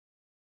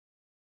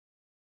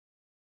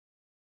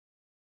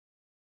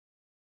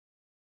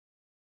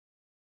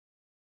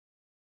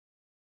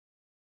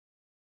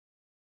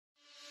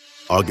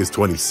August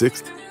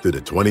 26th through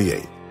the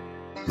 28th,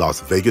 Las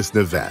Vegas,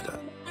 Nevada.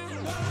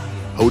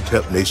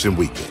 Hotep Nation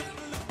Weekend.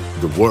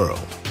 The world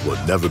will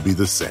never be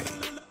the same.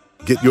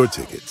 Get your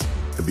tickets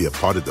and be a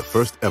part of the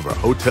first ever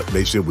Hotep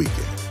Nation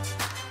Weekend.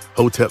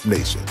 Hotep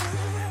Nation,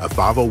 a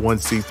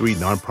 501c3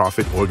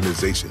 nonprofit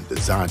organization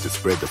designed to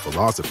spread the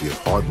philosophy of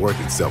hard work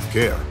and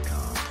self-care,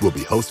 will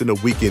be hosting a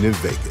weekend in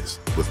Vegas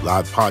with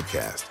live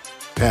podcasts,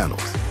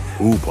 panels,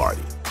 pool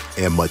party,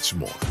 and much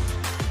more.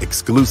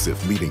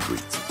 Exclusive meet and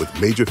greets with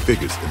major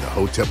figures in the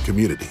Hotep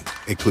community,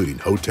 including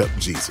Hotep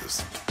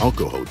Jesus,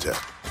 Uncle Hotep,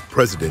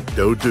 President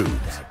Doe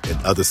Dubes, and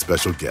other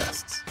special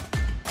guests.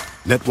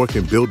 Network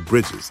and build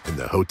bridges in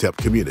the Hotep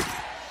community.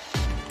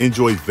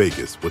 Enjoy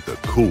Vegas with a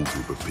cool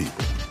group of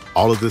people.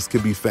 All of this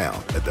can be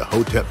found at the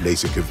Hotep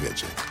Nation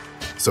Convention.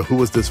 So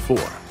who is this for?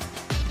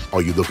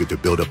 Are you looking to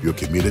build up your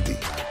community?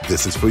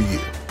 This is for you.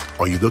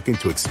 Are you looking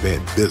to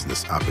expand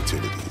business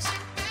opportunities?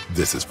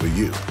 This is for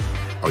you.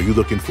 Are you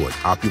looking for an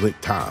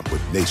opulent time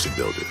with nation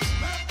builders?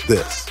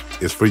 This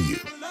is for you.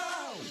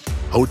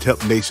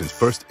 Hotep Nation's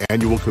first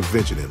annual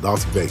convention in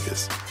Las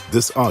Vegas,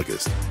 this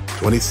August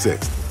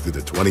 26th through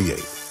the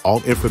 28th.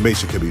 All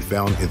information can be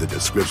found in the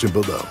description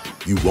below.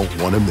 You won't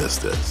want to miss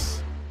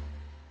this.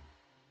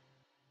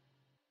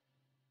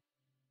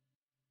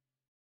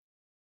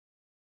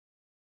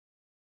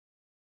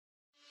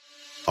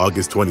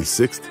 August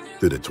 26th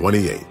through the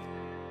 28th,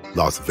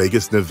 Las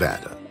Vegas,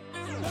 Nevada.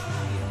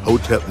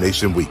 Hotep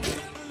Nation Weekend.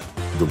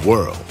 The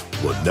world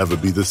will never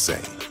be the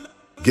same.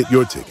 Get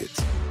your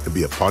tickets and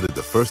be a part of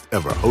the first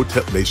ever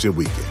Hotep Nation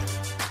Weekend.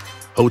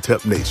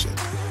 Hotep Nation,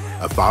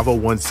 a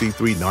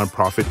 501c3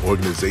 nonprofit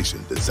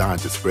organization designed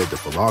to spread the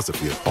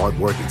philosophy of hard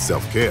work and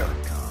self-care,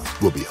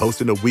 will be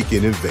hosting a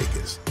weekend in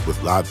Vegas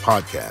with live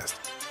podcasts,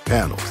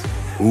 panels,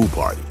 pool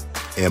party,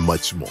 and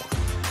much more.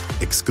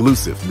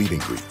 Exclusive meet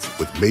and greets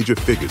with major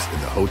figures in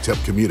the Hotep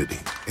community,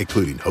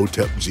 including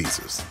Hotep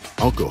Jesus,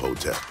 Uncle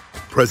Hotep,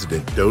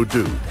 President Doe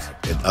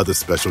Dubes, and other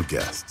special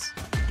guests.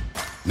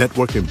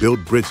 Network and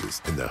build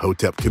bridges in the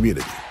Hotep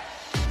community.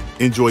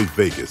 Enjoy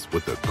Vegas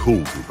with a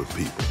cool group of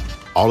people.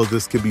 All of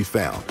this can be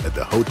found at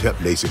the Hotep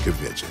Nation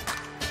Convention.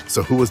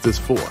 So who is this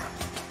for?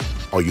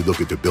 Are you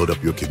looking to build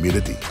up your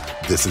community?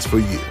 This is for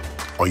you.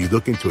 Are you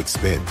looking to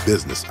expand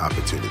business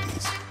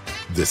opportunities?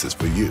 This is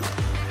for you.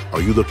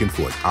 Are you looking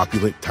for an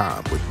opulent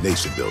time with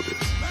nation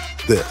builders?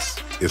 This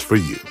is for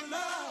you.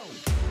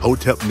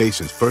 Hotep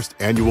Nation's first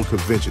annual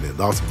convention in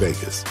Las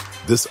Vegas,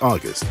 this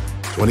August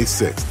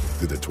 26th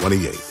through the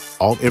 28th.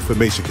 All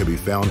information can be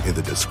found in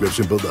the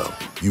description below.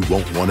 You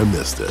won't want to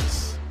miss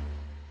this.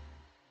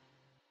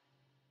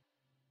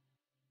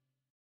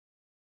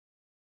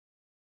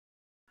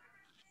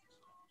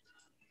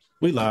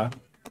 We live.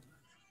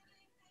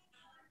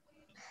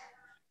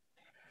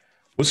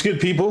 What's good,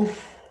 people?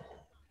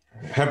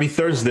 Happy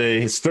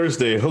Thursday. It's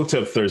Thursday,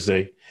 Hotep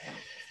Thursday.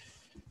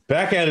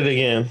 Back at it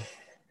again.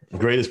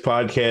 Greatest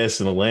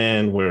podcast in the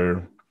land,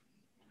 where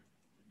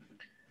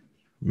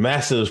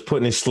Massive's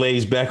putting his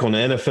slaves back on the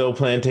NFL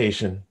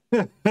plantation.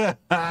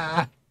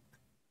 I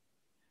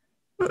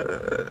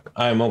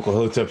am Uncle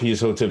Hotep. He is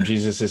Hotep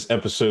Jesus. It's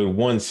episode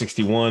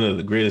 161 of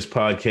the greatest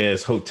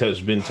podcast Hotep's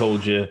been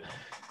told you.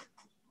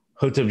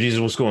 Hotep Jesus,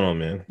 what's going on,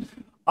 man?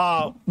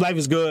 Life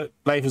is good.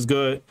 Life is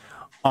good.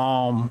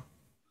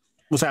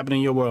 What's happening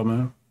in your world,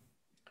 man?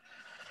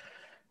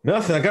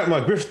 Nothing. I got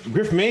my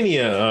Griff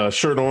Mania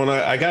shirt on.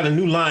 I got a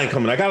new line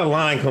coming. I got a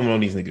line coming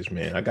on these niggas,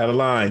 man. I got a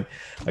line.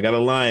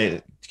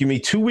 Give me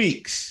 2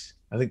 weeks.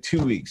 I think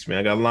 2 weeks, man.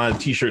 I got a line of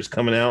t-shirts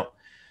coming out,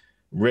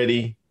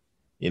 ready.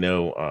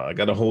 I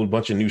got a whole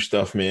bunch of new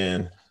stuff,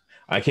 man.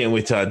 I can't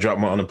wait till I drop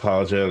my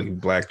unapologetic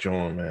Black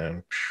John,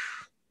 man.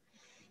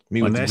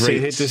 Me when with that the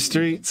shit hit the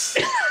streets,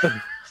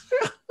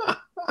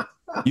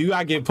 you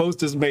gotta get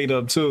posters made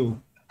up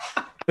too.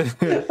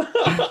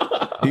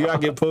 You gotta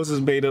get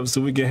posters made up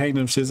so we can hang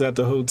them shits at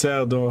the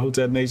hotel during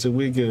Hotep Nation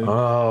Weekend.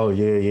 Oh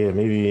yeah,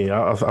 maybe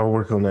I'll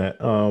work on that.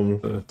 I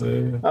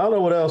don't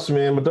know what else,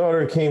 man. My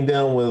daughter came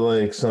down with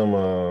like some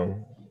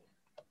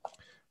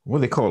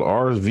what they call it,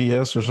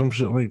 RSVS or some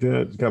shit like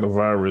that. Got a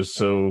virus,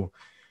 so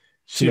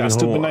she got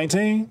stupid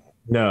 19.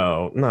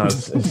 No,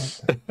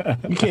 it's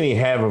you can't even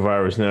have a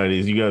virus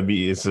nowadays. You gotta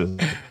be. I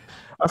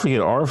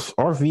forget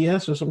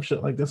RVS or some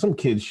shit like that. Some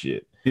kid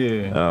shit.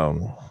 Yeah.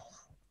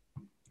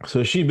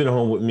 So she's been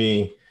home with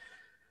me.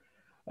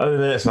 Other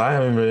than that, so I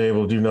haven't been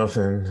able to do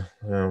nothing.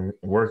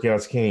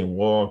 Workouts, can't even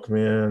walk,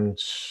 man.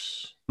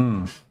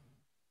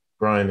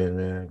 Grinding,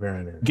 man,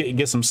 grinding.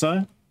 Get some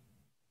sun.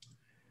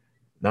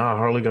 Nah, I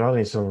hardly got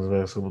any sun the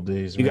last couple of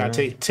days. You man.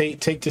 gotta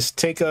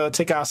take her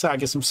outside,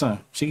 get some sun.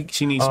 She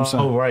needs some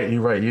sun. Oh, right,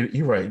 you're right.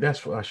 You're right.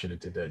 That's what I should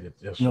have did that.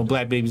 Yesterday.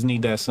 Black babies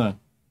need that sun.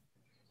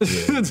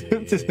 Yeah.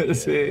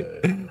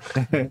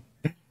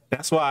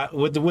 That's why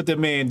what the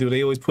man do?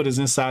 They always put us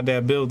inside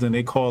that building.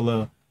 They call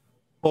a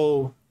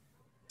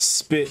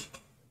spit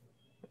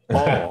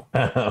all,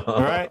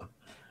 right?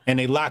 And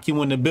they lock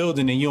you in the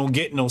building, and you don't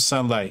get no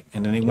sunlight,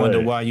 and then they wonder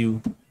why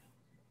you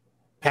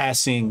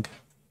passing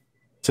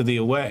to the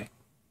away.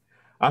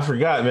 I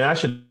forgot, man. I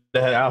should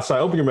That outside.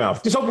 Open your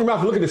mouth. Just open your mouth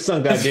and look at the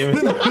sun,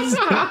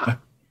 goddammit.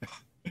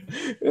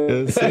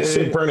 That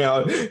shit burn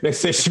out. That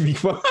shit should be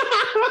fun.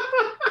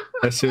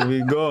 That should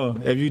be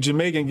gone. If you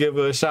Jamaican, give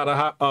her a shot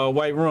of hot,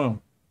 white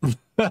rum.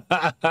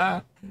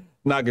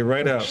 Knock it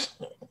right out.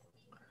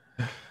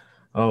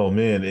 Oh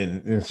man,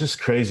 and it's just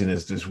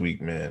craziness this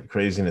week, man.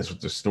 Craziness with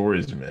the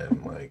stories,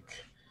 man. Like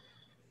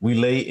we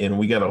late and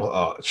we got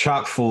a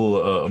chock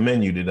full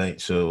menu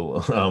tonight.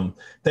 So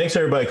thanks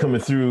everybody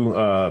coming through.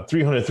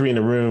 303 in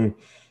the room.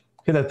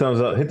 Hit that thumbs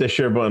up. Hit that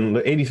share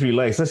button. 83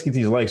 likes. Let's get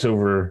these likes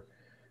over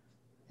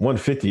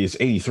 150. It's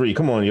 83.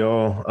 Come on,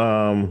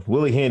 y'all.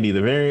 Willie Handy,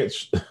 the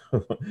variants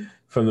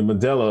from the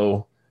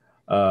Modelo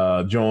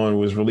John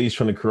was released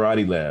from the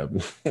karate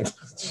lab.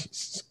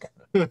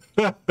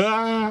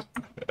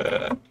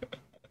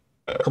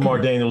 Kamar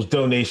Daniels,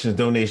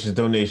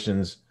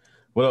 donations.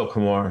 What up,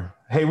 Kamar?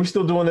 Hey, we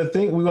still doing that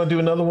thing? We're gonna do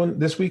another one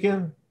this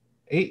weekend?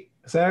 8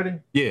 Saturday?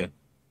 Yeah.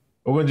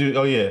 We're gonna do.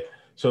 Oh yeah.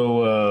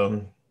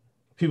 So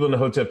people in the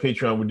Hotel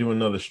Patreon, we're doing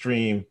another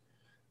stream,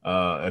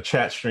 a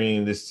chat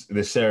stream this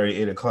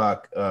Saturday,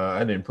 8:00.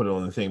 I didn't put it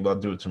on the thing, but I'll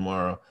do it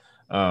tomorrow.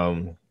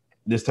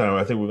 This time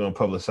I think we're gonna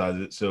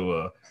publicize it.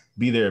 So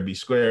be there, be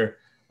square.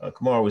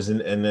 Kamar was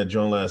in that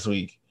joint last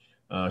week.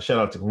 Shout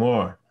out to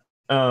Kamar.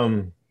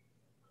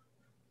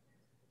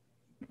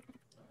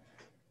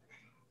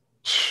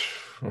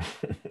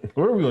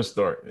 Where are we gonna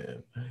start,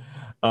 man?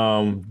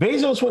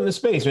 Bezos went into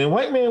space, man.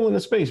 White man went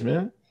into space,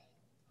 man.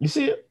 You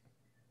see it?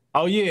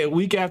 Oh yeah, a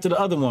week after the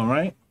other one,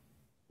 right?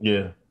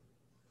 Yeah.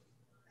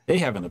 They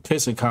having a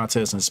pissing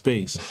contest in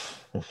space.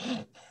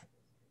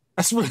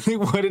 That's really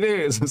what it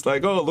is. It's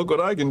like, oh, look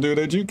what I can do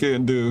that you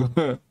can't do.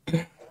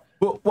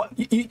 Well, what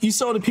you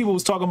saw the people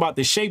was talking about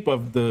the shape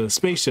of the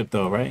spaceship,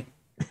 though, right?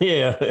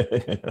 Yeah,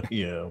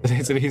 yeah.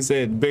 He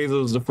said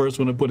Bezos was the first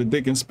one to put a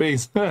dick in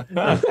space. And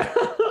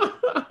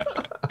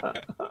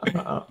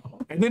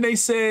then they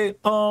said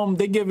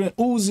they giving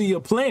Uzi a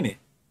planet.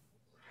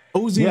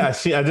 Uzi, yeah,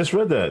 see, I just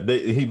read that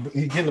he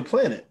getting a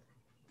planet.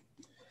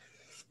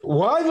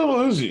 Why little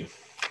Uzi?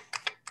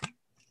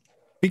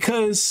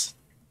 Because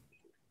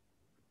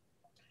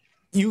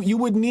you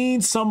would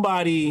need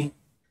somebody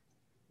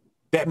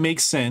that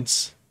makes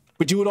sense,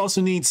 but you would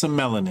also need some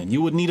melanin.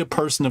 You would need a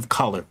person of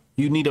color.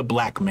 You need a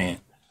black man.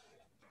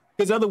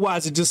 Because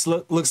otherwise it just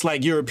looks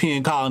like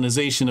European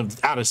colonization of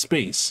outer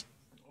space.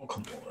 Oh,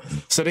 come on.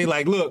 So they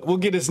like, look, we'll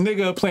get this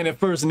nigga a planet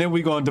first, and then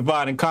we're going to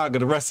divide and conquer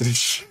the rest of the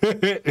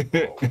shit. You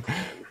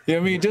know what I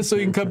mean? Just so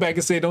you can come back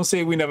and say, don't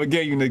say we never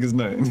gave you niggas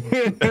nothing.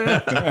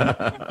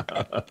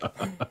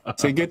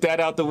 So get that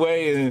out the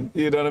way, and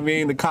you know what I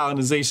mean? The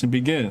colonization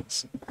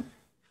begins.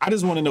 I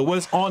just want to know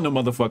what's on the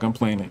motherfucking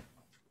planet.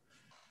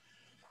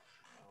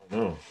 I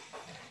don't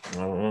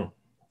know.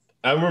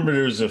 I remember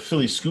there was a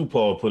Philly Scoop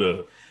Hall put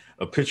a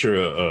picture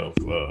of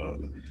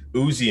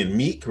Uzi and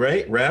Meek,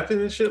 right?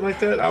 Rapping and shit like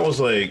that. I was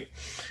like,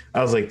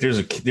 there's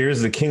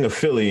the king of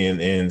Philly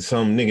and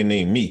some nigga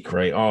named Meek,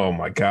 right? Oh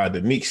my God,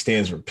 the Meek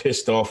stands were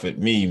pissed off at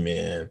me,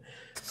 man.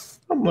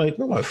 I'm like,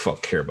 nobody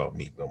fuck care about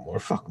Meek no more.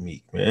 Fuck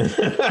Meek, man.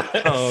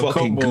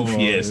 Fucking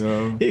goofy ass.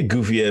 He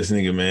goofy ass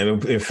nigga,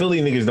 man. If Philly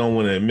niggas don't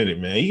want to admit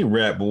it, man, he can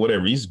rap, but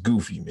whatever. He's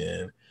goofy,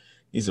 man.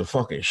 He's a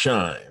fucking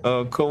shine.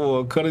 Oh, come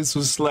on. Cut us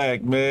some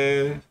slack,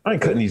 man. I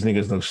ain't cutting these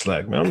niggas no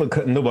slack, man. I'm not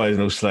cutting nobody's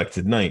no slack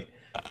tonight.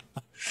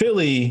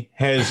 Philly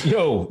has,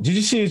 did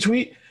you see the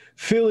tweet?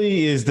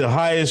 Philly is the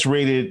highest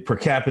rated per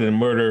capita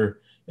murder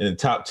in the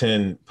top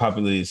 10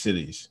 populated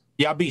cities.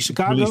 Y'all beat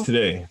Chicago? Released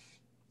today.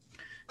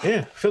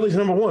 Yeah, Philly's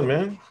number 1,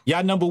 man.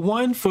 Y'all number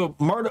 1 for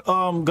murder,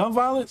 gun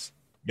violence?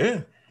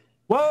 Yeah.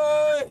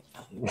 What?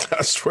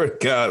 I swear to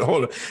God.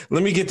 Hold on.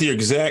 Let me get the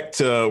exact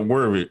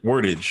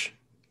wordage.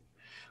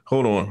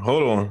 Hold on.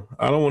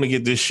 I don't want to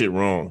get this shit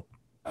wrong.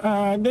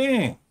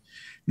 Damn.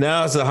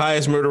 Now it's the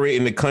highest murder rate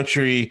in the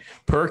country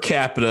per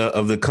capita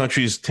of the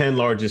country's 10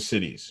 largest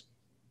cities.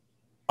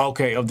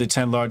 Okay, of the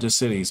 10 largest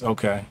cities.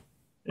 Okay.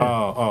 Yeah.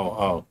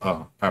 Oh.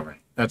 All right.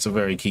 That's a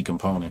very key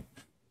component.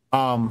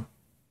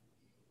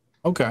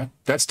 Okay.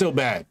 That's still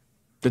bad.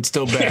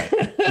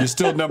 You're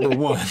still number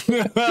 1.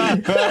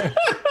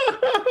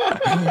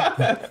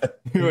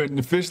 You're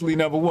officially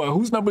number 1.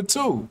 Who's number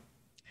 2?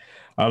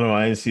 I don't know.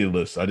 I didn't see a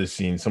list. I just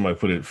seen somebody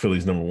put it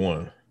Philly's number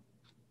 1. I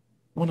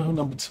wonder who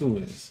number 2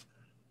 is.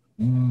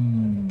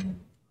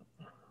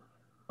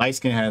 Light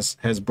Skin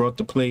has brought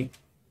the plate.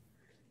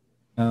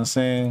 You know what I'm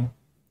saying?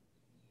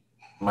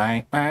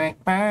 Bang.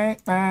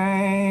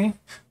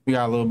 We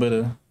got a little bit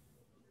of,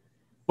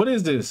 what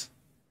is this?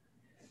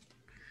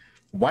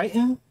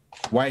 Whiting,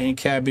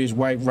 cabbage,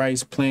 white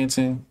rice,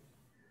 plantain,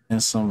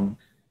 and some.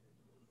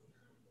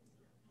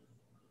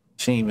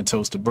 She ain't even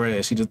toasted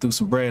bread. She just threw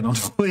some bread on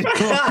the plate.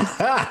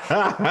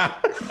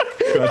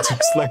 Got 2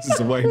 slices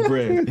of white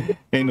bread.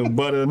 Ain't no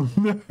butter.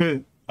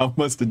 I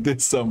must have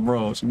did something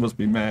wrong. She must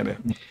be mad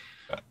at me.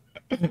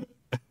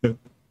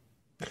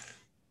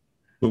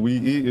 But we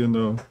eating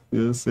though.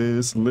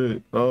 It's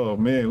lit. Oh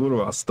man, where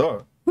do I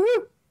start?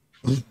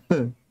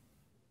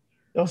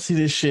 Y'all see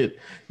this shit?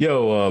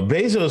 Yo,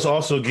 Bezos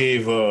also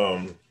gave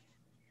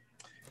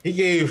He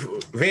gave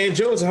Van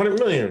Jones $100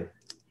 million.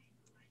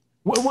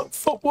 What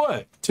for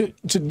what? To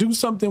do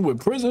something with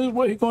prisons?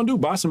 What he gonna do?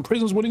 Buy some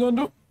prisons? What he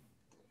gonna do?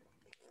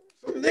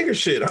 Some nigger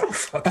shit. I don't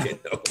fucking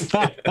know.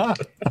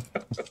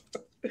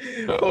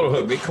 Hold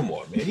on, man. Come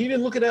on, man. You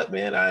didn't look it up,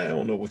 man. I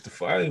don't know what the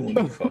fuck. I didn't want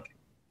to fucking.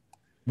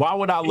 Why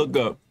would I look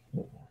up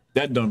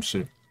that dumb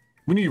shit?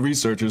 We need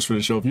researchers for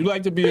the show. If you'd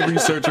like to be a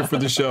researcher for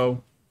the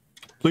show,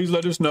 please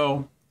let us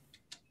know.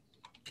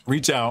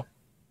 Reach out.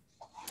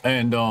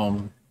 And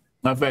matter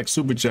of fact,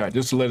 super chat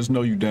just to let us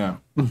know you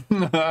down.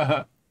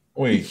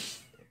 Wait.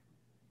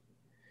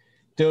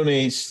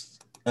 Donates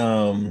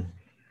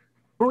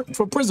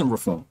for prison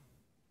reform.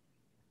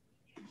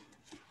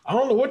 I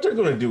don't know what they're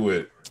gonna do with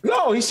it.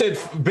 No, he said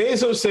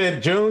Bezos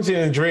said Jones and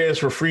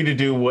Andreas were free to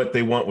do what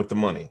they want with the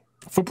money.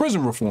 For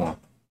prison reform.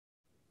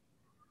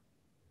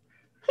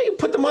 He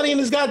put the money in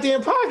his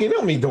goddamn pocket.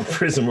 Don't mean no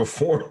prison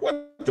reform.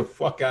 What the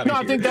fuck out of here? No,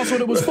 I think that's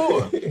what it was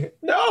for.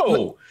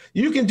 No,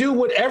 you can do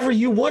whatever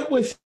you want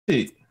with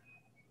it.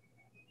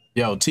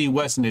 Yo, T.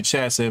 West in the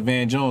chat said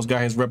Van Jones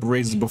got his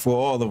reparations before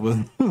all of us.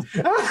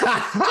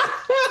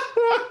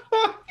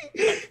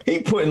 He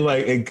putting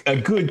like a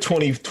good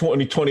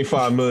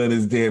 25 million in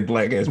his dead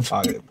black ass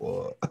pocket,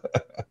 boy.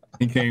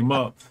 He came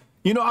up.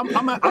 You know,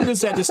 I'm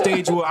just at the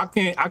stage where I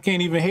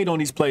can't even hate on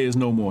these players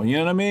no more. You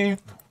know what I mean?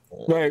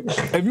 Like,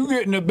 if you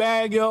get in the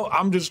bag, yo,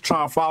 I'm just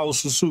trying to follow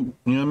suit.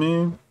 You know what I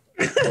mean?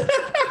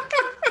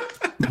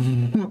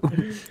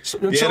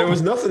 Yeah, there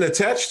was nothing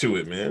attached to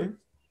it, man.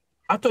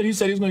 I thought he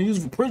said he was going to use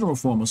it for prison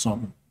reform or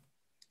something.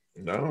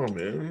 No,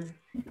 man.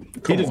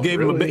 He just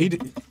gave him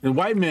the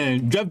white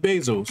man, Jeff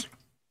Bezos,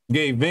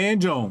 gave Van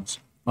Jones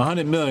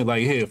 $100 million.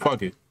 Like, here,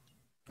 fuck it.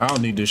 I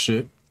don't need this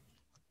shit.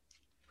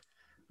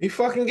 He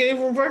fucking gave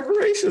him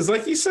reparations,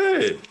 like he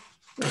said.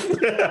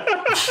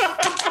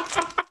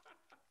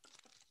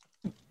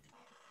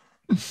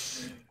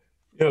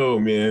 Yo,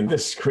 man,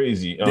 this is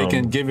crazy. They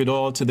can give it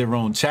all to their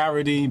own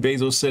charity.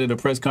 Bezos said at a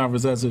press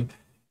conference, I said,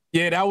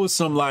 yeah, that was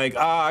some like,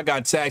 I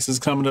got taxes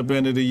coming up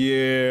end of the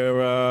year.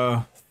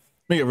 Let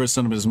me get rid of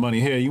some of his money.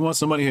 Here, you want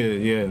some money? Here,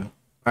 yeah.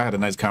 I had a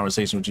nice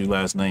conversation with you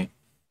last night.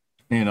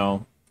 You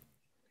know,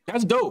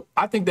 that's dope.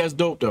 I think that's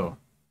dope, though.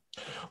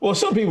 Well,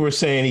 some people were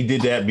saying he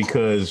did that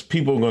because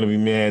people are going to be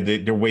mad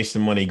that they're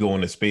wasting money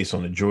going to space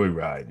on a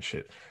joyride and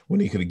shit when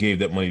he could have gave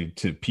that money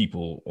to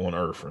people on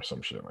Earth or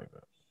some shit like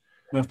that.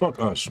 Man, fuck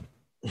us.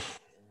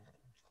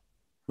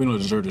 We don't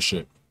deserve this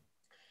shit.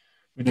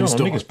 We don't.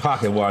 Niggas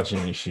pocket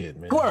watching this shit,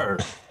 man.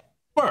 Word.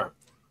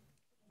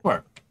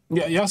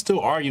 Yeah, y'all still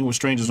arguing with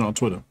strangers on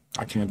Twitter.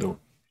 I can't do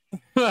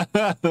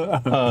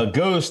it.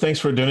 Ghost, thanks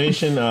for a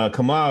donation.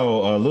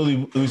 Kamal,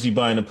 Lily Uzi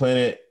buying the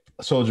planet.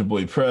 Soldier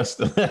Boy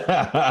pressed.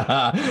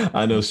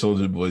 I know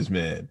Soldier Boy's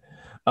mad.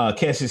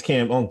 Cassius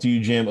Cam, Unc, do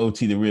you jam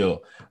OT the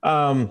real?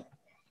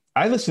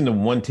 I listened to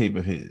one tape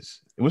of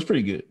his. It was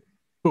pretty good.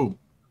 Who?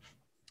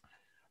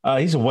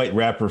 He's a white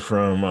rapper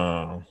from,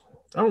 I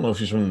don't know if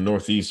he's from the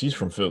Northeast. He's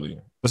from Philly.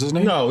 What's his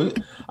name? No,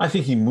 I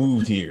think he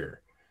moved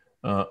here.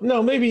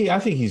 No, maybe I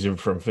think he's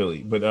from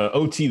Philly, but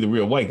OT, the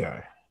real white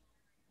guy.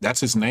 That's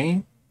his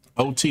name?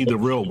 OT, the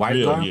real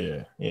white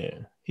guy? Yeah.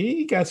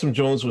 He got some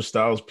Jones with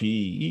Styles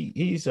P.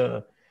 He's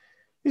been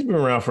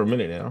around for a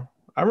minute now.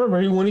 I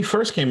remember when he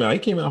first came out, he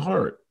came out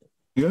hard.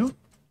 Yeah.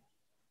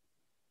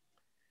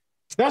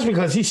 That's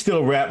because he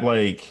still rap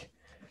like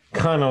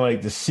kind of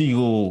like the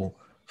Siegel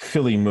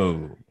Philly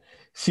mode.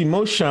 See,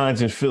 most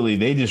shines in Philly,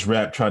 they just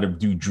try to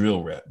do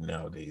drill rap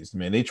nowadays,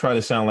 man. They try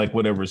to sound like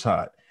whatever's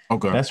hot.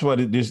 Okay. That's why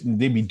they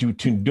be doing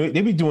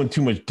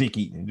too much dick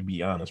eating, to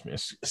be honest, man.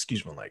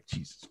 Excuse me, like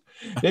Jesus.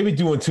 They be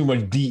doing too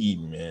much D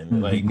eating, man.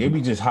 Mm-hmm. Like they be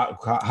just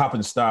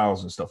hopping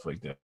styles and stuff like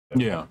that.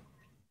 Yeah.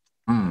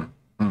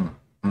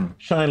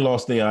 Shine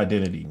lost their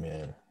identity,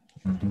 man.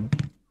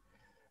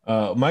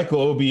 Mm-hmm.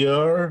 Michael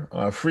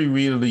OBR, free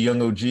real of the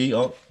young OG.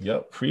 Oh,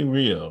 yep, free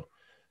real.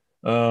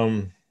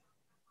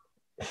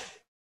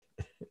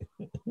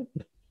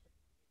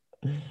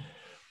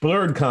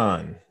 Blurred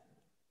Con.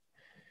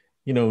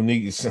 You know,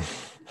 niggas.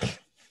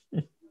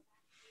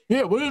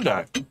 Yeah, what is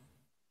that?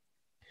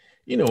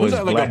 You know, it's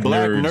like a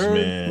black nerds,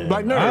 man.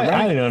 Black nerd, right?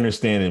 I didn't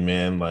understand it,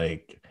 man.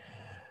 Like,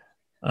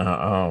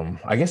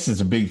 I guess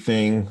it's a big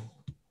thing.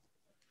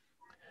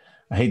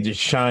 I hate that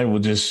Shine will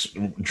just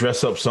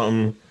dress up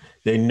something.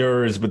 They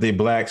nerds, but they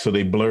black, so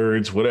they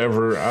blurreds,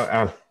 whatever.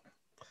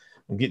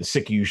 I'm getting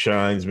sick of you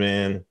Shines,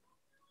 man.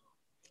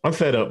 I'm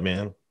fed up,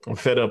 man. I'm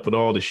fed up with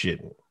all the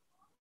shit.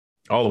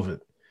 All of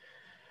it.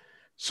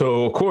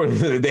 So, according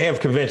to they have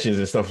conventions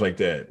and stuff like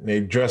that. They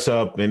dress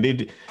up and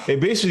they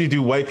basically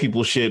do white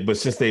people shit, but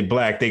since they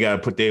black, they got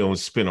to put their own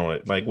spin on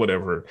it. Like,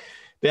 whatever.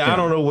 I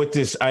don't know what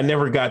this, I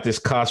never got this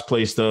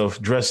cosplay stuff,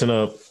 dressing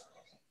up.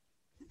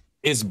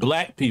 It's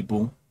black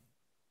people.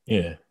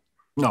 Yeah.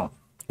 No,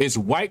 it's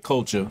white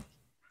culture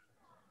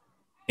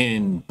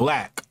in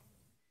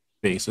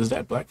blackface. Is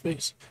that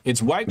blackface?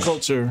 It's white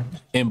culture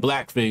in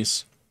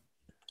blackface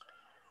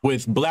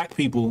with black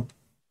people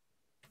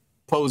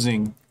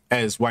posing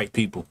as white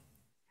people.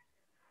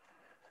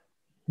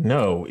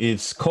 No,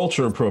 it's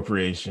culture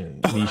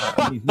appropriation. These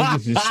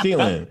niggas is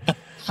stealing.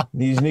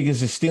 These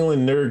niggas is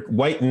stealing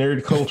white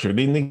nerd culture.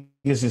 These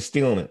niggas is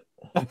stealing it.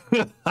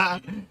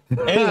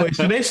 Anyway,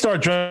 so they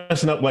start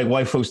dressing up like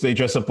white folks. They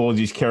dress up all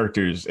these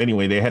characters.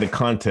 Anyway, they had a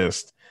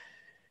contest.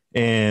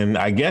 And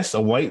I guess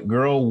a white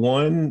girl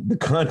won the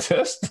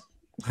contest.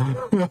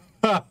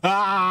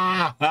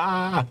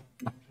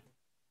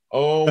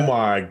 Oh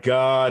my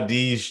God,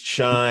 these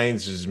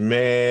Chines is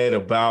mad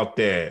about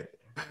that.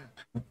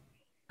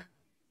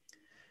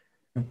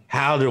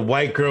 How did a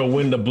white girl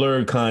win the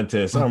blurred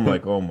contest? I'm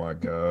like, oh my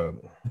God.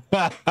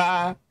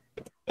 I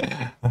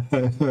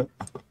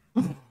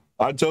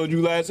told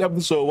you last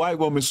episode, white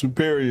woman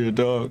superior,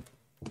 dog.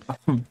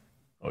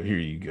 Oh, here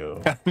you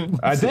go.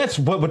 That's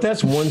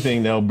one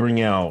thing that'll bring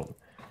out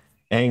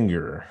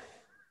anger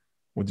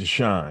with the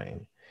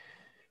Shine.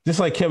 Just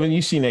like Kevin,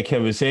 you seen that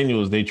Kevin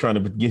Samuels, they trying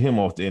to get him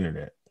off the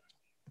internet.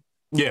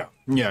 Yeah,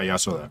 I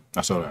saw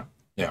that.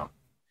 Yeah.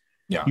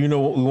 You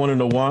know, we want to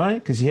know why?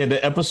 Because he had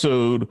the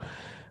episode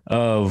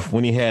of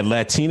when he had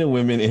Latina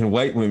women and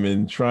white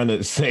women trying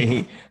to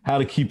say how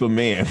to keep a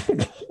man.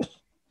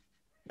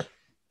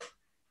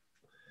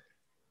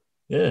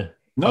 Yeah.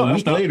 No, a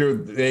week later,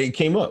 they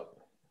came up.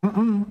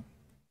 Mm-mm.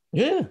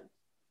 Yeah.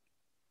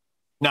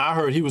 Now, I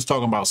heard he was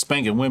talking about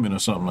spanking women or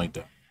something like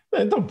that.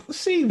 Man,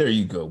 see, there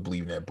you go,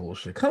 believe that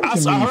bullshit. I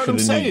heard him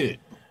say it.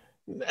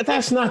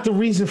 That's not the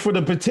reason for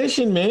the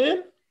petition,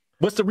 man.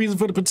 What's the reason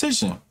for the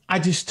petition? I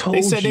just told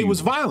you. They said they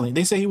was violent.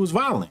 They said he was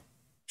violent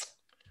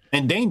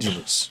and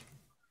dangerous.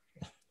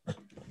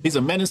 He's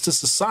a menace to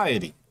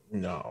society.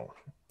 No.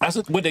 That's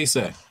what they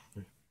say.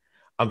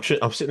 I'm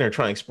sitting there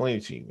trying to explain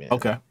it to you, man.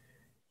 Okay.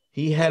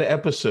 He had an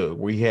episode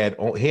where he had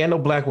no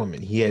black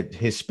women. He had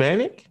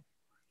Hispanic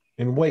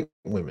and white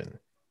women.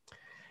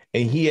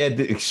 And he had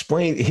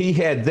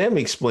them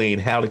explain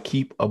how to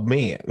keep a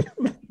man,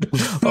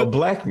 a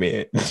black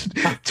man,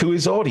 to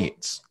his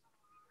audience.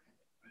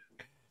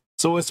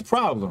 So it's a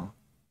problem.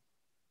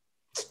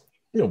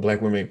 You know, black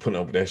women ain't putting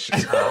up with that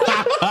shit.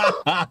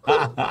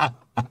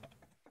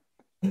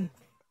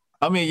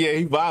 I mean, yeah,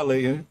 he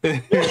violating.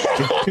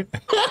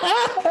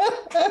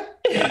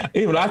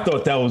 Even I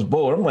thought that was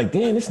bold. I'm like,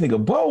 damn, this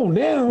nigga bold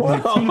now.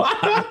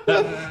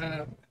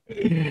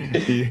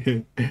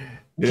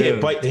 You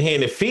can't bite the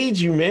hand that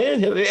feeds you,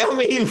 man. I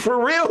mean,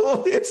 for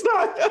real, it's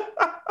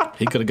not.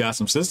 He could have got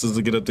some sisters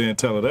to get up there and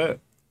tell her that.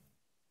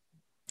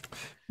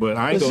 But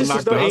I ain't gonna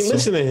knock the hustle.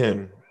 Listen to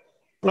him.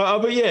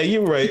 But yeah,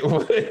 you're right.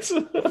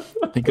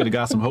 He could have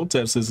got some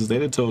Hotep sisters.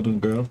 They'd have told him,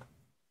 girl.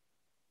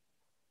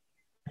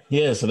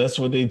 Yeah, so that's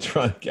what they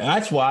try.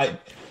 That's why,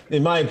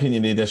 in my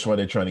opinion, that's why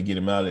they're trying to get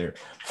him out of there.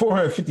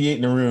 458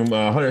 in the room,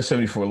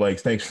 174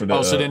 likes. Thanks for that.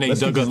 Oh, so then they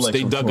dug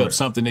up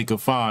something they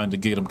could find to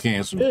get him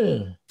canceled.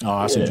 Yeah. Oh,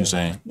 I see what you're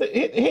saying.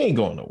 He ain't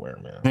going nowhere,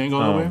 man. He ain't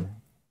going nowhere?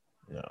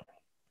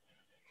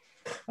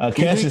 No.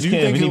 Do you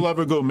think he'll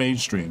ever go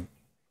mainstream?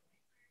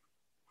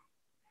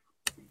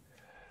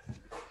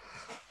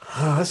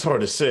 That's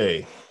hard to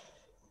say.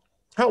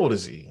 How old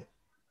is he?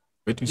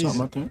 50-something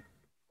like that?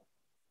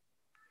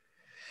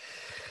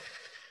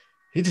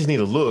 He just need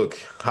a look.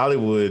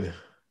 Hollywood.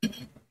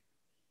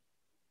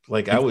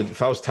 Like I would,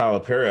 if I was Tyler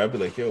Perry, I'd be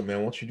like, yo,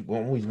 man, why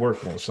don't we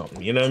work on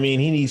something? You know what I mean?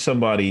 He needs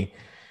somebody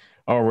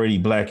already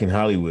black in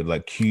Hollywood,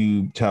 like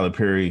Cube, Tyler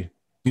Perry.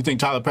 You think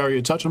Tyler Perry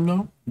would touch him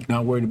though?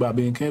 Not worried about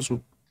being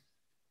canceled?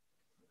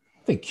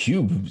 I think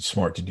Cube would be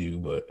smart to do,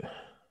 but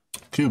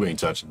Cube ain't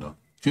touching though.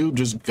 Cube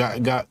just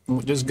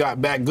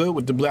got back good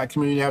with the black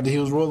community after he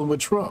was rolling with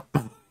Trump.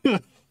 I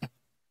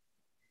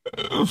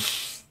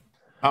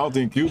don't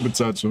think Cube would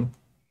touch him.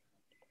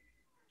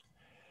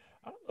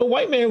 A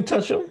white man would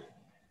touch him.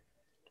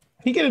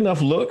 He get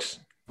enough looks.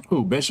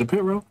 Who, Ben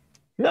Shapiro?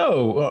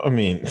 No, I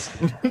mean,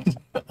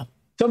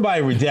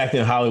 somebody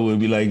redacting Hollywood would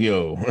be like,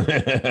 yo,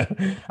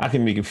 I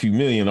can make a few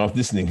million off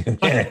this nigga.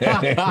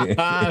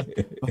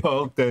 Oh,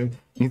 okay.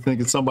 You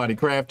think it's somebody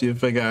crafty to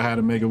figure out how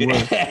to make it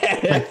work?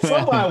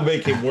 Somebody will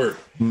make him work.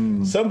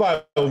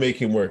 Somebody will make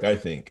him work, I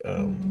think.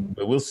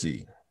 But we'll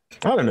see.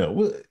 I don't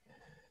know.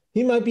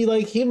 He might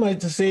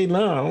just say,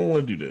 no, I don't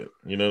want to do that.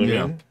 You know what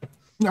I mean?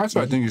 No, that's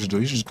what I think he should do.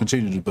 He should just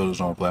continue to build his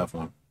own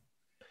platform.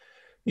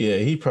 Yeah,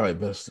 he probably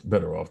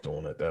better off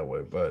doing it that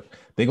way, but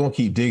they're gonna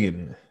keep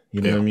digging.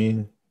 You know what I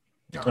mean?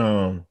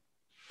 Yeah.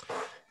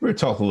 We were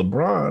talking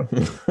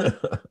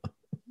LeBron.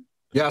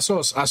 Yeah, I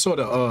saw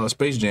the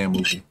Space Jam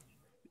movie.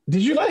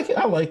 Did you like it?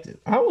 I liked it.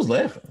 I was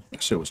laughing.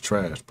 That shit was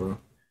trash, bro.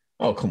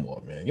 Oh, come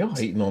on, man. Y'all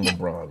hating on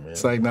LeBron, man.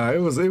 It's like, nah, it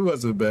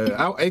wasn't bad.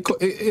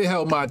 It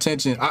held my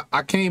attention.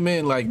 I came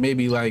in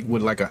maybe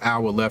with an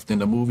hour left in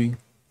the movie.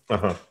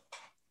 Uh-huh.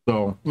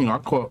 So, I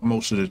caught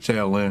most of the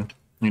tail end,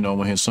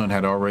 when his son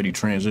had already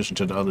transitioned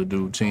to the other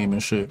dude team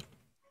and shit.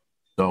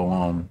 So,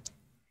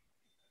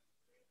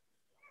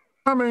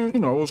 I mean, it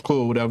was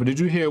cool, whatever. Did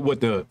you hear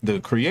what the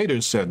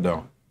creators said,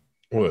 though?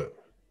 What?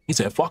 He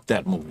said, fuck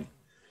that movie.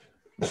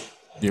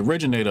 The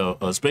originator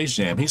of Space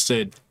Jam, he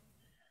said,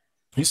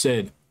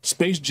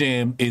 Space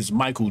Jam is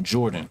Michael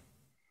Jordan.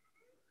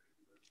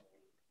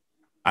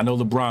 I know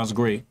LeBron's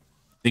great,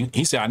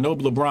 He said, I know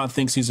LeBron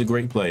thinks he's a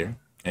great player,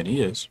 and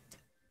he is,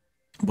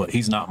 but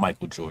he's not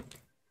Michael Jordan.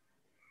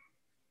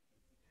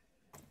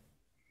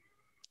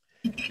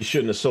 You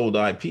shouldn't have sold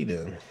the IP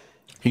then.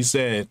 He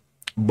said,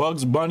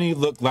 Bugs Bunny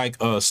looked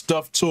like a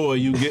stuffed toy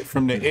you get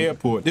from the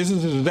airport. This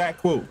is his exact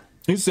quote.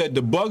 He said,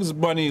 the Bugs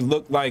Bunny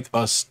looked like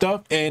a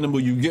stuffed animal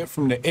you get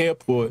from the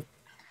airport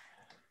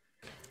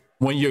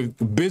when your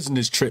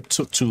business trip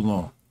took too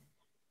long.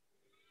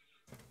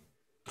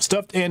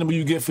 Stuffed animal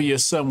you get for your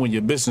son when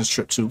your business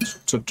trip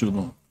took too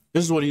long.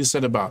 This is what he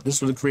said about it. This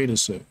is what the creator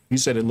said. He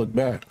said it looked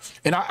bad.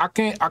 And I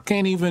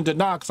can't even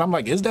deny, because I'm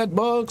like, is that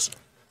Bugs?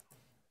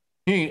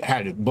 He ain't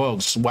had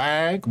Bugs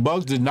swag.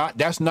 Bugs did not,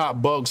 that's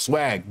not Bugs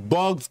swag.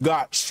 Bugs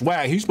got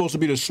swag. He's supposed to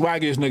be the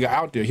swaggiest nigga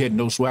out there. He had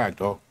no swag,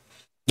 though.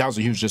 That was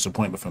a huge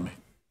disappointment for me.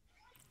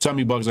 Tell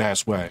me Bugs that had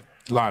swag.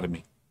 Lie to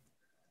me.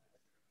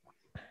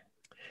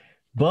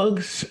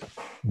 Bugs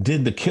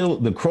did the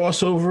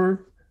crossover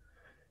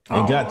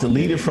and got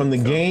deleted from the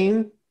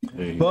game.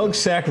 Bugs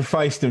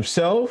sacrificed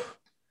himself.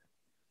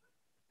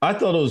 I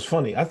thought it was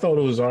funny. I thought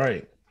it was all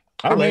right.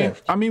 I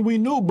laughed. I mean, we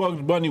knew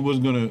Bugs Bunny was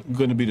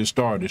gonna be the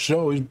star of the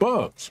show. He's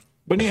Bugs,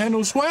 but he had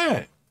no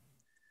swag.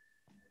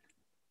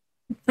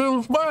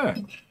 No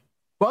swag.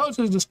 Bugs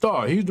is the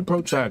star. He's the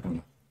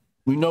protagonist.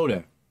 We know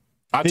that.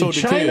 I told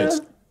the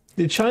kids.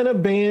 Did China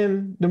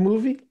ban the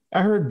movie?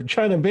 I heard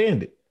China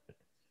banned it.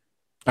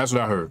 That's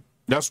what I heard.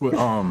 That's what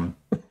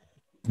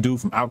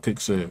dude from Outkick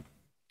said.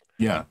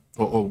 Yeah,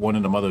 or one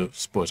of them other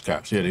sports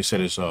caps. Yeah, they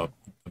said it's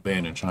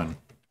banned in China.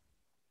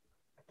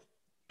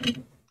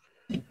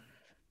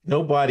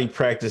 Nobody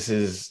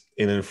practices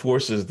and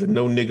enforces the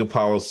no nigga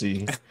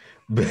policy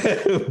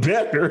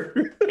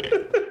better.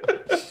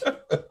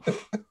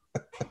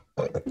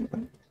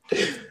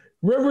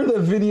 Remember the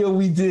video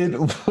we did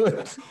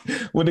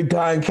with the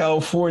guy in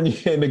California,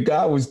 and the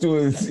guy was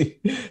doing,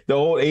 the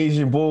old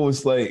Asian bull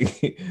was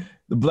like,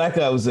 the black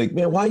guy was like,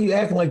 man, why are you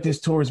acting like this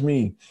towards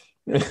me?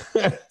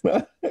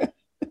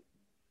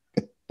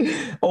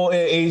 Old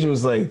Asian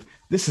was like,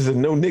 this is a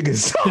no nigga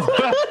song.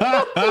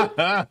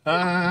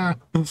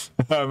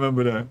 I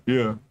remember that.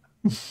 Yeah.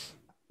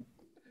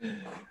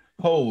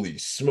 Holy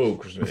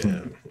smokes,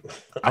 man.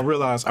 I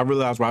realized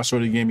why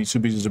Shorty gave me 2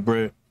 pieces of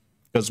bread,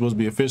 because it's supposed to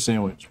be a fish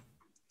sandwich.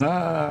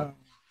 Yo,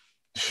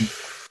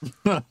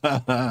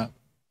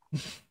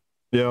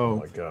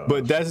 my God.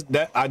 But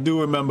that I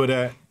do remember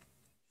that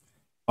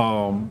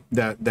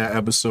that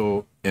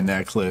episode in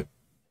that clip.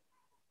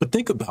 But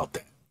think about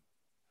that.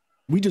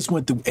 We just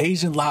went through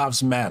Asian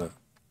Lives Matter,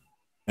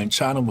 and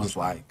China was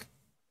like,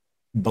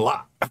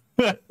 block.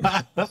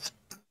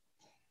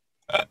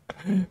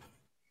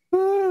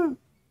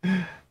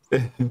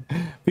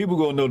 People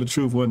gonna know the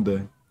truth one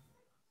day.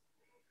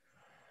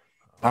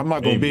 I'm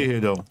not gonna be here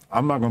though.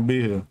 I'm not gonna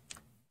be here.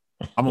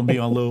 I'm gonna be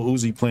on Lil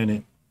Uzi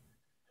Planet.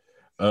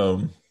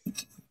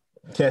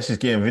 Cassius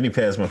Gam, Vinny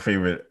Paz, my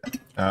favorite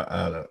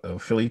out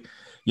of Philly.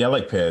 Yeah, I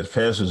like Paz.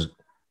 Paz was,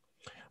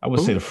 I would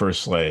say, the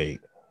first like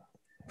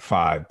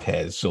 5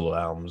 Paz solo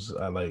albums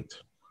I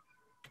liked.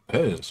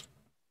 Paz.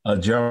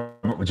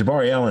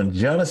 Jabari Allen.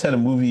 Giannis had a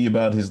movie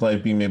about his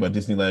life being made by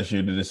Disney last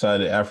year that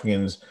decided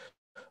Africans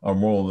are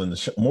more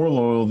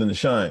loyal than the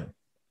shine.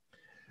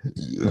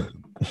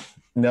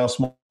 Now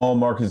small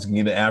markets can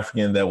get an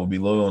African that will be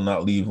loyal and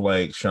not leave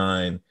like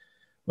Shine,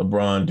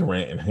 LeBron,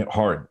 Durant, and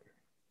Harden.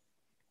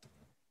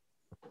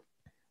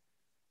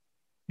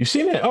 You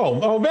seen that?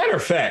 Oh, matter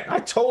of fact, I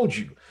told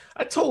you,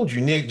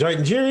 Nick,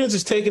 Nigerians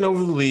is taking over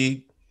the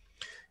league.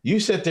 You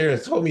sat there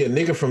and told me a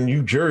nigga from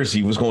New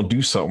Jersey was going to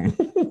do something.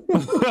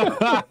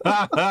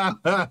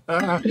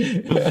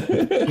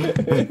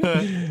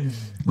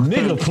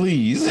 Nigga,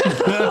 please.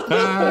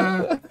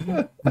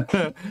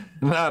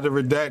 Nah, the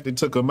redacted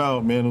took him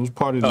out, man. It was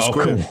part of the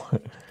script.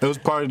 It was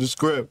part of the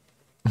script.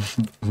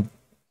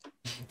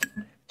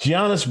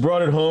 Giannis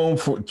brought it home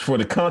for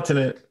the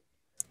continent.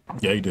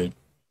 Yeah, he did.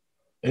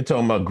 They're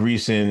talking about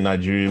Greece and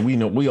Nigeria.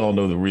 We all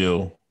know the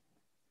real.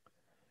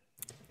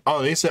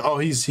 Oh, they said,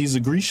 he's a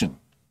Grecian.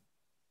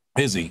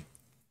 Is he?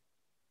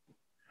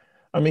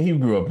 I mean, he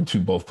grew up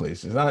in both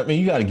places. I mean,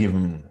 you got to give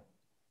him.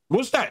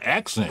 What's that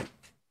accent?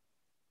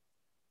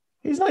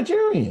 He's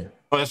Nigerian.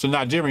 Oh, that's a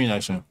Nigerian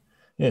accent.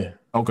 Yeah.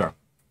 Okay.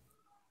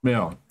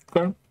 Yeah.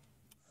 Okay.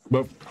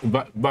 But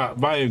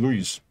Vi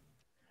agrees.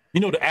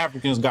 You know, the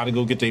Africans got to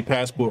go get their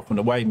passport from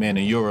the white man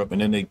in Europe,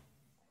 and then they,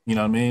 you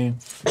know what I mean?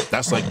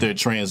 That's like their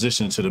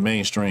transition to the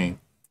mainstream.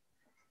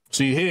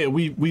 See, here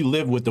we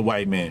live with the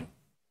white man.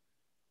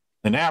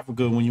 In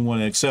Africa, when you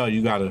want to excel,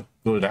 you got to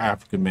go to the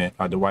African man,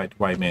 the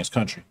white man's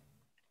country.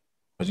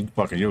 Because you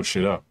fucking your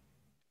shit up.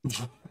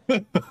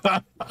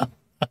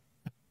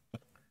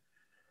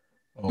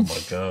 Oh my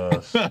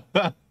gosh.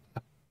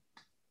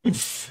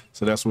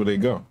 So that's where they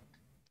go.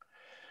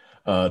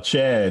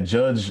 Chad,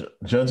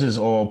 judges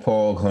all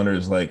Paul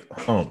Hunter's like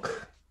hunk.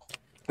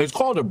 It's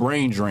called a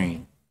brain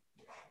drain.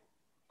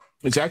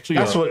 It's actually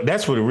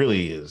that's what it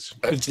really is.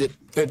 It's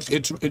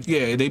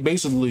yeah. They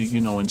basically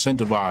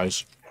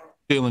incentivize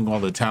stealing all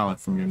the talent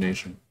from your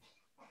nation.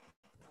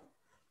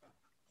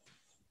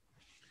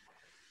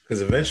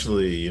 Because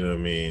eventually, you know what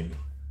I mean,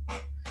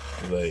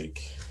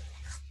 like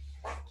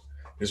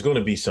there's going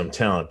to be some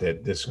talent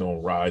that's going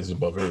to rise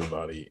above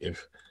everybody,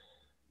 if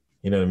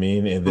you know what I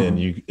mean, and then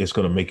it's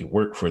going to make it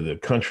work for the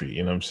country.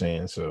 You know what I'm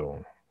saying?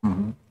 So,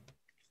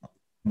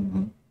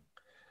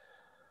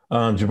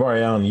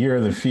 Jabari Allen, Year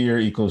of the Fear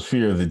equals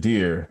Fear of the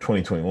Deer,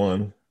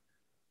 2021.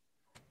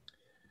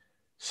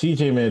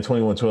 CJ Man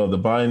 2112, the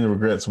Biden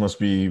regrets must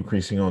be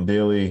increasing on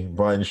daily.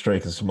 Biden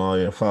strike in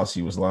Somalia.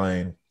 Fauci was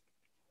lying.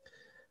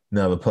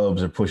 Now the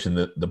pubs are pushing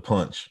the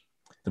punch.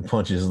 The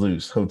punch is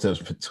loose.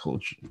 Hotep's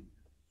told you.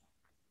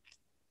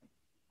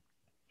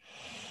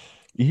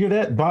 You hear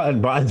that?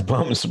 Biden's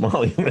bombing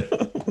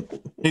Somalia.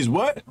 He's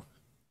what?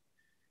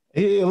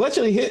 He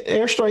allegedly hit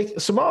airstrike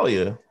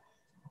Somalia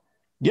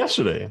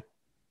yesterday.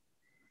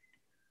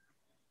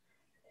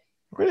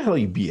 Where the hell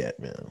you be at,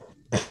 man?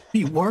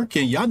 He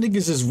working. Y'all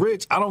niggas is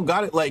rich. I don't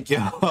got it like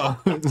y'all.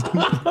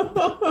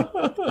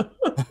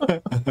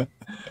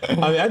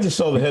 I mean, I just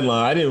saw the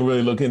headline. I didn't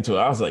really look into it.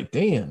 I was like,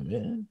 damn,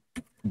 man.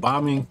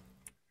 Bombing.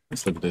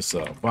 Let's look this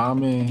up.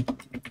 Bombing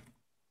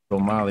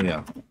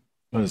Somalia.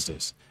 What is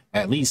this?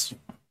 At least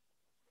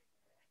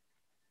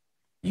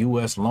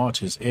U.S.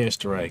 launches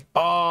airstrike.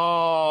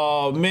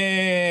 Oh,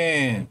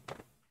 man.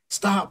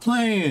 Stop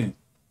playing.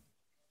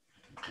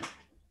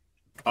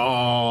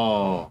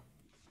 Oh,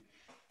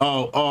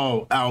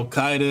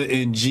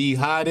 Al-Qaeda and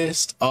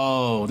jihadists.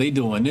 Oh, they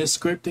doing this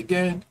script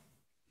again?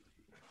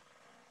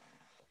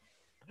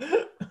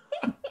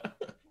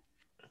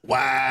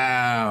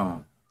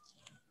 Wow.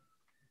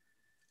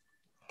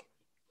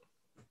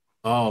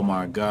 Oh,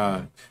 my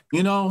God.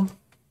 You know,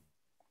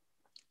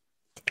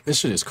 this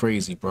shit is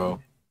crazy, bro.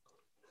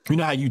 You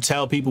know how you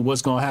tell people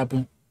what's going to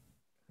happen?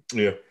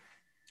 Yeah.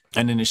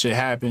 And then the shit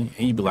happen,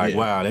 and you be like,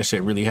 wow, that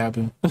shit really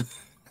happened?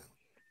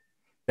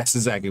 That's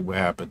exactly what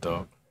happened,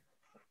 dog.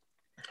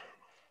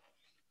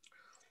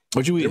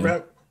 What you eating?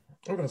 I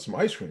got some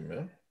ice cream,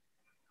 man.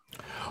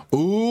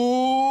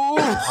 Ooh.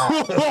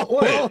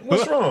 What?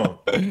 What's wrong?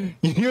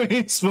 You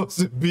ain't supposed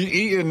to be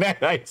eating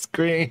that ice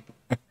cream.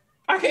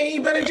 I can't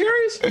eat Ben &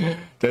 Jerry's?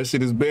 That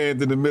shit is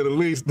banned in the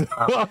Middle East.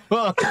 What?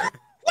 What,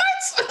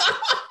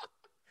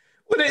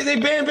 they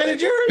banned Ben &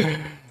 Jerry's?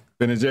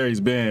 Ben & Jerry's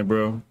banned,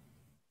 bro.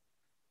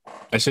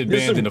 That shit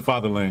banned in the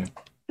fatherland.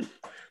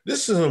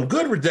 This is some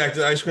good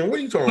redacted ice cream. What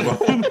are you talking about?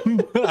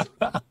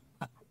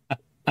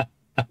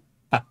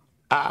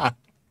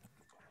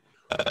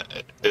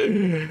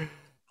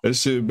 That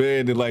shit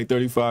banned in like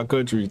 35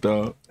 countries,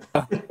 dog.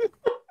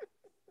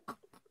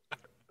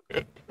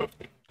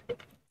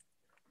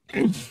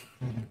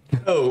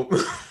 Oh,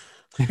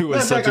 He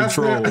was such a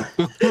troll.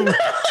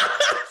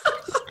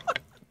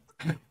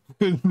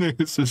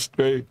 Niggas is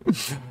straight.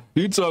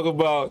 You talk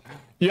about,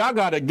 y'all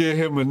gotta give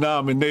him a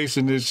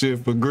nomination this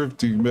shit for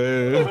Grifty,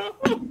 man.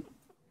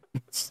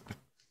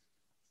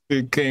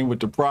 It came with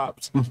the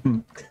props.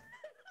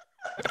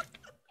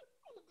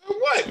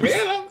 What,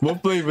 man?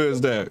 What flavor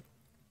is that?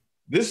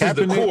 This is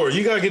the core.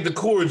 You gotta get the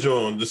core,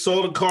 John. The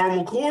salted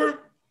caramel core.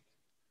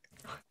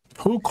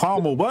 Who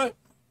caramel? What?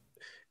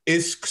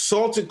 It's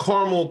salted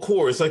caramel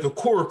core. It's like a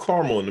core of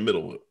caramel in the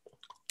middle of it.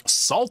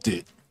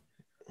 Salted.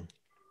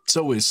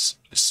 So it's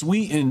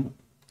sweet and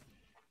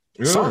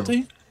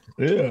salty?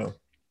 Yeah.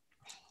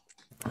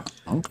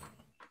 Okay.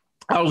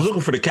 I was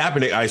looking for the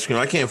Kaepernick ice cream.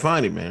 I can't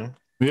find it, man.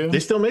 Yeah. They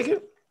still make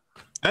it?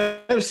 I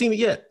haven't seen it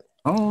yet.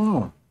 I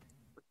don't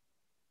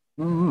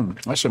know.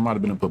 That shit might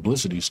have been a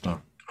publicity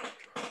stunt.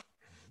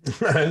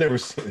 I never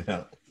seen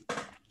that.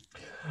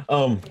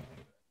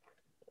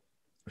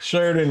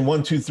 Sheridan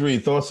 123,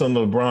 thoughts on the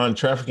LeBron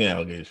trafficking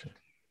allegation?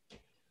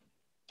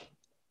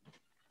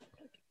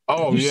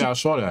 Oh, yeah, I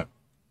saw that.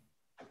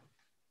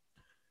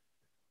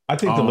 I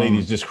think the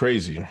lady's just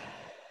crazy. You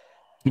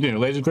think the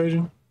lady's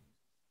crazy?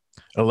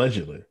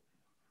 Allegedly.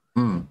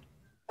 We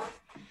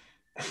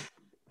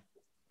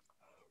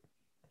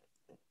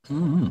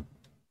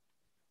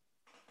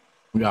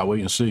gotta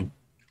wait and see.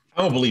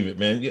 I don't believe it,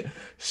 man.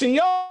 See,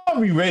 y'all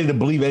be ready to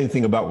believe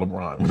anything about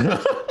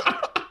LeBron.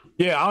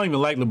 Yeah, I don't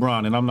even like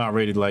LeBron, and I'm not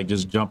ready to like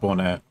just jump on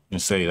that and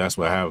say that's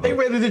what happened. They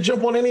ready to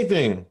jump on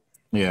anything.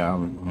 Yeah,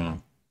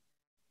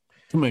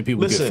 too many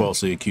people get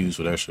falsely accused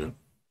for that shit.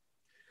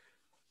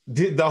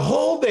 The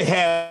hold they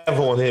have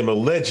on him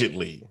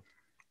allegedly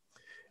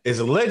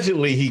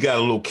he got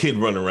a little kid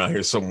running around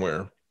here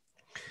somewhere.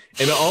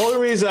 And the only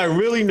reason I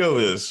really know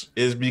this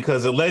is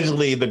because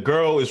allegedly the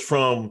girl is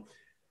from,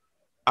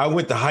 I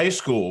went to high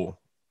school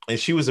and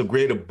she was a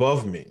grade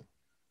above me.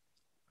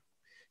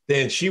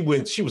 Then she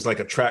was like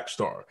a track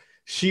star.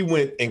 She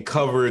went and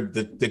covered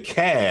the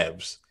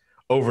Cavs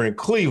over in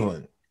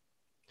Cleveland.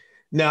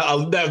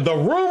 Now, the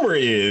rumor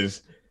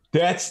is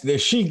that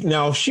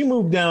she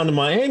moved down to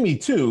Miami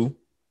too,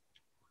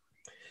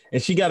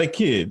 and she got a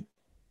kid.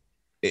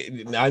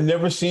 I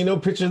never seen no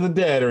picture of the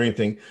dad or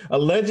anything.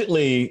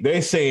 Allegedly,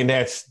 they're saying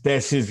that's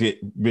his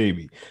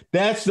baby.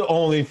 That's the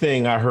only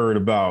thing I heard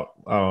about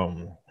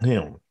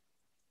him.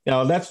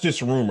 Now, that's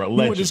just a rumor.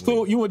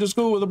 Allegedly. You went to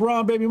school with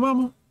LeBron, baby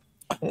mama?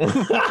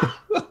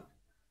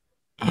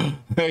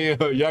 Hey,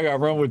 yo, y'all got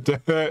run with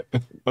that.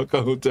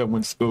 Uncle Hotep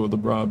went to school with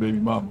LeBron baby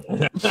mama.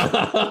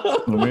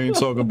 We ain't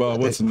talking about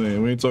what's the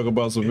name. We ain't talking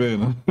about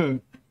Savannah.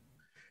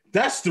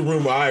 That's the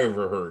rumor I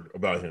ever heard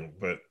about him.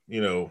 But, you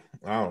know,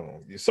 I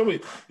don't know. Somebody,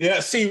 yeah,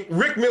 see,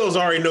 Rick Mills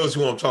already knows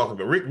who I'm talking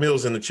about. Rick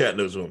Mills in the chat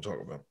knows who I'm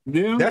talking about.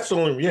 Yeah. That's the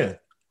only, yeah.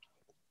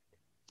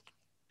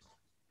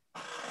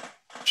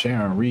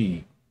 Sharon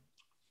Reed.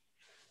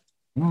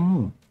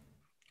 Mm-hmm.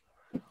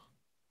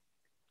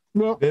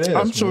 Well,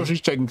 I'm sure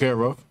she's taken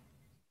care of.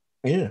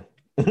 Yeah.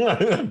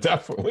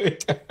 Definitely.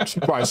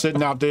 She's probably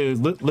sitting out there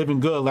living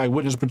good like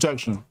witness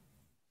protection.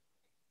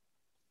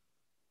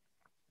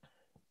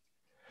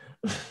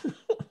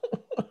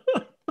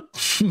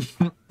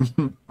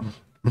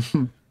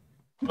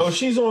 Oh,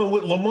 she's on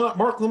with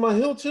Mark Lamont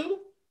Hill too?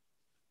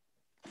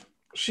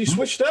 She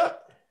switched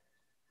up?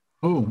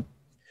 Who?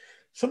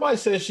 Somebody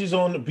says she's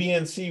on the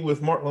BNC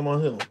with Mark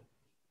Lamont Hill.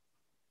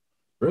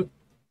 Really?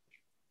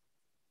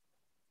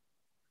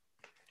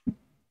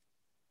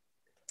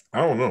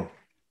 I don't know.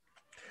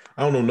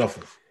 I don't know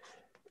nothing.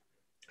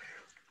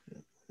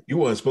 You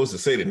weren't supposed to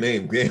say the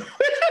name, game.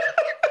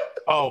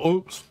 Oh,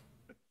 oops.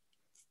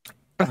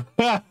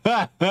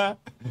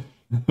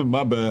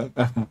 My bad.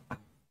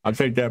 I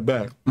take that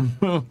back.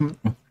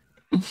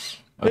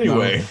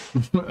 Anyway,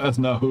 that's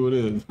not who it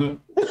is.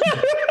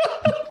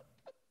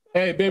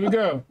 Hey, baby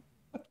girl,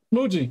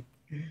 Moochie,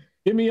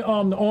 give me the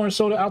orange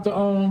soda out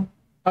the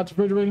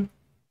refrigerator.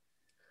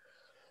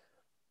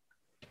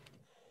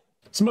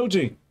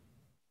 Smoochie.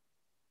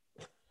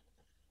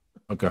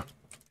 Okay.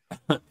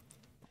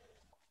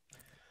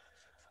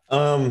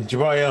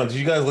 Jabari Allen, did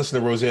you guys listen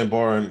to Roseanne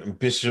Barr and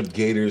Bishop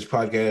Gator's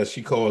podcast?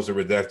 She calls it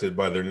redacted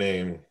by their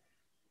name.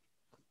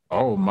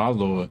 Oh my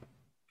Lord.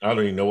 I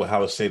don't even know how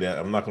to say that.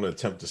 I'm not going to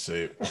attempt to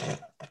say it.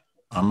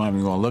 I'm not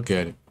even going to look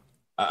at it.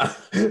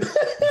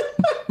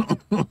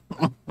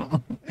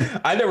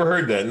 I never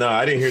heard that. No,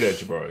 I didn't hear that,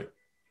 Jabari.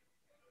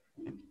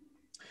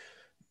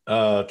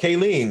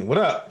 Kayleen, what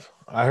up?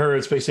 I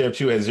heard Space Jam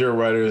 2 had 0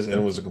 writers and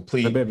it was a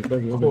complete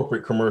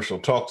corporate commercial.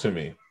 Talk to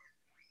me.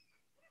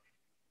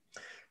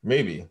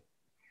 Maybe.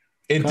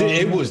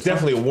 It was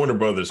definitely a Warner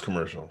Brothers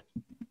commercial.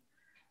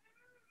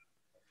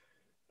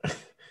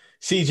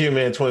 CJ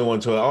Man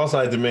 2112. Also,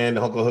 I demand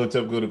Uncle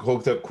Hotep go to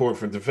Hotep Court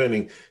for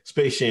defending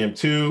Space Jam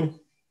 2.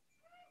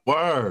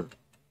 Word.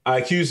 I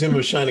accuse him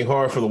of shining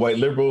hard for the white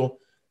liberal.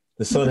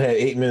 The Sun had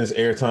 8 minutes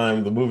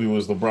airtime. The movie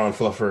was LeBron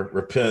Fluffer.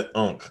 Repent,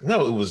 Unc.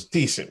 No, it was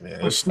decent, man.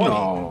 It was funny.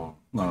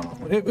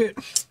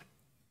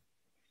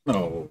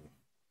 No.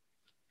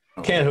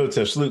 Can't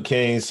Hotep. Salute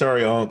Kane.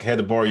 Sorry, Unc. Had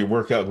to borrow your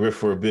workout grip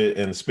for a bit,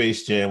 and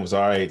Space Jam was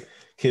all right.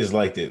 Kids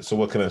liked it. So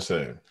what can I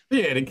say?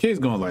 Yeah, the kids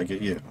gonna like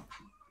it. Yeah,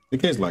 the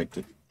kids liked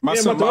it. My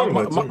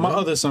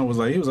other son was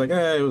like,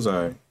 hey, it was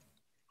all right.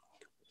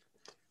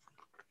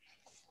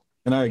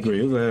 And I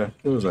agree. It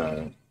was all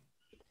right.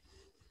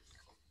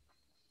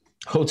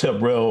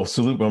 Hotep Rel,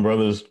 salute my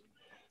brothers.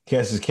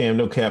 Cass's Cam,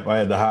 no cap. I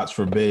had the hots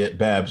for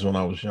Babs when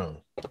I was young.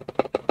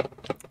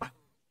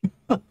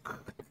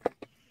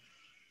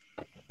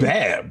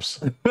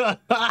 Babs.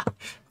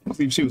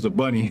 See, she was a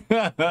bunny.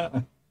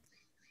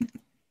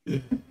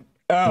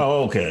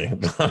 Oh, okay.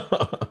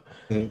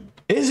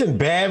 Isn't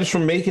Babs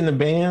from Making the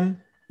Band?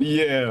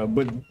 Yeah,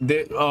 but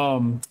it's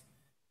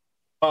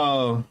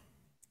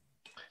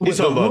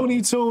the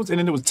Looney Tunes, and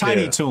then there was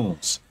Tiny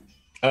Toons.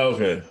 Oh,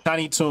 okay.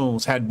 Tiny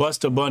Toons had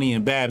Buster Bunny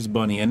and Babs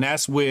Bunny, and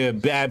that's where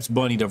Babs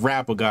Bunny, the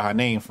rapper, got her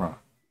name from.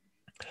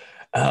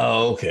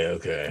 Oh,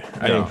 okay.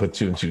 I didn't put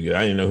 2 and 2 together.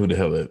 I didn't know who the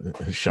hell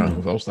that Sean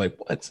was. I was like,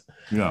 what?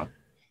 Yeah.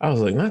 I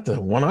was like, not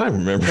the one I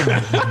remember.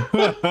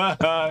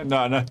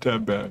 No, not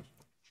that bad.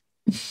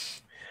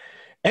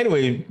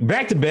 Anyway,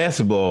 back to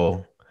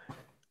basketball.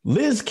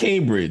 Liz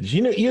Cambridge.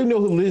 You know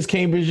who Liz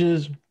Cambridge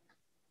is?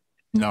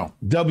 No.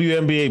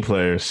 WNBA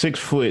player,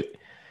 6'8",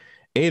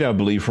 I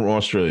believe, from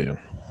Australia.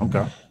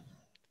 Okay.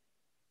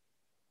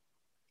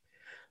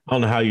 I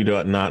don't know how you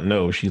do not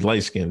know. She's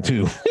light skinned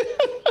too.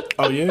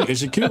 Oh yeah, is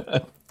she cute?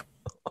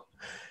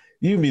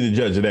 You can be the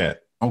judge of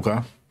that. Okay.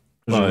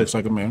 She looks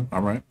like a man.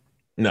 All right.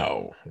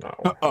 No.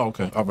 Oh,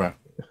 okay. All right.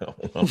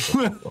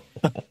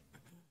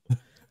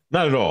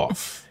 Not at all.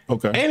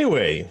 Okay.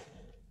 Anyway,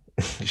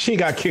 she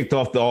got kicked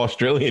off the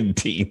Australian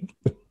team.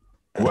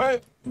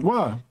 What?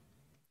 Why?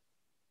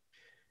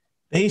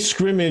 They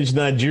scrimmaged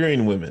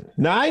Nigerian women.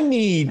 Now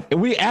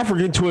we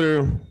African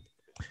Twitter.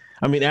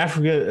 I mean,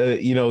 Africa,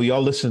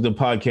 y'all listen to the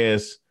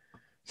podcast.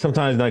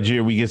 Sometimes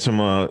Nigeria, we get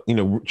some,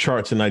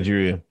 charts in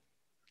Nigeria.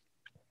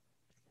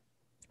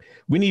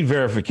 We need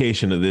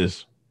verification of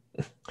this.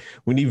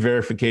 We need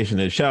verification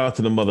of this. Shout out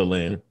to the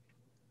motherland.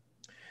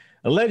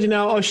 Alleged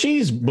now,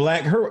 she's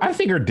black. I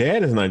think her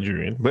dad is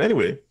Nigerian. But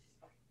anyway,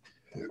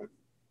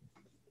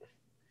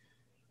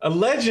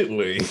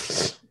 allegedly,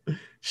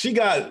 she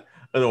got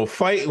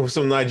fight with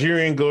some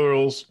Nigerian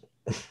girls.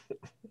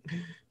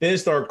 Then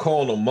start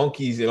calling them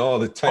monkeys and all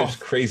the types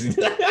of crazy.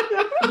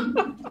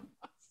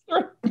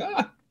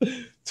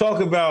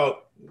 Talk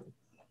about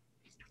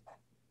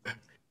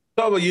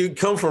you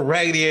come from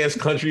raggedy ass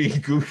country,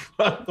 goof,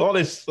 all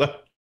this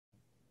stuff.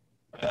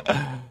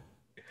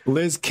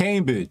 Liz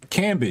Cambage.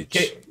 Cabbage.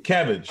 Yeah,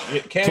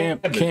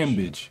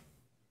 Cambage.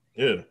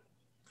 Yeah.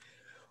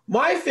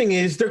 My thing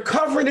is, they're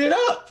covering it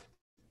up.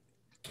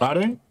 Are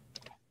they?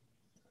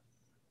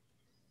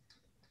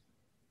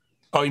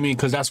 Oh, you mean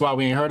because that's why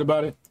we ain't heard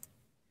about it?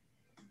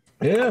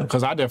 Yeah.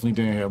 Because I definitely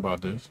didn't hear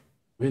about this.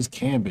 Liz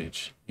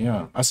Cambage.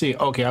 Yeah. I see it.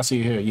 Okay, I see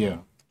it here. Yeah.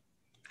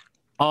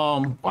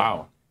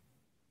 Wow.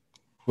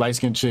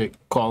 Light-skinned chick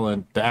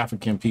calling the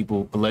African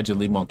people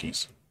allegedly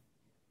monkeys.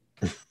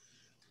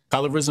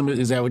 Colorism,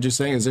 is that what you're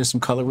saying? Is there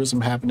some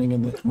colorism happening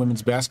in the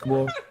women's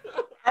basketball?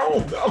 I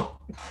don't know.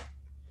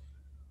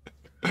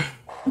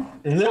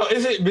 No,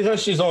 is it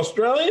because she's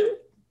Australian?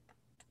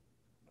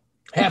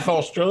 Half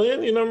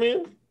Australian, you know what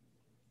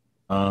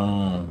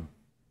I mean?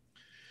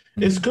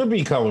 It could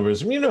be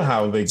colorism. You know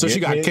how they So get. she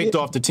got kicked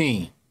off the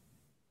team.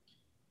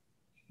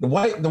 The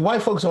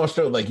white folks in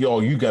Australia like, yo,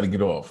 you got to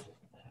get off.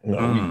 You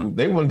know,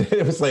 they wouldn't.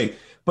 It was like,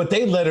 but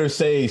they let her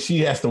say she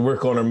has to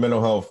work on her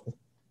mental health.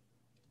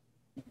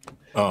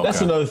 Oh,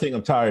 That's another thing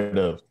I'm tired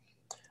of.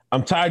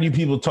 I'm tired of you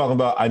people talking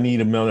about I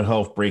need a mental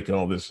health break and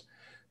all this.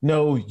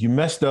 No, you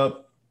messed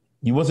up.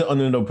 You wasn't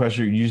under no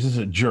pressure. You're just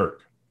a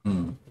jerk.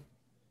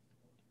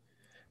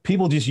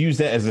 People just use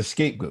that as a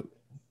scapegoat.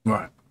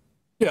 Right.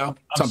 Yeah,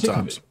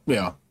 sometimes.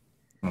 Yeah.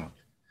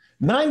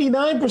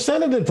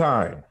 99% of the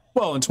time.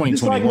 Well, in 2021.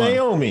 Just like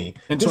Naomi.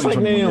 Just like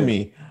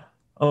Naomi.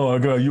 Oh, I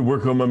got you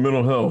work on my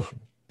mental health.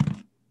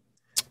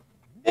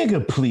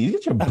 Nigga, please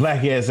get your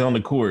black ass on the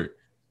court.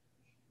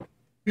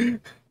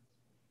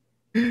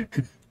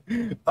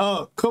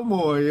 Oh, come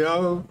on,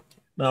 yo.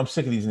 No, I'm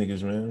sick of these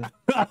niggas, man.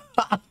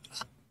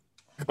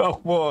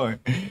 Come on.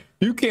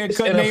 You can't This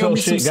cut NFL Naomi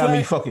some shit got me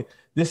slack. fucking.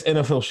 This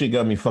NFL shit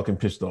got me fucking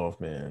pissed off,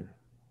 man.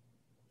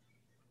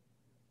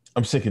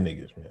 I'm sick of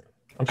niggas, man.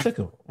 I'm sick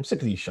of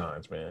these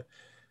shines, man.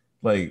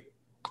 Like,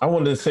 I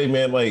wanted to say,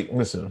 man, like,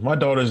 listen, if my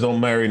daughters don't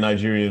marry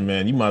Nigerian,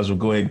 man, you might as well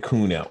go ahead and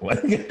coon out.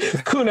 Like,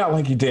 coon out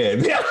like your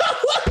dad.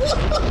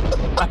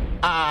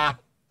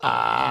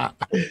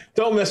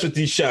 Don't mess with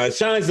these shines.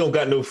 Shines don't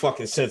got no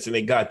fucking sense in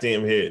their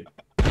goddamn head.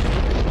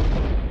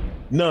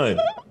 None.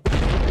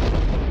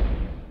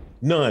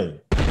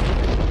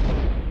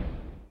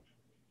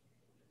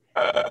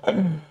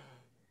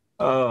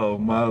 Oh,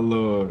 my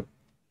Lord.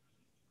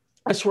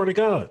 I swear to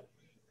God.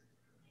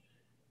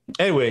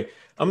 Anyway,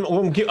 I'm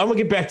gonna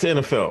get back to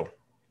NFL.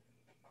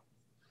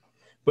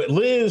 But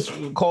Liz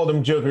called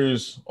them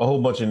jokers a whole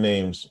bunch of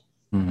names.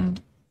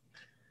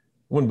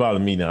 Wouldn't bother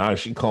me now.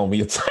 She called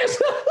me a time.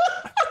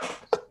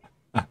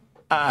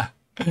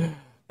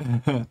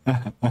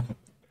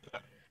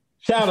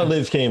 Shout out to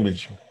Liz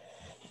Cambage.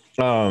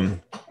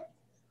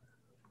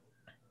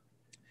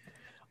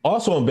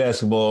 Also in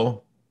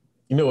basketball,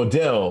 you know,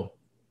 Adele,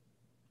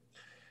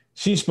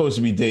 she's supposed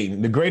to be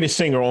dating the greatest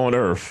singer on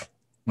earth.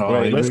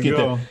 Right, let's get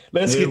that.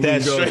 Let's get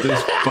that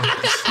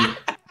straight.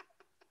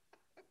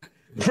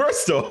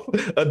 First off,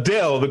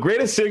 Adele, the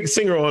greatest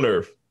singer on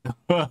earth,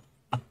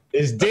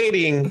 is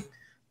dating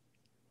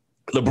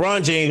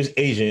LeBron James'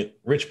 agent,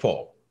 Rich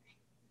Paul.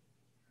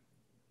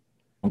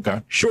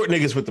 Okay. Short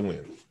niggas with the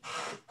win.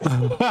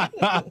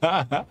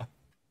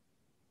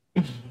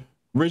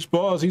 Rich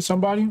Paul, is he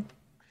somebody?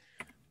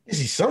 Is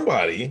he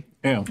somebody?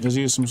 Yeah, is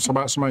he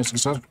somebody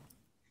successful?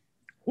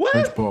 What?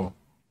 Rich Paul.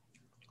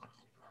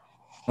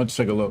 Let's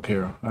take a look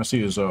here. I see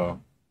his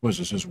what's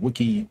this? His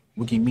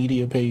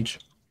Wikimedia page.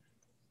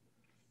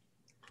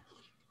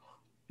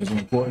 Is it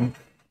important?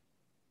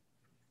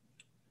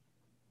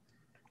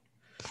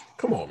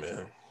 Come on,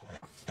 man.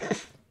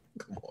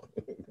 Come on.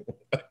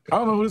 I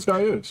don't know who this guy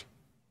is.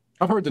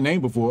 I've heard the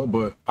name before,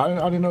 but I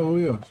didn't know who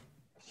he is.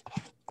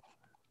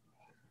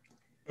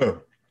 Hold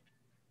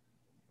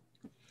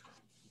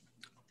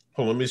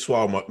on, let me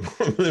swallow my.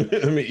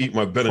 Let me eat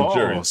my Ben and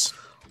Jerry's.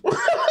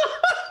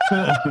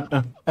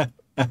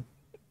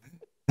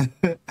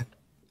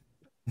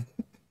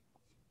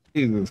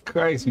 Jesus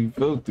Christ, you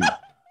filthy.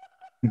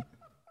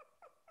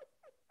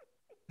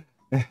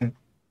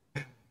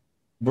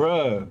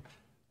 Bruh,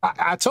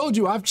 I told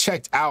you I've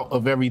checked out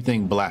of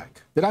everything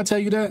black. Did I tell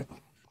you that?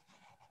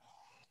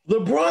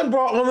 LeBron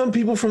brought all them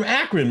people from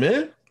Akron,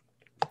 man.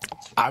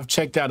 I've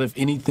checked out of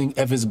anything.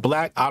 If it's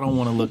black, I don't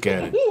want to look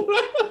at it.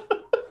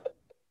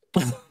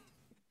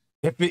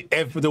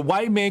 If the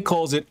white man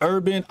calls it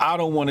urban, I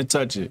don't want to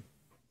touch it.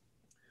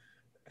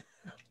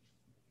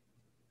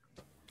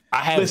 I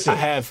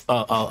have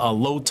a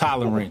low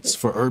tolerance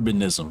for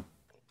urbanism.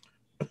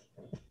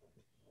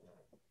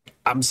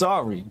 I'm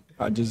sorry.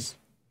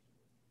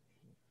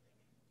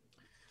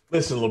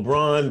 Listen,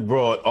 LeBron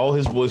brought all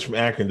his boys from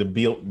Akron to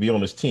be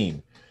on his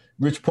team.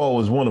 Rich Paul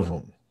was one of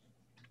them.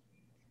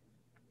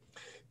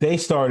 They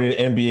started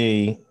an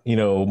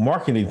NBA,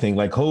 marketing thing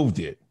like Hove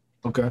did.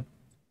 Okay.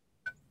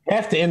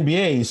 Half the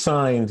NBA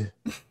signed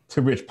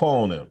to Rich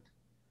Paul and them.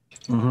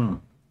 Mm-hmm.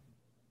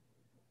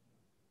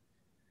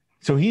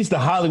 So he's the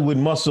Hollywood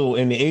muscle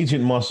and the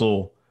agent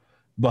muscle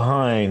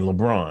behind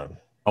LeBron.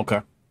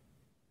 Okay.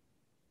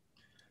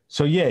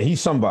 So yeah, he's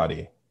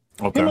somebody.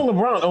 Okay. Him and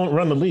LeBron don't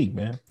run the league,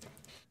 man.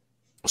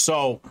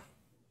 So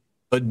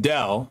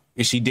Adele,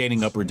 is she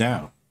dating up or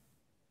down?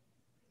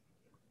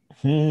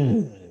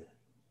 They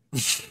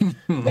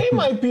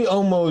might be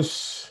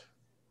almost.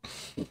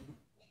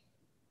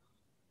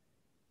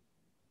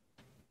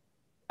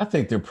 I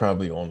think they're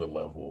probably on the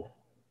level.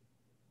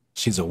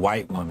 She's a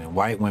white woman.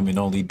 White women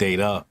only date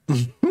up.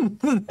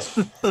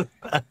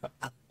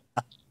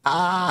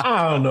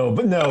 I don't know,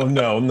 but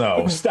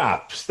no.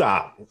 Stop.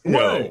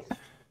 No. What?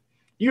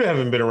 You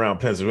haven't been around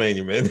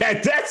Pennsylvania, man.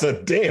 That's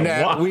a damn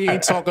Now, lie. we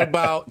ain't talking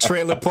about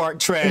trailer park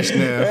trash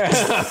now.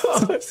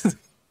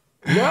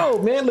 No,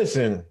 man,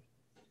 listen.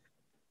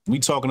 We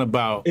talking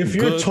about If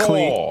you're good,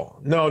 tall,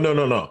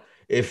 no.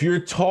 If you're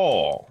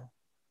tall,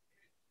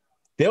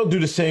 they'll do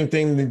the same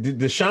thing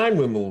the Shine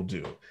women will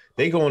do.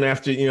 They going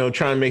after,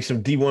 trying to make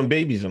some D1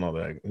 babies and all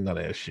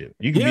that shit.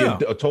 You can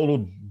be a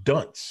total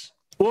dunce.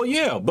 Well,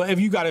 yeah, but if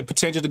you got a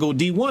potential to go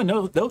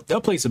D1,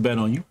 they'll place a bet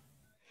on you.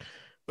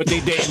 But they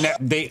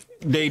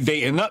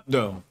dating up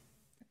though.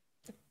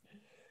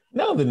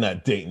 No, they're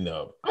not dating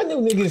up. I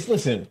know niggas.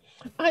 Listen,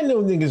 I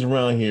know niggas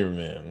around here,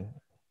 man.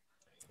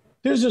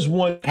 There's just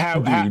one.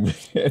 I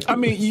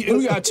mean,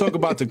 we gotta talk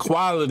about the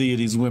quality of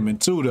these women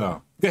too,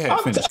 though. Go ahead,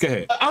 finish. Go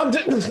ahead.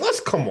 Let's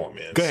come on,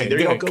 man. Go ahead. Go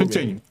ahead.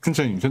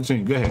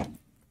 Continue. Go ahead.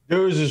 There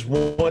was this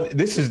one.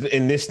 This is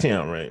in this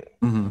town, right?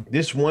 Mm-hmm.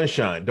 This one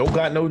Shine don't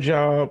got no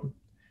job,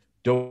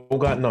 don't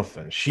got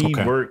nothing. She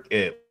worked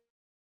at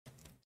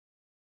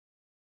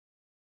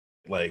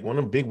like one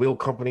of them big wheel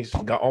companies.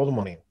 Got all the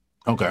money.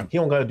 Okay. He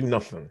don't got to do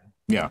nothing.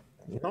 Yeah.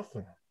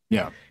 Nothing.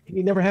 Yeah.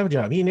 He never have a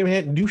job. He never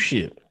had to do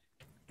shit.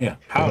 Yeah.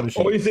 How old is she?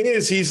 Only thing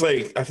is, he's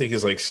like, I think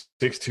he's like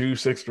 6'2",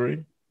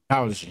 6'3".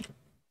 How old is she?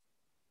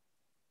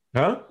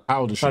 Huh?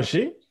 How old is she? How's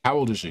she? How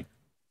old is she?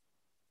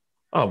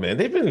 Oh man,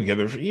 they've been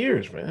together for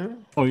years,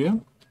 man. Oh yeah.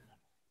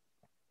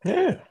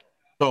 Yeah.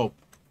 So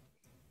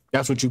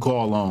that's what you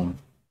call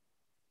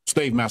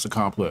slave master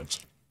complex.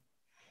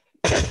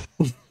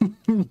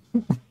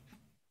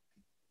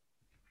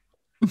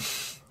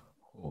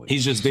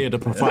 He's just there to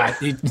provide.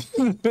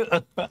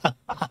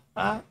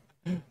 I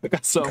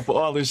got something for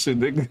all this shit,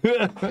 nigga.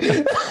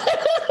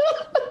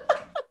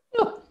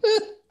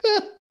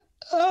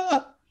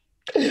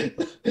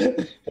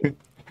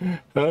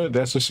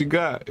 That's what she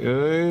got.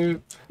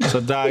 It's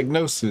a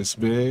diagnosis,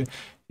 man.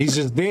 He's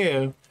just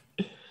there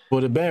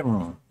for the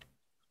bedroom.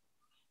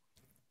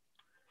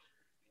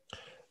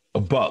 A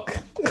buck.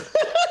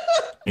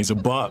 He's a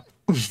buck.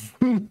 He's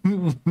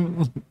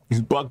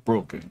buck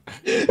broken.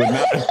 But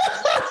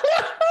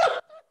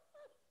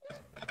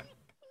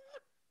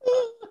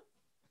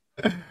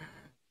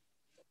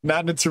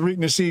not in the Tariq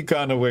Nasheed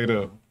kind of way,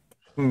 though.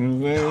 You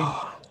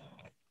know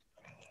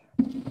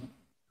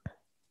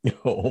Yo,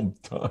 I'm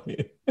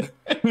dying.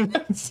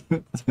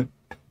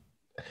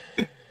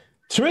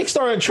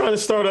 Tariq trying to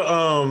start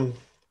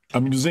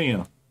a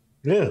museum.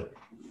 Yeah.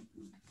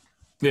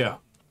 Yeah.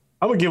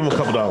 I'm gonna give him a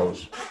couple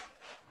dollars.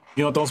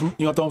 You want to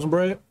throw some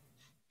bread?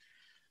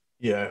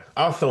 Yeah,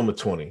 I'll throw him a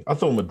 20. I'll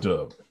throw him a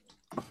dub.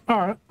 All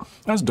right,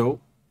 that's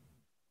dope.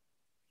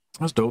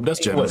 That's dope. That's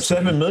generous. What,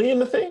 7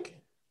 million? I think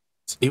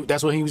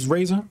that's what he was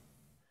raising.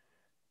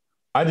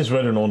 I just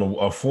read it on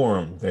a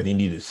forum that he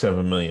needed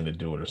 7 million to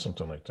do it or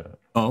something like that.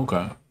 Oh,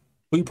 okay.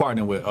 Who you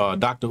partnering with?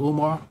 Dr.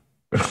 Umar?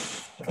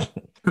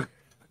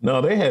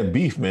 No, they had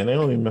beef, man. They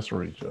don't even mess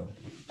with each other.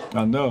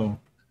 I know.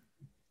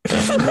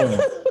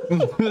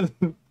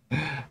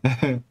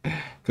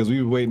 Because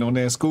we were waiting on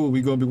that school.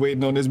 We're going to be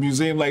waiting on this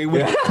museum like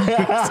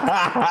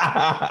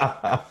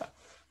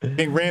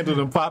King Randall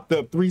done popped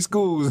up 3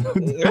 schools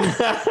in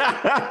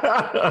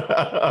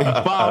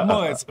 5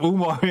 months.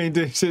 Umar ain't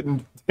did shit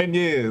in 10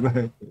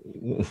 years.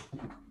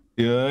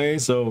 Yeah,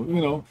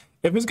 so,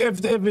 if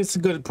it's a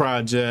good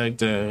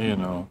project,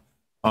 here's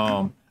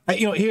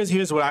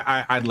what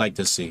I'd like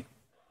to see.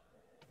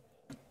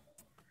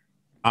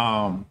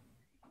 I'd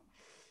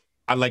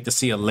like to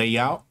see a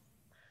layout.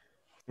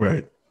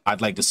 Right.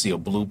 I'd like to see a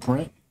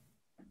blueprint.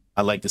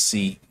 I'd like to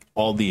see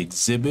all the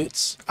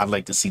exhibits. I'd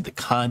like to see the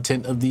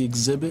content of the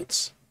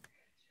exhibits.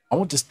 I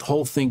want this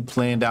whole thing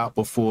planned out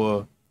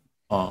before,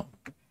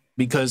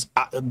 because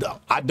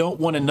I don't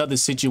want another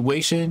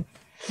situation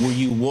where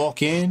you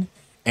walk in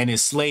and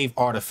it's slave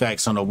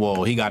artifacts on the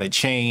wall. He got a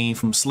chain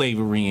from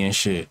slavery and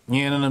shit.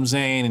 You know what I'm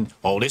saying? And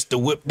this the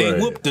whip they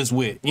whipped us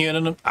with. You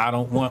know what I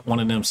don't want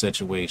one of them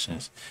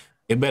situations.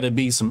 It better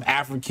be some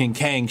African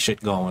Kang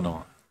shit going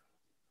on.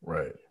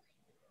 Right.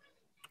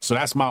 So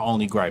that's my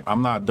only gripe.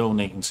 I'm not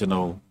donating to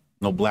no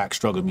Black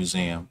Struggle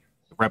Museum,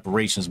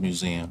 Reparations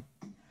Museum.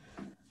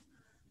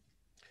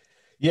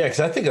 Yeah, because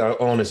I think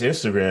on his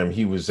Instagram,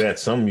 he was at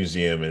some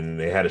museum and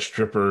they had a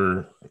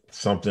stripper,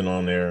 something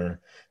on there.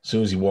 As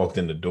soon as he walked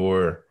in the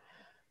door,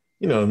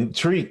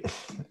 Tariq,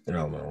 I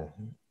don't know.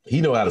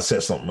 He know how to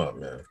set something up,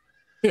 man.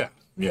 Yeah.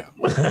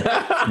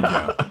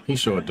 Yeah, he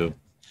sure do.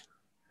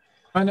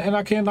 And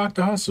I can't knock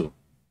the hustle.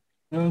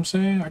 You know what I'm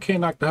saying? I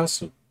can't knock the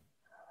hustle.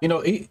 I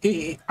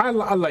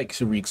like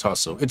Tariq's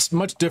hustle. It's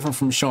much different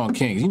from Sean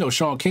King.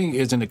 Sean King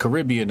is in the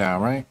Caribbean now,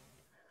 right?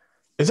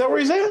 Is that where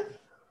he's at?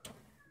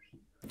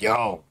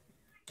 Yo,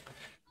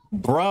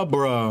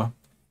 bruh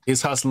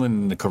is hustling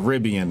in the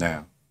Caribbean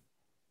now.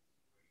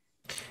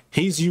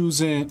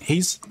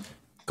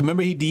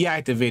 remember he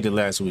deactivated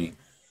last week.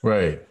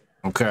 Right.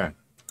 Okay.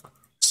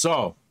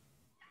 So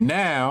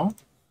now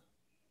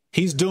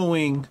he's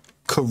doing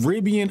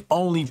Caribbean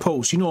only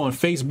posts. You know, on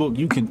Facebook,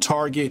 you can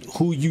target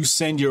who you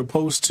send your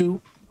post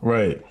to.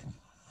 Right.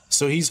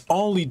 So he's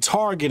only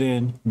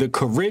targeting the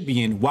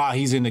Caribbean while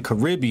he's in the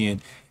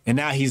Caribbean. And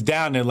now he's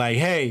down there like,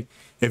 hey,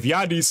 if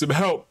y'all need some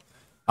help,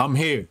 I'm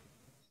here.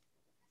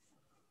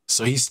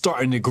 So he's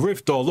starting to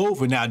grift all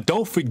over. Now,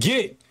 don't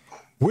forget,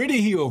 where did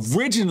he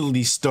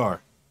originally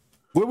start?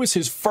 Where was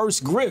his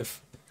first grift?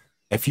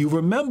 If you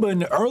remember in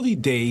the early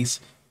days,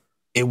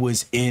 it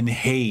was in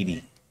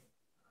Haiti.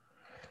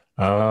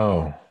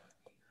 Oh.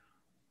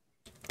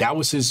 That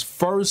was his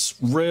first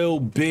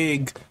real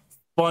big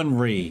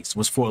fundraise,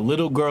 was for a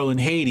little girl in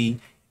Haiti.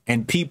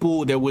 And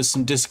people, there was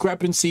some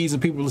discrepancies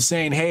and people were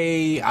saying,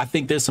 hey, I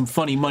think there's some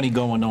funny money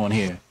going on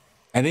here.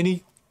 And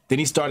then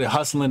he started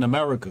hustling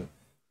America.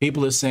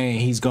 People are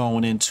saying he's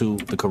going into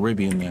the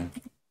Caribbean now.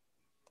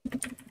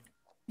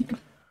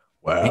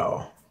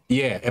 Wow.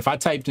 Yeah, if I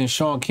typed in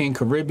Sean King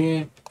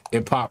Caribbean,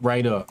 it popped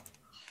right up.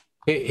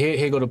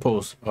 Here go the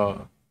post.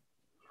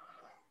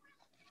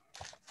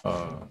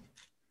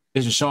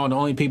 This is showing the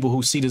only people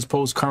who see this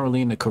post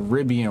currently in the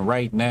Caribbean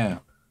right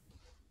now.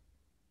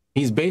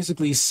 He's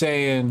basically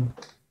saying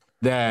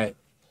that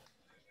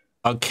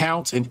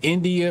accounts in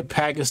India,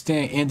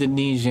 Pakistan,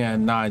 Indonesia,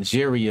 and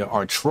Nigeria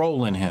are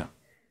trolling him.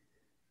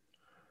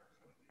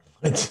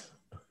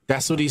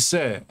 That's what he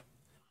said.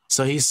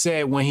 So he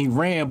said when he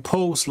ran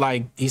posts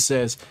like, he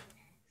says,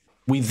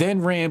 we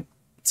then ran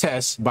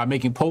tests by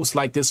making posts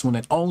like this one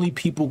that only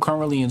people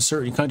currently in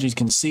certain countries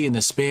can see, and the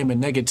spam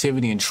and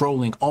negativity and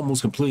trolling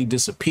almost completely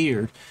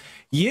disappeared.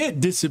 Yeah, it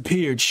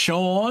disappeared,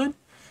 Sean.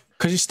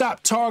 Because you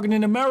stopped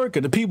targeting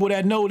America, the people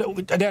that know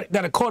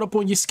that are caught up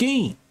on your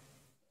scheme.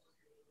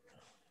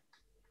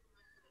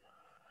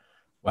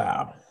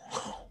 Wow.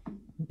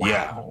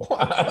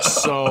 Yeah.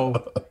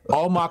 So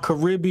all my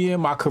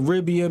Caribbean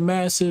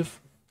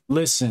massive,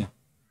 listen,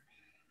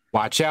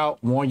 watch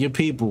out, warn your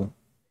people.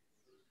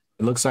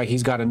 It looks like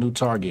he's got a new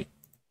target.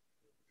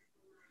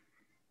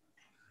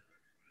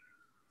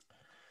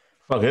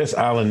 Fuck, that's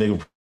island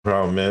nigga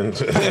problem, man.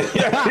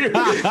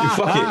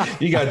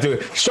 You gotta do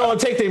it. Sean,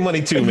 take their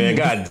money too, man.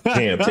 God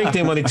damn. Take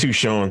their money too,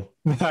 Sean.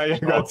 Nah, you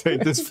gotta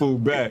take this fool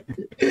back.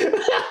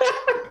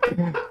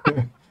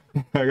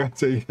 I gotta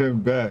take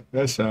him back.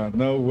 That's Sean.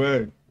 No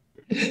way.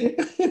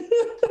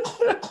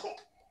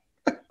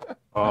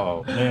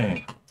 Oh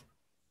man.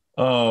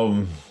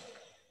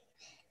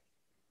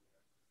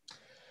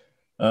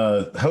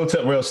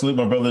 Hotel Rail salute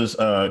my brothers.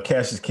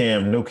 Cassius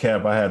Cam, no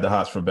cap. I had the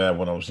hots for bad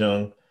when I was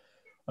young.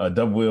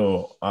 Double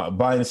Wheel,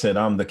 Biden said,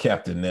 I'm the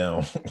captain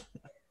now.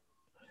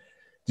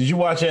 Did you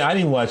watch it? I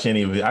didn't watch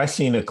any of it. I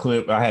seen a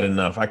clip. I had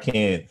enough. I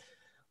can't,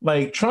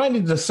 like, trying to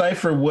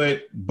decipher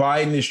what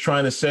Biden is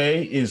trying to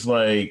say is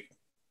like,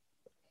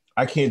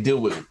 I can't deal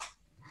with it.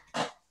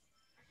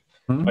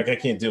 Like, I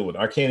can't deal with it.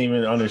 I can't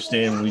even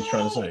understand what he's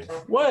trying to say.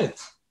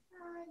 What?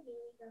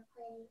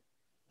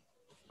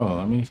 Oh,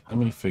 let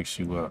me fix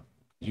you up.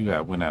 You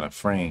went out of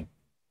frame.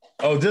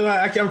 Oh, did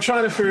I? I'm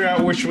trying to figure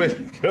out which way to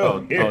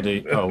go.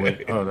 Wait.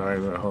 Hold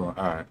on. All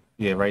right.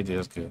 Yeah, right there.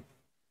 That's good.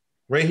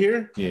 Right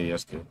here? Yeah,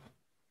 that's good.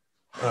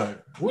 All right.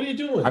 What are you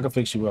doing? I can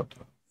fix you up,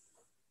 though.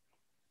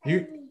 You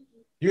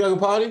got to go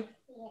potty?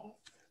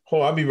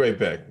 Hold on, I'll be right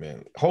back,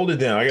 man. Hold it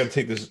down. I got to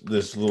take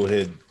this little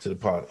head to the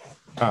potty.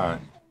 All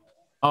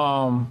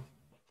right.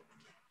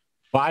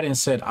 Biden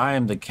said, I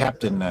am the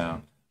captain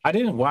now. I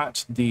didn't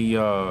watch the,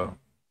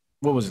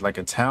 what was it, like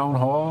a town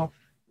hall?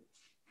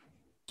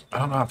 I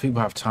don't know how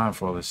people have time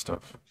for all this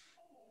stuff.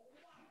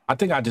 I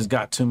think I just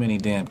got too many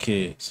damn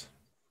kids.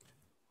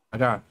 I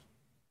got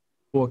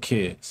 4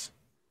 kids.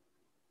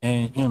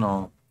 And, you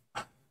know,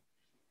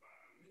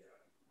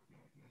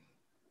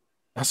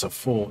 that's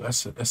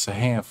a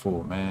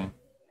handful, man. You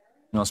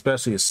know,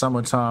 especially it's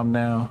summertime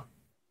now.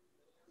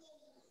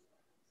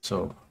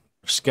 So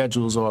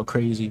schedules are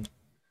crazy.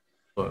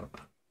 But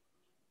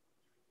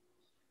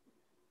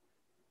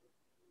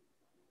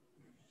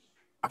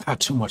I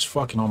got too much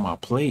fucking on my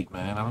plate,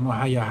 man. I don't know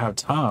how y'all have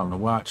time to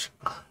watch.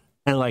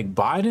 And like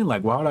Biden,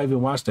 like why would I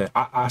even watch that?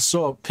 I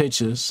saw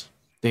pictures.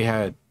 They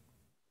had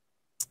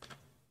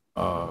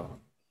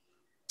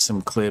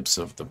some clips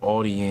of the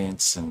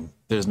audience, and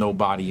there's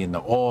nobody in the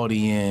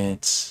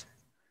audience.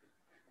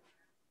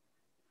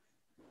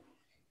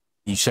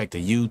 You check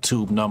the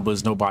YouTube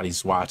numbers,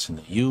 nobody's watching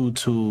the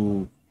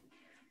YouTube.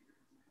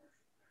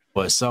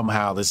 But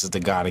somehow this is the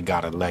guy that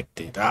got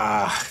elected.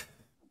 I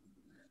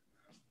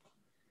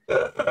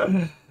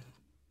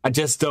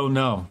just don't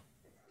know.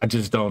 I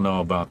just don't know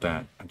about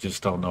that.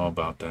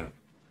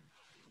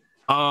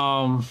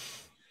 Oh,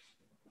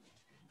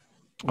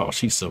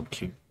 she's so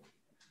cute.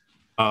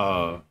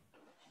 What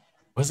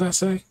does that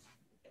say?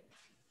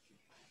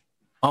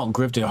 Unc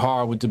grifted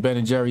hard with the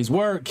Ben & Jerry's.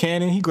 Word,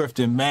 Cannon. He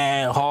grifted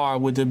mad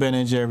hard with the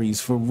Ben &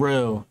 Jerry's, for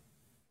real.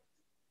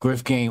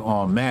 Grift game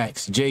on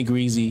Max. Jay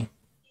Greasy.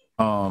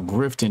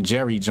 Grift and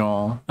Jerry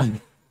John.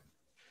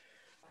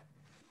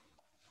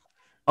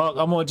 Oh,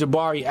 I'm on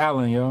Jabari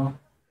Allen, yo.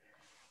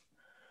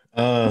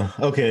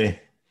 Okay.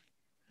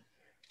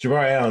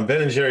 Jabari Allen,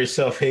 Ben and Jerry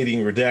self-hating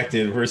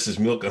redacted versus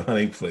Milk and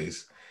Honey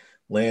Place.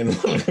 Land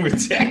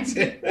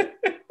redacted.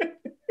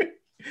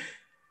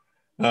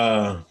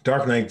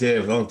 Dark Knight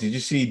Dev. Oh, did you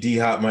see D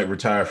Hop might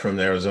retire from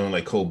the Arizona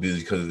like Cole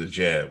Beasley because of the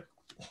jab?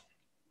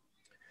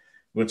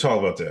 We'll talk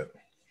about that.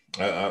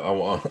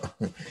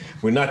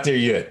 We're not there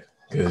yet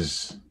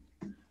because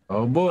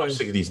oh boy, I'm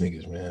sick of these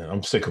niggas, man.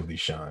 I'm sick of these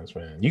shines,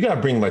 man. You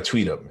gotta bring my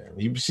tweet up, man.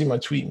 You see my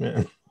tweet,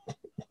 man?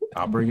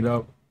 I'll bring it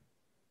up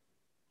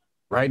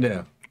right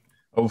now.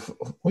 Oh,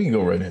 we can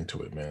go right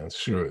into it, man.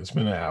 Sure, it's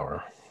been an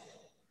hour.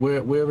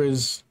 Where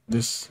is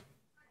this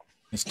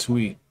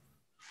tweet?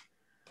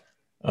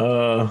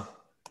 What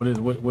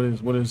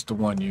is the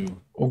one you?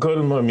 Well, go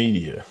to my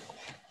media.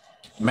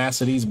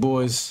 Massa, these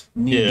boys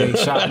need they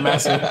shot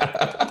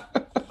Massa.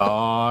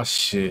 Oh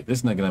shit!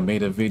 This nigga done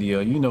made a video.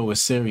 You know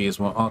it's serious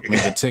when Unc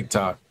made a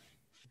TikTok.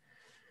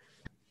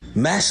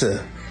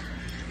 Massa,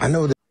 I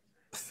know that.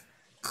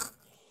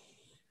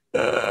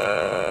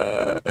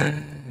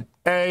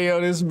 Hey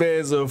yo, this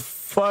man's a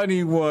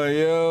funny one,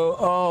 yo.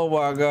 Oh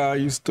my god,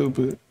 you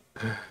stupid.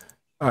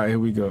 All right, here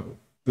we go.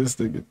 This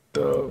nigga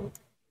dumb.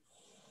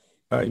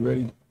 All right, you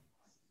ready?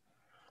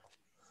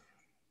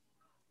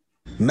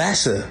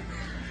 Massa,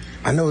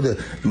 I know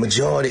the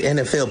majority of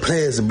NFL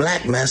players are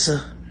black,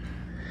 Massa.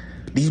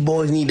 These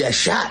boys need that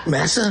shot,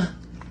 Massa.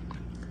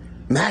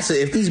 Massa,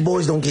 if these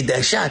boys don't get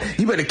that shot,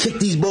 you better kick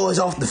these boys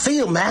off the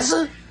field,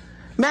 Massa.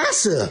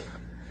 Massa,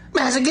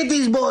 get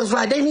these boys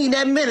right. They need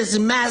that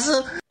medicine,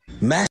 Massa.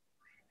 Massa.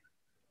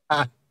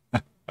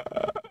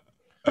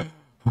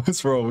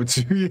 What's wrong with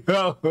you,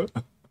 yo?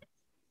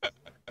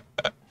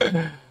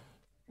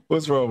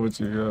 What's wrong with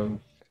you, yo?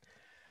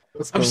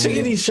 I'm sick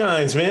of these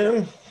shines,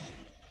 man.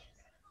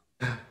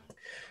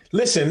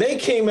 Listen, they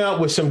came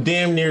out with some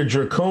damn near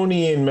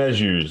draconian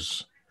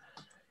measures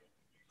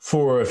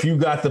for if you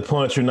got the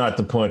punch or not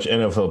the punch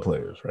NFL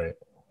players, right?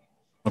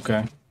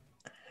 Okay.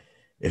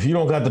 If you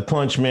don't got the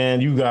punch,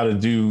 man, you got to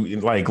do,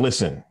 like,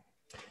 listen.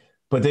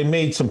 But they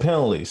made some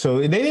penalties. So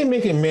they didn't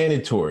make it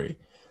mandatory.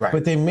 Right.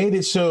 But they made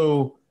it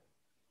so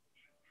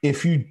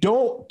if you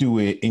don't do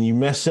it and you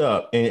mess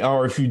up,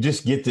 or if you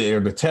just get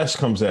the test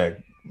comes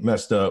back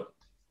messed up,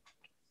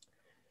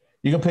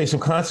 you're going to pay some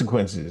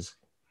consequences.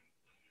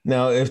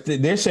 Now, if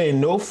they're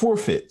saying no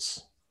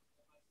forfeits,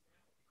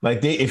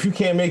 like if you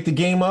can't make the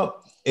game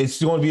up,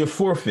 it's going to be a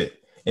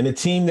forfeit. And the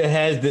team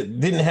that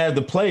didn't have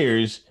the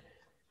players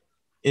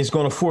is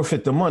going to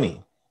forfeit the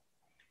money.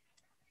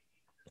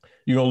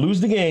 You're going to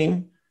lose the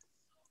game.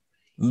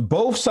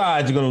 Both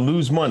sides are going to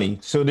lose money.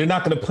 So they're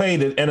not going to play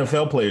the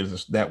NFL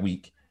players that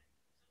week.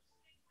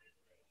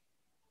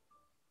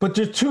 But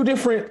there's two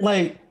different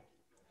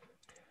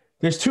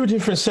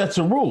sets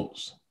of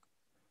rules.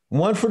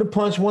 One for the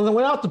punch, one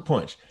without the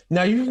punch.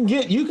 Now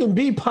you can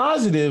be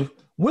positive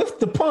with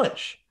the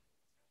punch.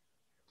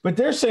 But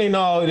they're saying,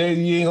 no,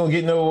 you ain't going to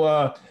get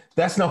no,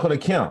 that's not going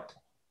to count.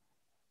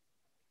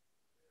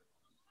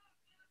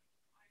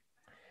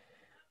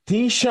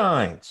 These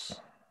shines.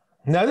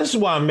 Now, this is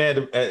why I'm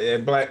mad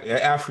at black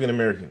African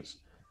Americans.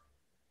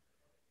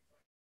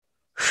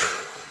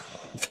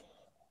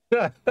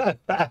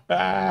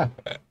 The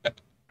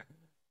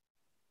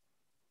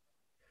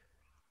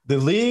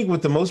league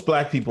with the most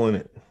black people in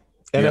it,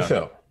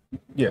 NFL.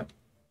 Yeah.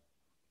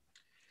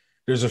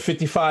 There's a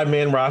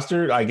 55-man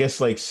roster. I guess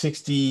like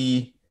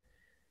 60,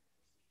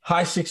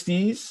 high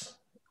 60s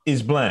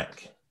is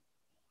black.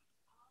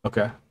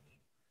 Okay.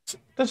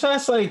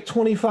 That's like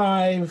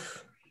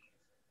 25,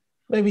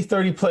 maybe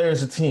 30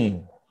 players a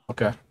team.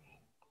 Okay.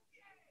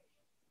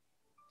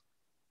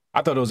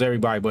 I thought it was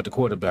everybody but the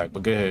quarterback,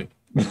 but go ahead.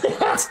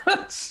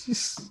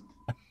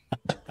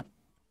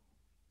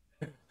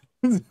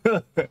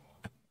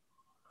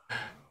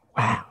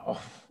 Wow.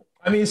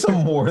 I mean,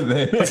 some more than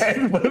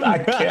that, but I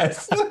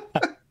guess.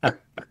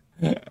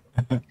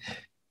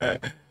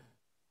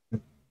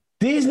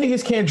 These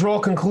niggas can't draw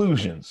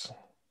conclusions.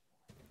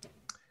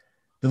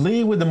 The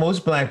league with the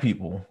most black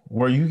people,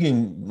 where you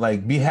can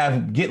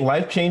get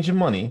life-changing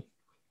money,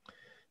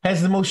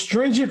 has the most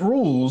stringent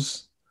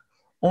rules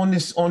on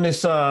this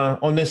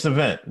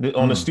event,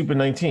 on the Stupid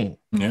 19.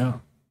 Yeah.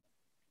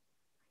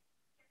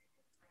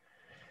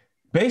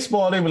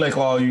 Baseball, they were like,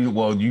 "Oh,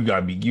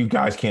 you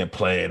guys can't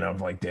play," and I'm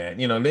like that.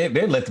 You know,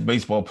 they let the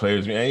baseball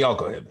players, man, y'all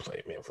go ahead and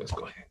play, man. Let's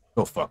go ahead.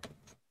 Go fuck it.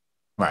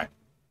 Right.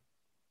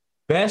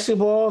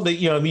 Basketball,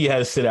 you had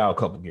to sit out a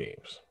couple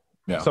games.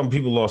 Yeah. Some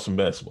people lost some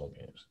basketball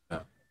games.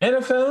 Yeah.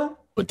 NFL,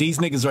 but these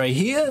niggas right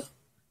here.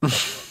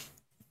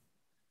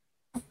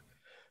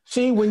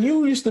 See, when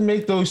you used to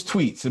make those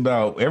tweets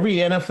about every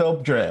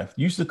NFL draft,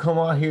 you used to come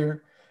out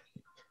here,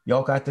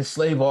 y'all got the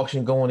slave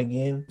auction going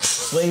again,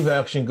 slave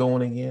auction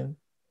going again.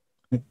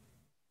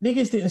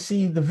 Niggas didn't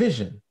see the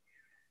vision.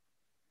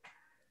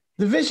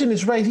 The vision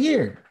is right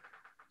here.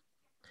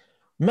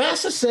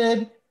 Massa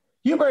said,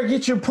 you better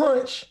get your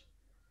punch.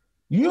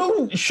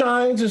 You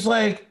Shines is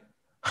like,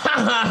 ha,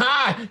 ha,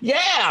 ha,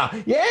 yeah.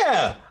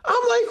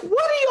 I'm like,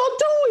 what are y'all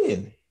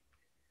doing?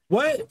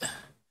 What?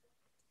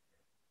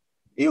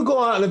 You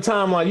go out in the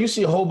timeline, you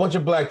see a whole bunch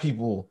of black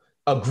people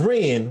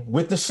agreeing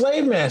with the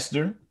slave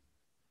master,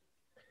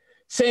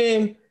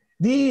 saying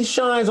these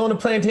shines on the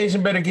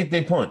plantation better get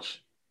their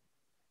punch.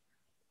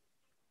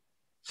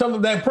 Some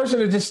of that person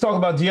that just talked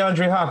about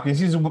DeAndre Hopkins,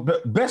 he's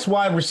the best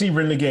wide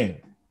receiver in the game.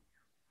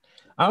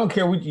 I don't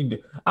care what you do.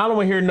 I don't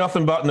want to hear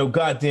nothing about no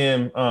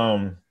goddamn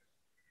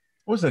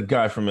what's that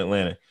guy from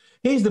Atlanta?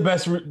 He's the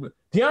best.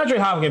 DeAndre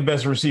Hopkins,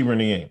 best receiver in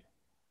the game.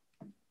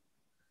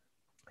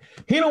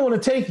 He don't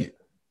want to take it.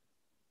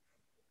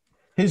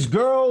 His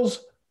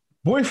girl's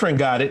boyfriend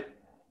got it.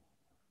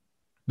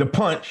 The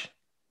punch.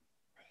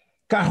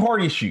 Got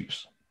heart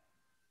issues.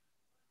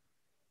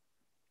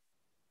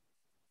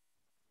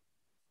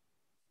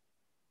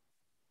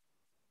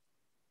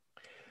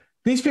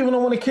 These people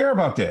don't want to care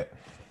about that.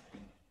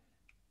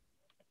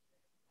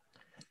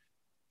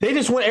 They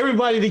just want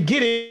everybody to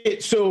get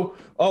it so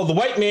the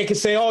white man can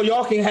say, oh,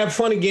 y'all can have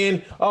fun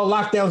again. Oh,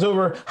 lockdown's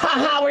over. Ha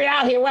ha, we're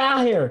out here. We're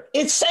out here.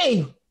 It's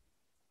safe.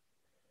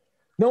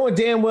 Knowing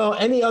damn well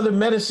any other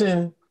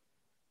medicine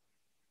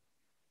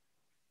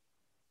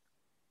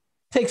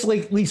takes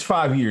like at least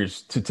 5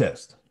 years to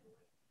test.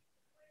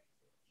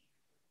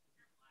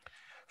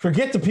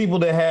 Forget the people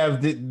that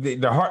have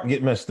the heart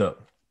get messed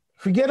up.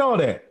 Forget all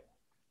that.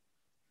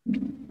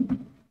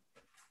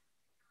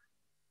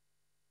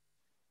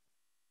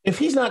 If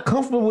he's not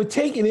comfortable with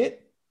taking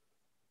it,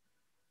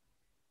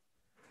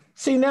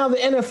 see, now the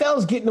NFL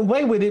is getting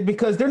away with it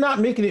because they're not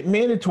making it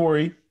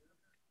mandatory,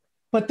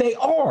 but they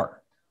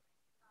are.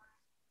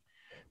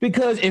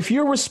 Because if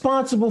you're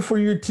responsible for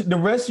the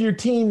rest of your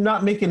team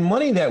not making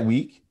money that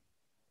week,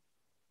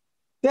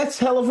 that's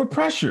hell of a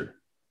pressure.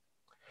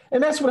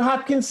 And that's what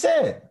Hopkins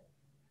said.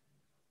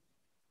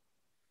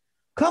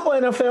 A couple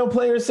NFL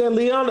players said,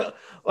 Leon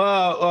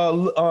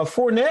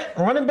Fournette,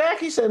 running back,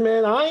 he said,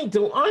 man, I ain't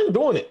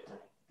doing it.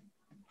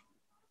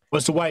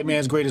 What's the white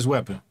man's greatest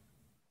weapon?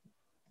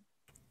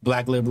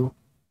 Black liberal.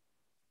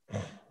 I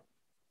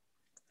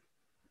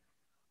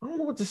don't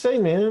know what to say,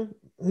 man.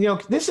 You know,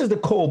 this is the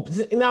Cole.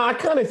 Now, I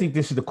kind of think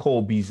this is the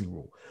Cole Beasley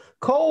rule.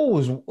 Cole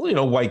was,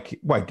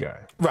 white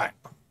guy. Right.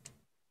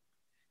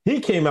 He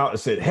came out and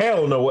said,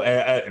 hell no,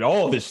 at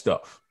all this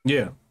stuff.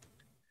 Yeah.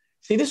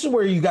 See, this is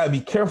where you got to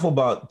be careful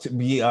about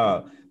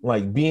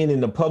being in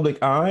the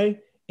public eye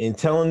and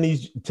telling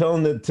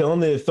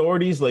the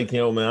authorities, like,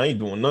 man, I ain't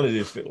doing none of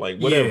this shit, like,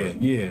 whatever.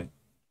 Yeah.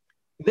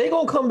 They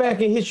gonna come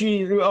back and hit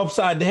you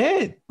upside the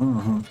head.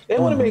 Mm-hmm. They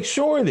want to make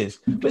sure of this.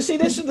 But see,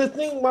 this is the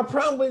thing. My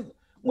problem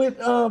with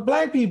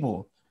black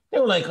people, they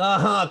were like,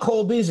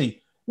 Cole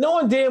Beasley,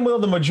 knowing damn well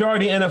the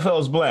majority of NFL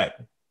is black.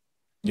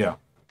 Yeah.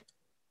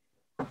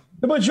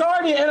 The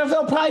majority of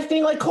NFL probably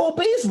think like Cole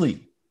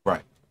Beasley.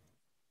 Right.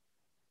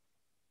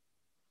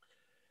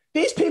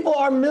 These people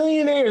are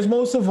millionaires,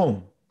 most of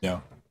them. Yeah.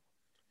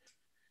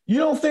 You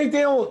don't think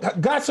they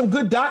don't got some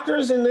good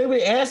doctors and they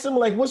would ask them,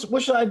 like,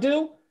 what should I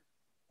do?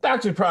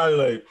 Doctor probably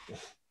like.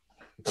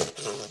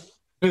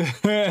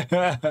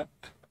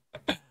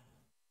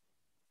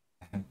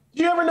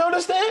 You ever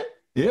notice that?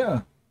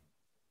 Yeah,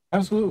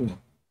 absolutely.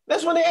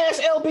 That's when they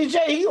asked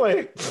LBJ. He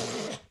like,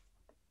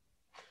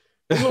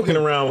 he's looking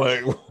around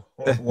like,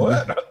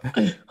 what?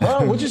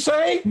 Huh? What'd you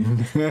say?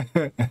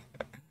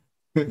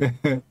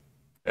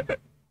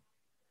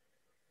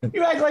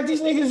 You act like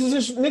these niggas is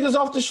just niggas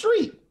off the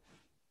street.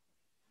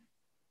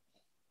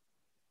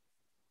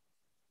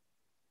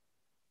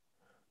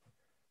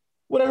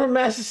 Whatever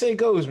Master say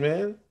goes,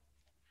 man.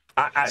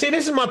 See,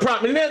 this is my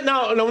problem.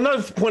 Now,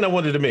 another point I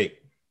wanted to make.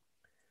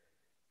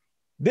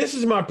 This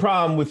is my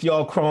problem with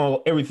y'all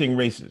calling everything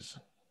racist.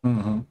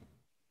 Mm-hmm.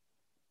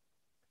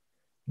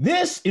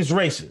 This is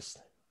racist.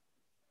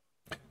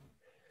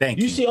 Thank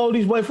you. You see all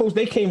these white folks,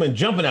 they came in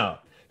jumping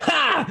out.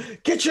 Ha!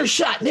 Get your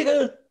shot,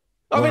 nigga.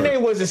 I mean, they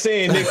wasn't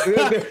saying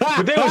nigga,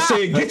 but they were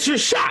saying, get your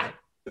shot.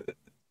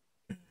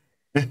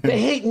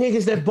 They hate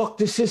niggas that buck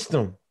the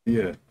system.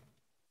 Yeah.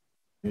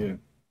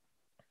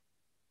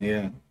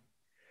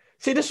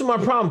 See, this is my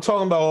problem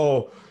talking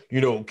about,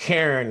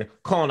 Karen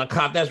calling a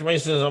cop, that's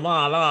racism.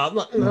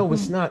 No,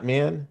 it's not,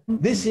 man.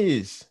 This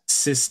is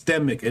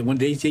systemic. And when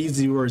they use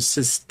the word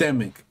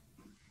systemic,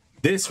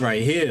 this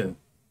right here.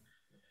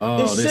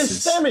 Oh, it's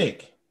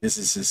systemic. This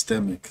is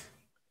systemic.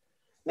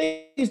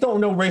 Niggas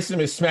don't know racism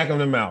is smacking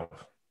them in the mouth.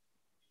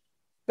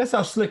 That's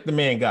how slick the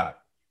man got.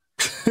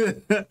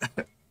 I'm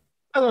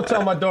gonna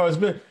tell my daughters,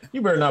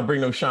 you better not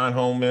bring no shine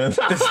home, man.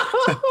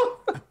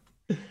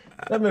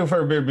 That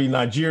motherfucker better be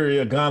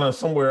Nigeria, Ghana,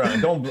 somewhere.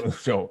 Don't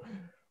show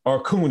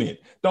or coon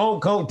it.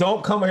 Don't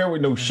come here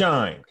with no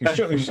shine.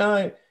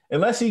 Shine,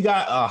 unless he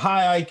got a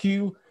high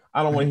IQ,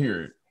 I don't want to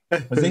hear it.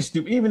 Because they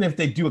stupid. Even if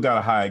they do got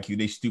a high IQ,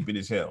 they stupid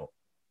as hell.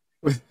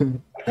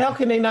 How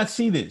can they not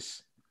see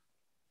this?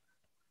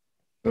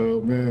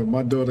 Oh man,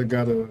 my daughter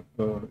got a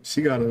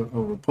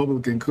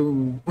Republican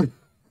coon.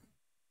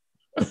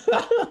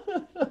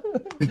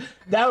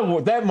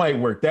 That might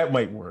work. That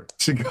might work.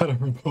 She got a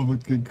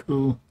Republican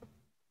coon.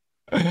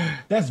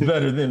 That's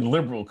better than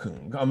liberal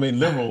coon. I mean,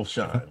 liberal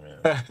shine,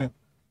 man.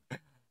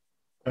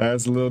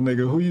 That's a little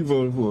nigga. Who you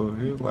voted for?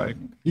 He was like,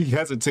 he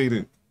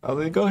hesitated. I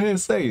was like, go ahead and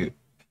say it.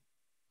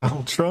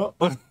 I'm Trump.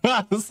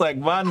 It's like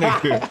my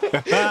nigga.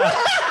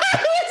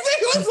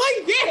 He was like,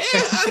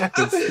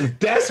 yeah,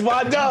 that's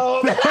my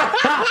dog.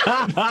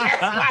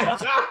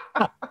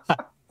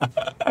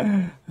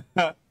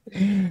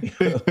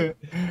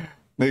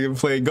 Nigga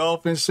play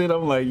golf and shit.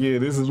 I'm like, yeah,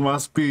 this is my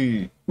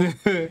speed.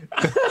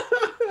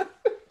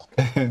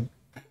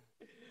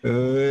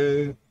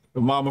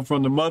 Mama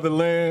from the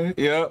motherland.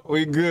 Yeah,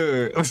 we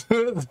good.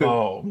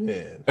 Oh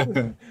man.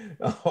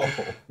 Oh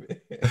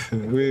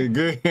man. We in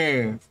good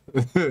hands.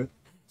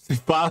 She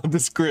followed the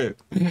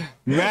script.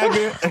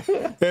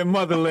 MAGA and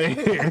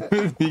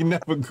motherland. You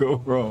never go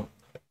wrong.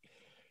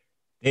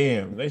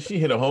 Damn, if she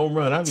hit a home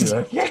run, I'd be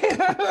like,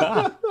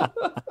 yeah.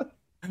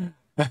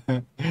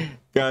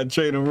 Gotta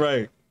trade him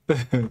right.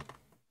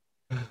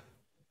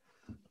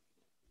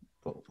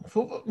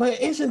 Man,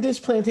 isn't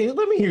this plantation?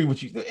 Let me hear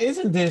what you.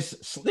 Isn't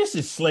this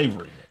is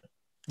slavery?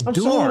 I'm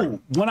Dude, sorry.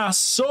 when I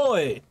saw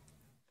it,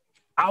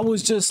 I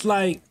was just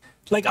like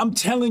I'm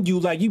telling you,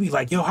 like you be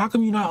like, yo, how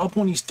come you not up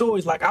on these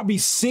stories? Like I'll be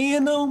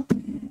seeing them,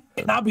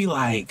 and I'll be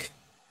like,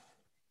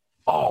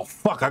 oh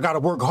fuck, I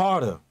gotta work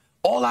harder.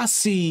 All I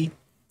see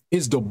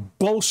is the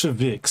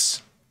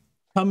Bolsheviks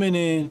coming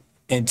in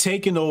and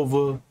taking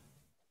over.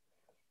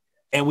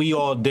 And we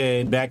all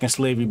dead, back in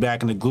slavery,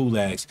 back in the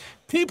gulags.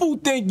 People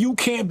think you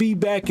can't be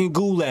back in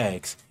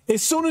gulags.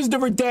 As soon as the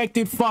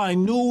redacted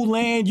find new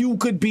land, you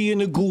could be in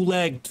the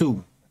gulag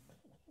too.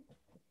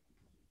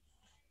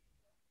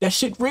 That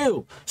shit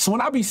real. So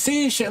when I be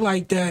seeing shit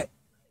like that,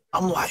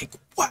 I'm like,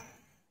 what?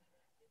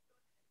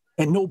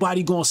 And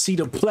nobody gonna see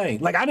the play.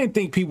 Like, I didn't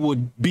think people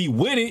would be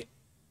with it.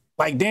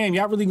 Like, damn,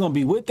 y'all really gonna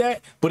be with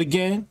that? But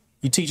again,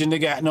 you teach a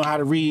nigga how to know how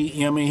to read, you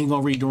know what I mean? He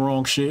gonna read the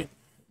wrong shit.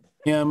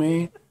 You know what I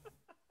mean?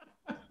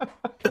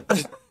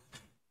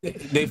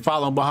 They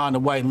following behind the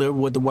white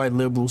liberal, what the white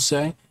liberals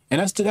say, and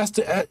that's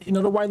the you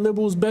know, the white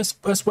liberals'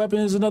 best weapon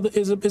is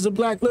a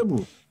black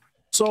liberal.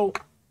 So,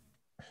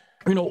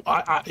 you know,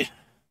 I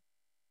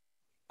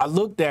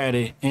looked at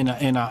it and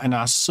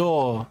I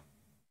saw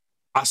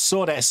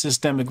that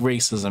systemic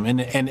racism,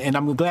 and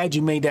I'm glad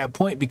you made that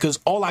point, because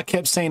all I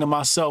kept saying to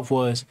myself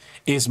was,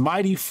 it's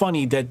mighty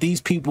funny that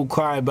these people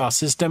cry about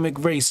systemic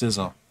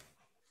racism,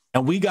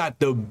 and we got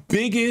the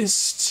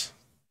biggest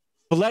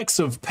flex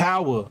of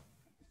power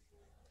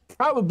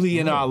probably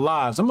in our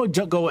lives. I'm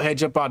gonna go ahead,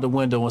 jump out the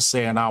window and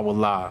say in our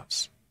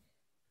lives.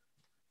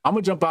 I'm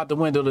gonna jump out the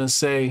window and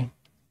say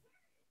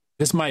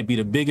this might be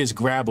the biggest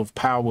grab of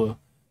power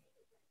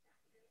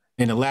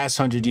in the last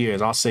 100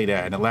 years. I'll say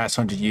that in the last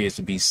 100 years,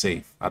 to be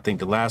safe. I think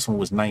the last one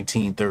was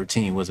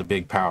 1913 was a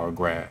big power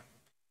grab.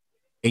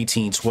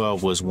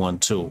 1812 was one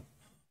too,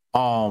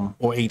 or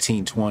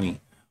 1820,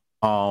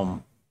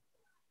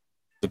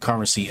 the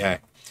Currency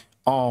Act.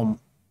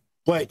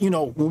 But, you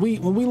know, when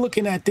we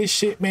looking at this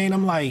shit, man,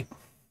 I'm like,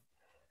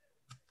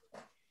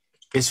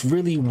 it's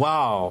really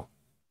wild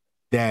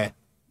that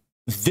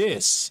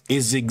this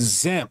is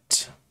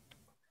exempt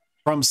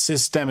from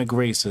systemic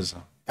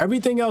racism.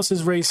 Everything else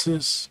is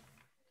racist,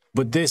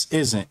 but this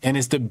isn't. And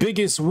it's the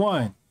biggest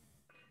one.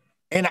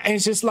 And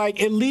it's just like,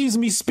 it leaves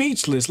me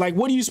speechless. Like,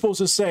 what are you supposed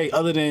to say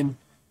other than,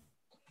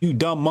 you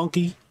dumb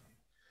monkey?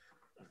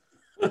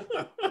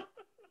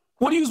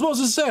 What are you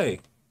supposed to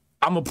say?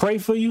 I'm going to pray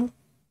for you.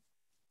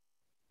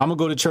 I'm going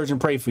to go to church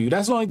and pray for you.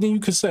 That's the only thing you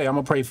can say. I'm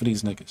going to pray for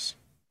these niggas.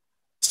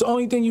 It's the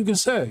only thing you can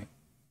say.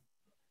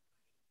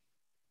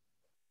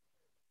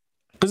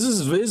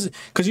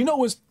 Because you know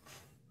what's...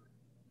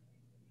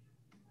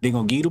 They're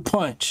going to give you the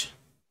punch.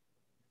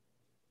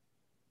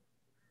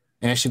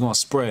 And that shit going to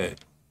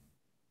spread.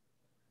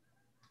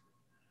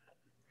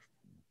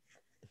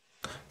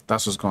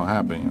 That's what's going to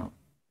happen, yo.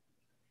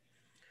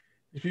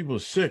 These people are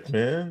sick,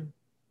 man.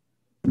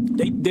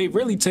 They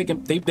really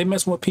taking... They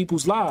messing with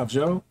people's lives,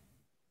 yo.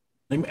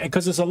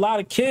 Because it's a lot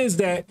of kids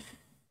that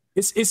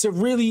it's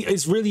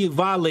really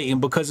violating,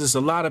 because it's a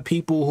lot of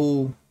people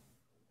who,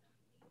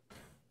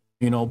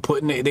 you know,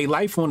 putting their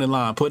life on the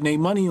line, putting their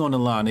money on the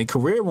line, their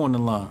career on the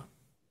line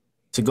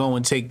to go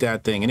and take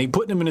that thing. And they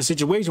putting them in a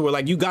situation where,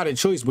 like, you got a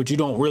choice, but you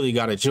don't really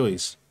got a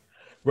choice.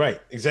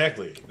 Right,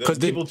 exactly. Because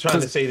people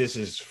trying to say this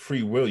is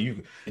free will.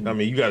 You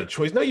got a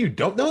choice. No, you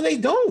don't. No, they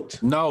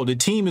don't. No, the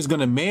team is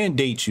going to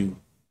mandate you.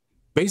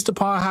 Based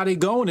upon how they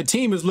go, and the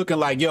team is looking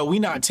like, yo, we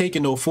not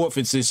taking no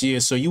forfeits this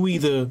year, so you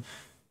either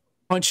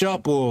punch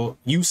up or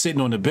you sitting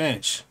on the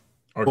bench.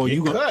 Or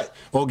get cut.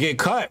 Or get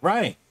cut,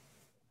 right.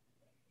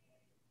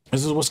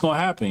 This is what's going to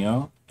happen,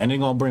 yo. And they're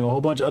going to bring a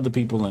whole bunch of other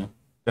people in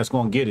that's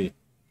going to get it.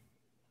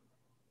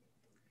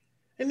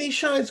 And these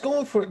shines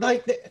going for it.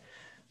 Like,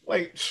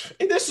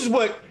 and this is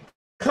what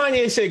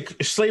Kanye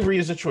said, slavery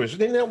is a choice.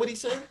 Isn't that what he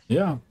said?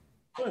 Yeah.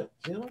 What,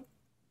 Jill?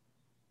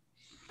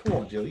 Come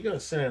on, Jill. You got to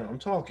sit down. I'm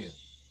talking.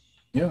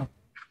 Yeah.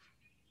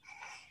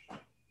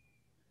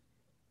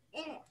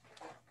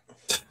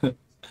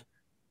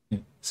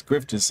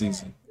 Scripted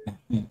season.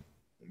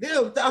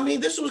 Yeah, I mean,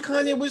 this is what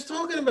Kanye was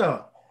talking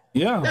about.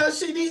 Yeah. Now,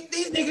 see,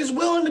 these niggas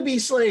willing to be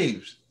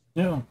slaves.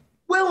 Yeah.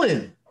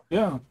 Willing.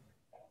 Yeah.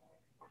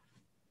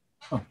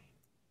 Huh.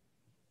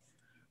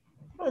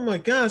 Oh my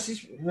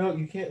gosh! No,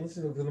 you can't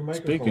listen to the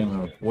microphone.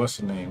 Speaking of what's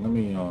the name? Let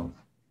me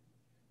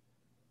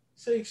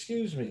say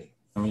excuse me.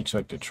 Let me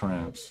check the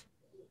trends.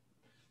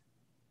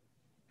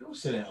 Go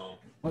sit down.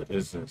 What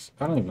is this?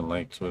 I don't even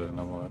like Twitter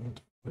no more.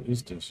 What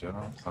is this,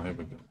 y'all? Oh, here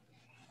we go.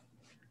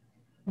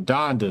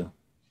 Donda.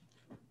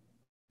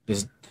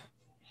 Did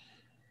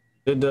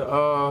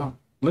the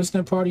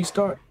listening party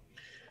start?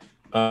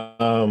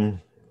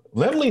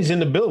 Lemley's in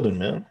the building,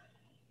 man.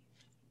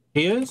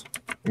 He is?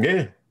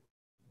 Yeah.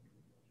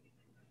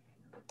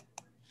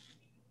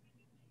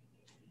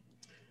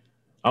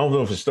 I don't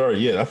know if it started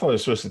yet. I thought it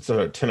was supposed to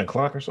start at 10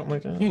 o'clock or something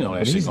like that. You know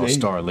that shit's gonna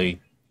start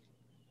late.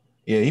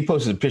 Yeah, he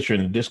posted a picture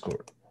in the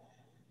Discord.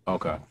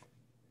 Okay.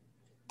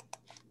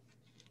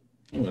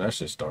 You know that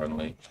shit's starting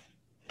late.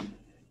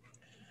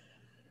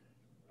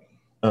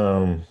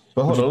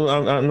 But hold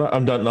on,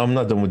 I'm done. I'm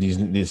not done with these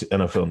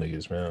NFL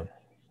niggas, man.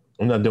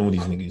 I'm not done with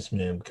these niggas,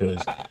 man,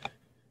 because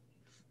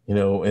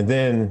and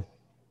then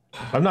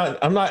I'm not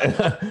I'm not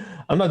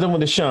done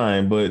with the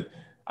shine, but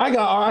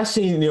I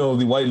seen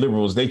the white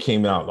liberals, they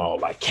came out all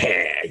like,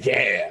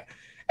 yeah.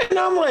 And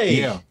I'm like,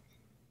 yeah.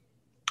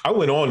 I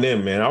went on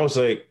them, man. I was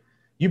like,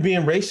 you're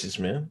being racist,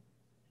 man.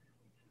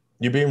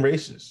 You're being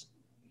racist.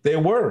 They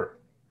were.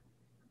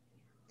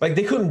 Like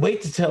they couldn't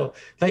wait to tell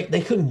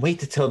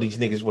these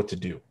niggas what to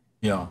do.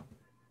 Yeah.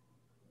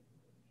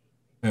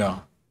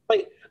 Yeah.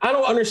 Like I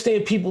don't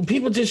understand people.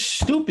 People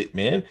just stupid,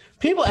 man.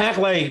 People act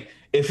like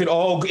if it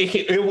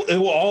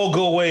will all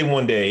go away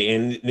one day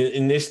and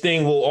this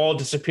thing will all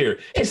disappear.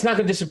 It's not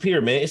gonna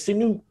disappear, man. It's the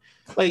new,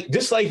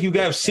 just like you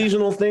have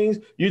seasonal things.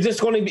 It's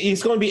going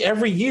to be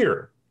every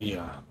year.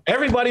 Yeah.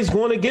 Everybody's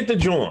going to get the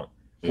joint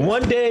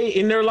one day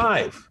in their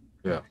life.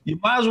 Yeah. You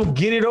might as well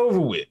get it over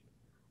with.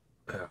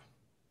 Yeah.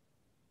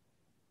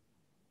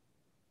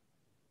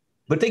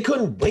 But they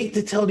couldn't wait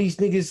to tell these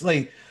niggas,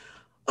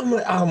 I'm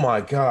like, oh my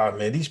God,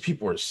 man, these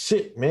people are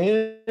sick,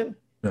 man.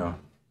 Yeah.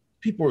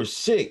 People are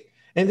sick.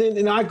 And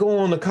then I go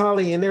on the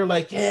collie and they're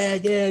like,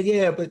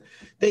 yeah. But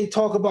they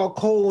talk about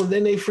Cole and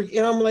then they forget.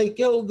 And I'm like,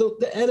 yo,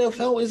 the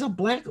NFL is a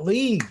black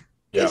league.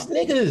 Yeah. It's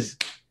niggas.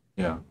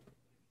 Yeah.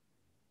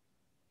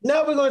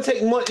 Now we're going to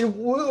take money.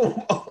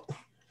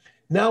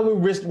 Now we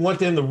want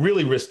them to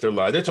really risk their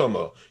life. They're talking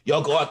about,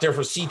 y'all go out there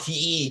for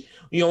CTE.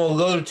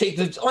 Go to take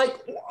the,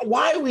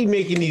 why are we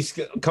making these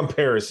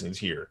comparisons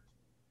here?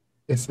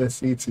 It's a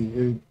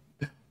CTE.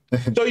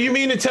 So you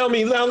mean to tell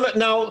me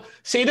now?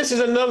 See, this is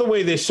another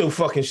way they're so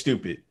fucking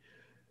stupid.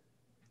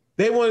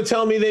 They want to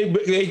tell me the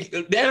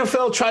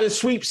NFL try to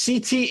sweep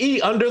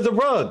CTE under the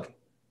rug.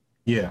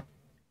 Yeah.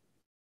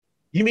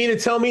 You mean to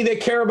tell me they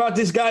care about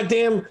this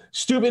goddamn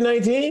stupid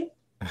 19?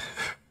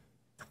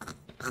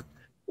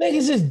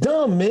 Niggas is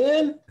dumb,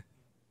 man.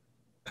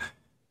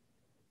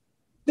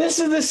 This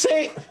is the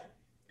same.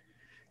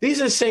 These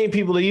are the same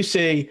people that you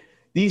say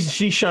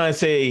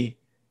say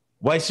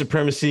white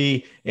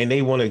supremacy, and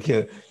they want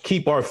to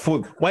keep our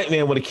foot. White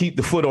man want to keep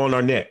the foot on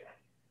our neck,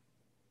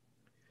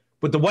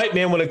 but the white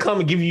man want to come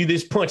and give you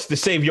this punch to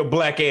save your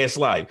black ass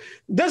life.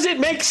 Does it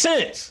make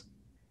sense?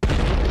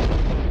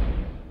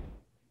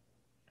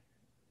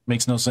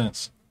 Makes no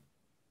sense.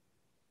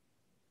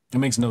 It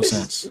makes no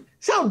sense.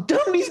 It's how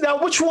dumb these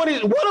now. Which one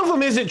of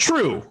them isn't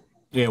true?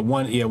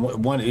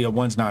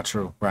 One's not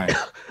true, right?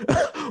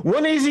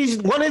 One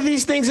of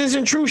these things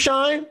isn't true,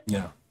 Shine.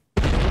 Yeah.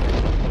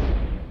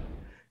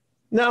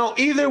 Now,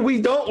 either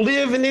we don't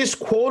live in this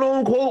quote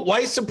unquote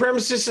white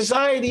supremacist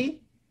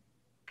society,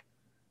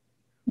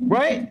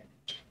 right?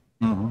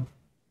 Mm-hmm.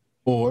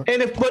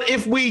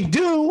 If we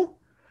do,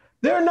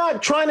 they're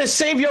not trying to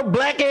save your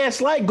black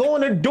ass life,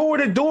 going door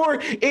to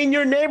door in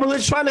your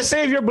neighborhood trying to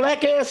save your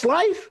black ass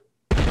life.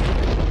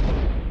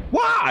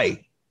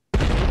 Why?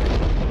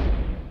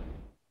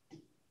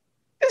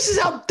 This is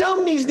how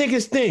dumb these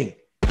niggas think.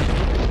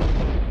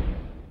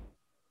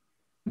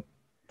 And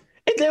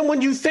then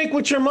when you think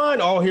with your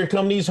mind, oh, here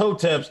come these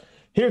hoteps.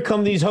 Here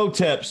come these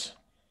hoteps.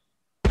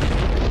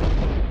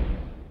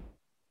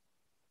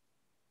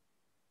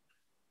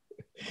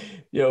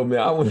 Yo, man,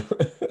 I would.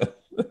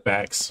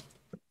 Facts.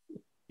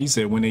 He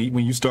said when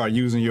you start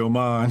using your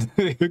mind,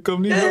 here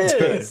come these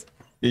hoteps.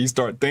 Yeah, you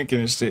start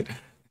thinking and shit.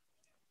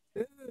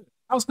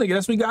 House nigga,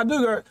 that's what you gotta do,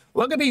 girl.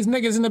 Look at these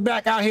niggas in the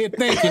back out here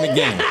thinking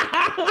again.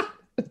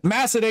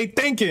 Massa, they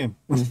thinking.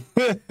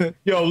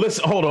 Yo,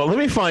 listen, hold on. Let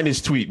me find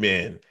this tweet,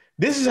 man.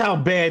 This is how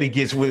bad it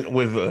gets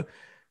with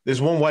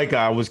this one white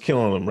guy was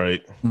killing him,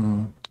 right?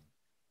 Mm-hmm.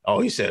 Oh,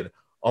 he said,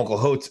 Uncle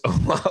Hot.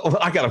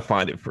 I gotta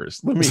find it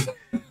first. Let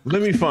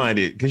me find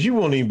it because you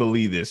won't even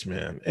believe this,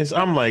 man.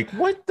 I'm like,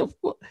 what the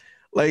fuck?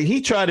 Like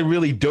he tried to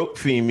really dope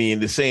feed me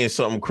into saying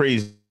something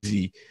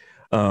crazy.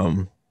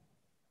 Damn,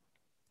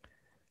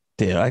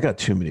 I got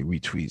too many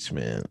retweets,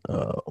 man.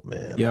 Oh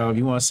man. Yo, if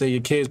you want to say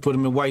your kids, put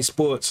them in white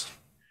sports.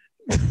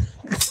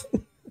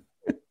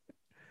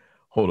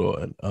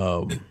 Hold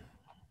on.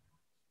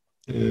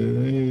 Give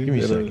me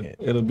a second.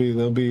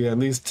 They'll be at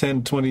least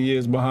 10, 20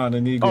 years behind the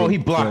Negro. Oh, he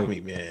blocked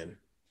me, man.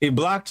 He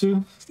blocked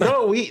you?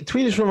 No, he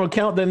tweeted from an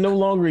account that no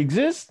longer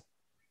exists.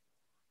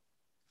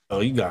 Oh,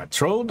 you got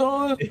trolled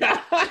on?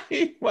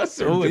 He must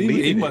have Oh, he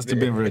deleted must have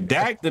been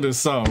redacted or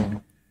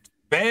something.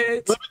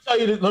 Bad.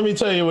 Let me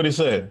tell you what he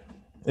said.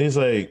 He's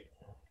like,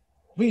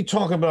 "What are you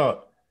talking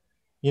about?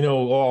 You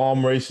know,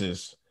 I'm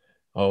racist.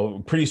 Oh,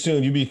 pretty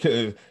soon you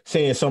be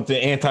saying something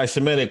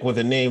anti-Semitic with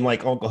a name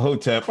like Uncle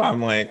Hotep."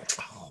 I'm like,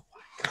 oh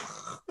my God.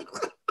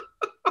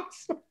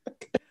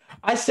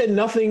 I said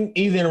nothing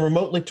even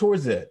remotely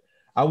towards that.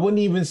 I wouldn't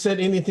even said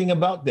anything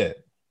about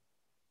that.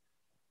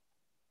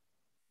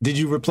 Did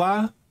you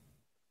reply?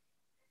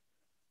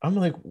 I'm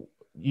like,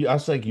 I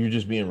was like, you're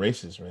just being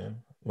racist,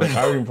 man. Like,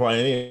 I didn't reply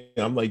anything.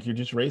 I'm like, you're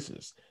just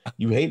racist.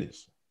 You hate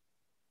us.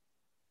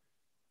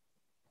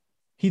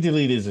 He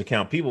deleted his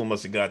account. People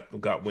must have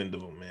got wind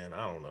of him, man.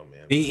 I don't know,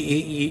 man.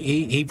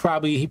 He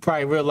probably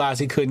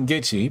realized he couldn't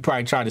get you. He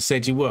probably tried to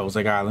set you up. Was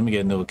like, all right, let me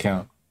get a new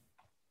account.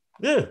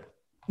 Yeah.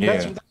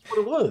 That's what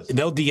it was.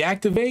 They'll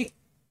deactivate,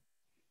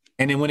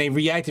 and then when they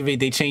reactivate,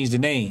 they change the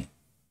name.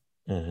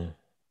 Mm-hmm.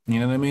 You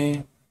know what I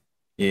mean?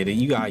 Yeah,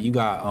 you got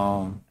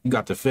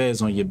the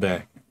feds on your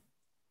back.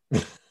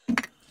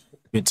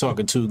 Been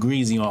talking too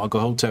greasy on Uncle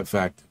Hotep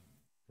Factor.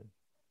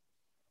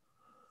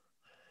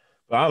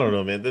 I don't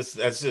know, man. That's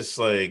just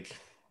like,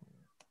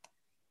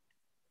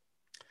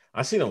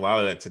 I seen a lot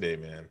of that today,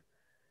 man.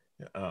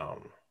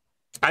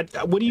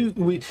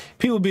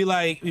 People be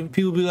like,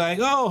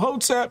 oh,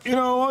 Hotep, you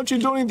know, why don't you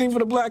do anything for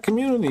the black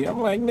community? I'm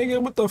like, nigga,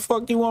 what the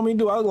fuck you want me to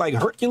do? I look like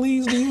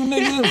Hercules to you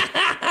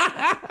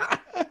niggas?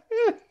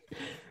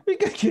 We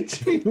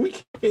can't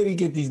even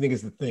get these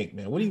niggas to think,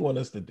 man. What do you want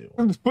us to do?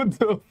 What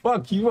the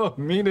fuck you want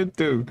me to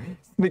do?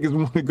 Niggas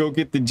want to go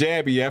get the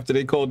jabby after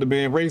they called the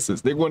man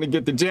racist. They want to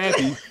get the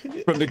jabby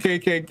from the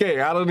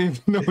KKK. I don't even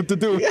know what to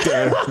do with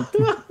that.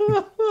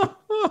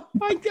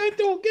 I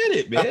don't get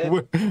it, man.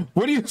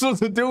 What are you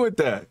supposed to do with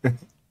that?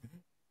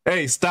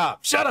 Hey,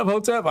 stop. Shut up,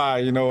 Hotep.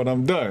 You know what?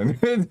 I'm done.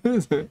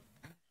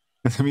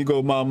 Let me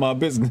go mind my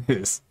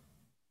business.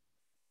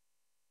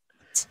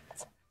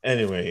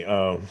 Anyway,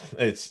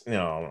 it's I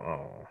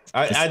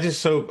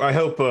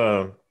hope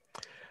I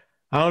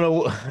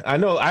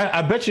don't know.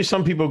 I bet you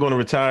some people are going to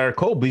retire.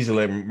 Cole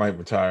Beasley might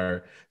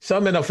retire.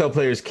 Some NFL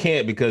players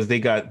can't because they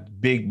got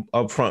big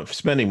upfront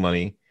spending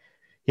money.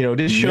 You know,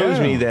 this shows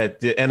me that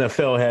the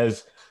NFL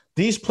has,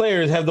 these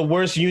players have the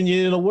worst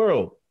union in the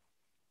world.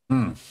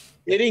 They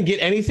didn't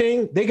get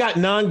anything. They got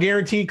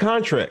non-guaranteed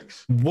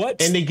contracts. And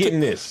they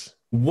getting this.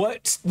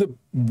 What's the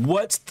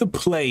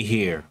play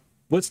here?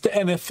 What's the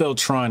NFL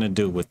trying to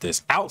do with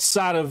this?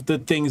 Outside of the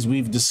things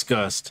we've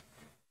discussed,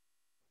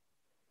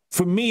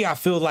 for me, I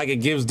feel like it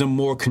gives them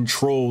more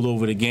control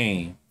over the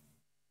game.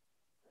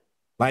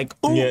 Like,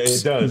 oops, yeah,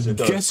 it does.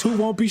 Guess who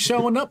won't be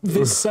showing up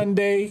this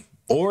Sunday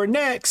or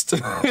next? You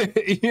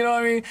know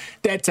what I mean?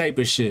 That type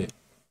of shit.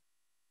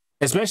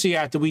 Especially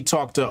after we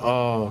talked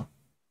to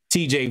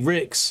TJ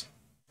Ricks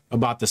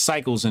about the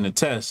cycles in the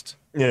test.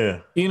 Yeah.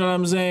 You know what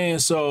I'm saying?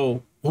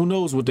 So who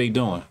knows what they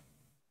doing?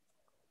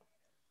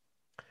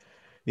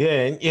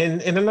 Yeah,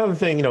 and another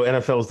thing, you know,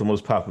 NFL is the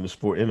most popular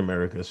sport in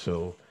America.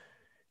 So,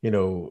 you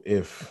know,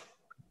 if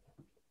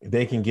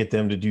they can get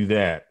them to do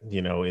that,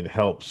 you know, it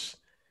helps,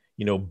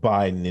 you know,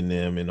 Biden and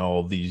them and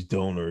all these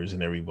donors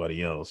and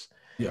everybody else.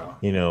 Yeah.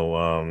 You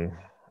know,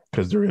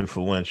 because they're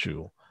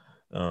influential.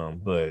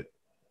 But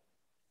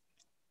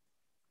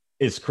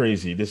it's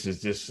crazy. This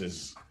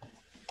is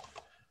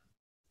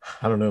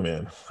I don't know,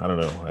 man. I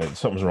don't know.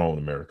 Something's wrong with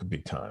America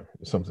big time.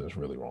 Something's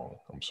really wrong.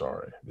 I'm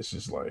sorry. This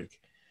is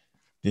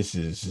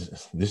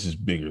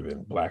bigger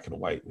than black and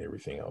white and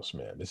everything else,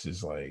 man. This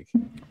is like,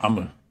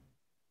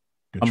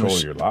 control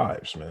your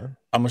lives, man.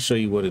 I'm gonna show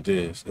you what it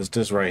is. It's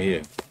this right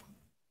here.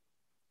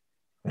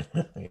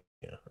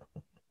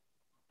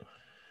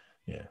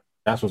 Yeah.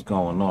 That's what's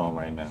going on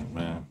right now,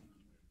 man.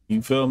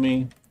 You feel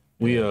me?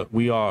 We are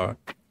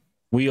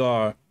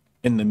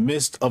in the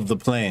midst of the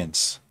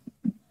plans.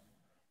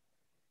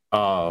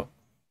 Shout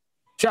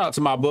out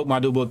to my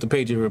new book, The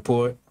Patriot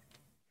Report,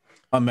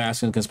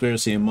 Unmasking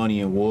Conspiracy and Money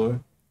and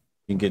War.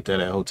 You can get that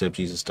at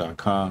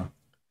hotepjesus.com.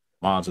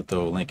 Mons will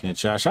throw a link in the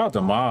chat. Shout out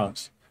to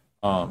Mons.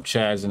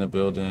 Chad's in the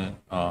building.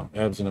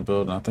 Eb's in the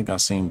building. I think I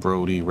seen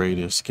Brody,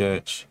 Raider,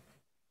 Sketch.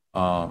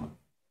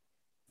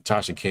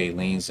 Tasha K.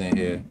 Lean's in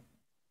here.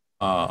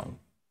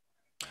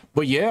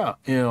 But yeah,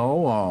 you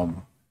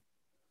know,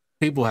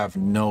 people have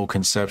no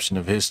conception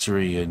of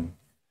history and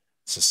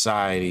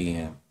society,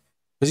 and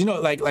because, you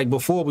know, like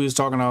before we was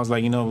talking, I was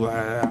like, you know,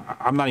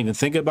 I'm not even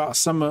thinking about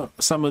some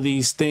of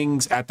these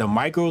things at the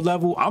micro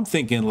level. I'm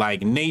thinking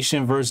like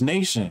nation versus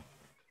nation.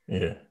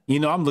 Yeah. You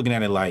know, I'm looking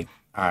at it like,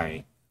 all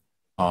right,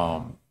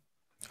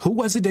 who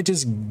was it that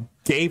just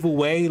gave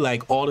away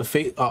like all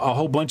the a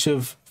whole bunch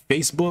of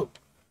Facebook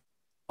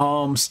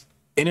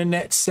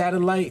internet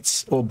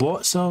satellites, or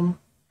bought some?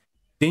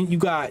 Then you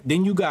got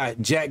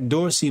Jack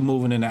Dorsey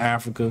moving into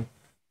Africa.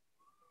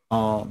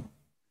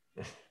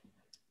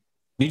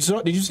 Did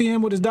you see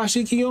him with his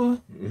dashiki on?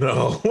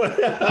 No.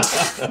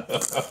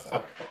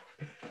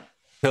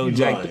 Tell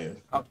Jack,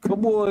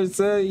 come on,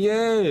 son.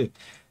 Yeah,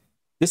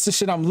 this is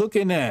shit I'm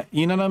looking at.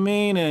 You know what I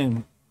mean?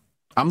 And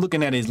I'm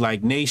looking at it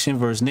like nation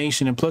versus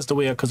nation, and plus the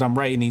way, because I'm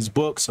writing these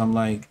books, I'm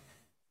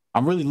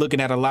really looking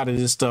at a lot of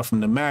this stuff from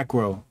the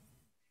macro.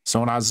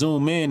 So when I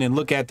zoom in and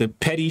look at the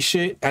petty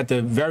shit at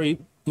the very,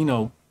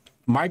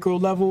 micro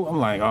level, I'm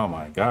like, oh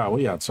my God,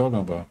 what are y'all talking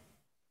about?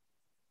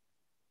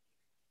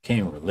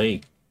 Can't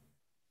relate.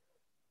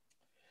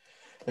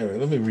 Anyway,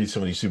 let me read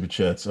some of these super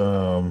chats. Jay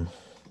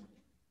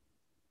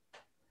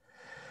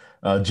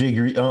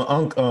Cannon,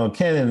 Unc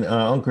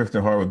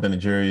Grifton, Harwood, Ben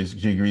and Jerry's,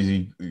 Jay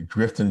Greasy,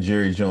 Grifton,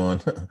 Jerry John,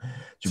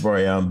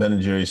 Jabari Allen, Ben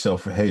and Jerry,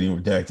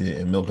 self-hating, redacted,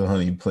 and Milk and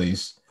Honey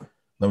Place,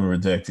 number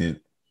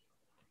redacted.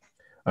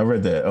 I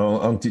read that.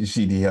 Unc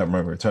CD, I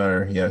remember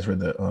retire. Yeah, I read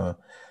that.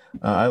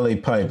 I lay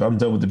pipe. I'm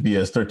done with the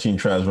BS. 13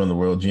 tribes run the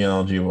world.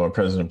 Genealogy of our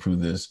president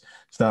proved this.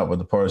 Stop with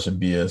the partisan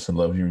BS and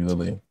love you,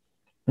 Lily.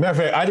 Matter of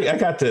fact, I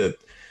got to.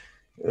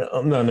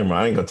 No, never mind.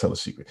 I ain't gonna tell a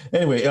secret.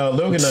 Anyway,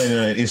 Logan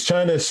 99 is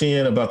China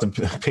seeing about to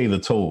pay the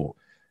toll.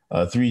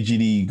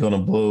 3GD gonna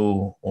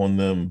blow on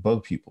them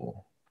bug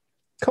people.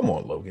 Come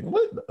on, Logan.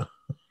 What?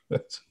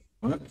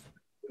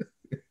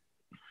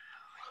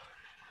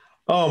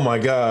 Oh my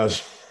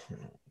gosh.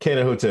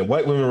 Cannon Hotel.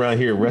 White women around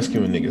here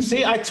rescuing niggas.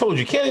 See, I told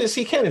you.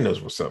 Cannon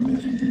knows what's up,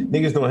 man.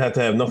 Niggas don't have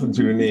to have nothing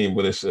to their name,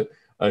 but it's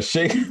a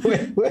shaker,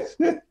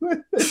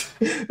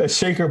 a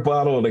shaker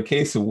bottle and a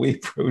case of whey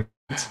protein.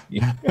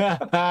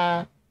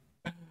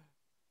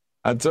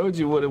 I told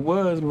you what it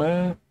was,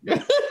 man.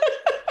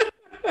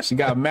 She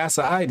got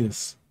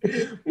massitis.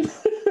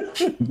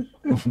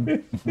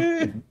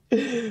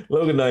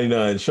 Logan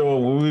 99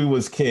 showing when we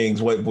was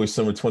kings, White Boy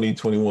Summer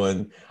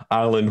 2021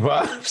 Island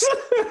vibes.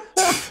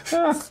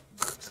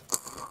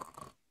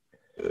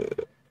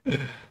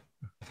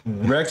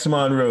 Rex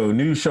Monroe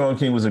knew Sean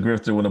King was a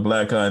grifter when a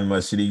black guy in my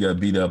city got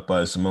beat up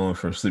by Simone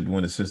for sleeping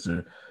with his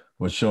sister,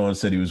 but Sean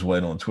said he was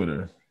white on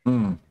Twitter.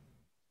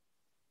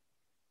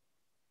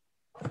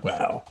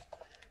 Wow.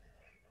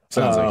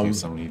 Sounds like he's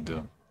something you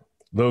do.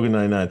 Logan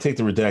 99, take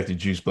the redacted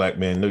juice, black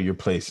man. Know your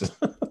place.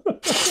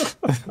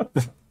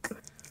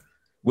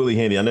 Willie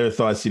Handy, I never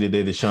thought I'd see the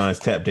day that Shines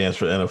tap dance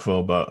for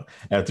NFL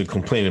after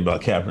complaining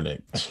about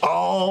Kaepernick.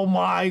 Oh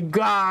my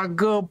God,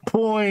 good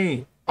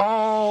point.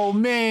 Oh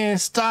man,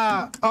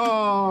 stop.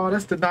 Oh,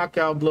 that's the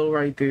knockout blow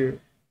right there.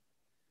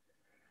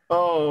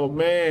 Oh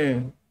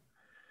man.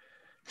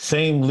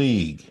 Same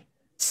league.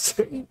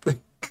 Same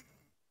thing.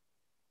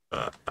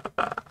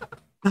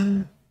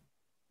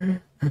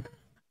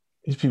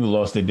 These people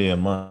lost their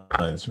damn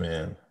minds,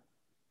 man.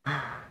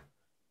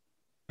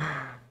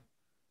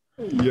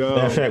 Yo.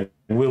 Matter of fact,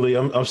 Willie,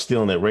 I'm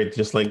stealing it right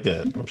just like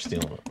that. I'm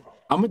stealing it.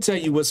 I'm gonna tell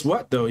you what's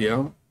what though,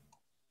 yo.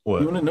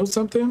 What? You wanna know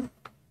something?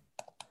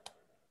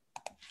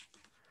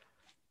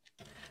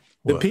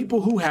 The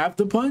people who have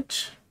the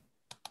punch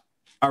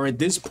are at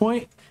this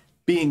point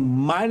being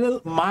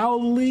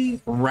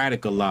mildly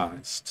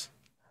radicalized.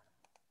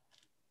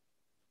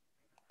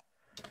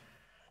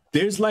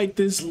 There's like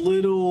this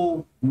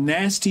little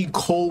nasty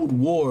cold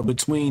war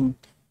between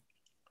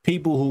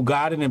people who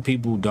got it and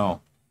people who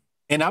don't.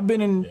 And I've been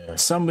in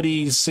some of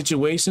these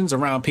situations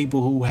around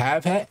people who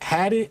have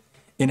had it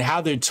and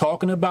how they're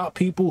talking about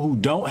people who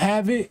don't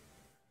have it.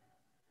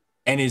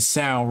 And it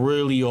sounds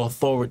really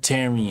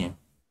authoritarian.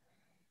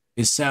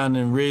 It's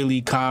sounding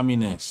really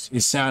communist.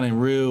 It's sounding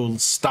real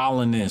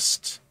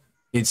Stalinist.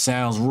 It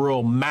sounds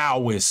real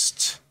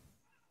Maoist.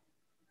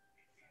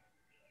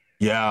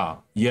 Yeah,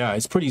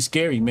 it's pretty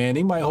scary, man.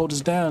 They might hold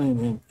us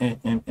down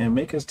and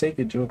make us take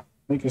it, Joe.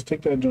 Make us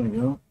take that joint,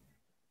 yo.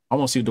 I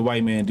want to see what the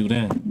white man do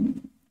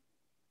then.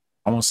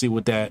 I want to see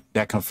what that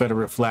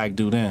Confederate flag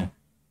do then.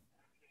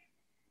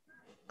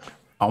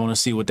 I want to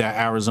see what that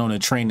Arizona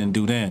training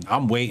do then.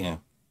 I'm waiting.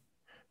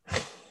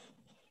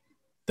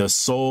 The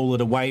soul of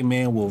the white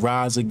man will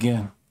rise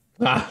again.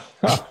 I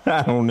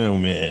don't know,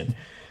 man.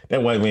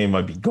 That white man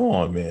might be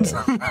gone, man.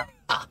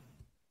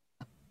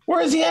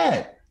 Where is he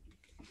at?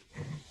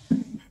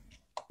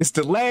 It's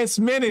the last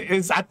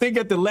minute. I think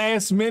at the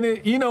last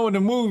minute, in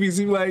the movies,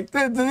 he's like,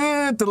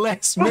 the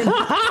last minute.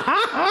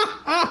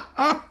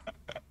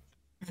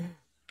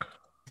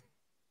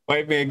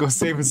 White man gonna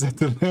save us at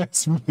the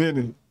last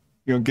minute.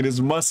 He gonna get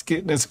his musket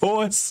and his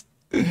horse.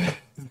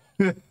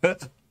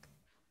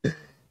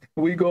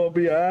 We gonna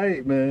be all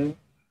right, man.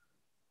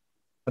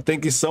 I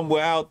think he's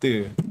somewhere out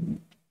there.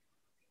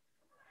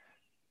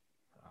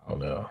 I don't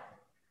know.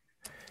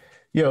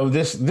 Yo,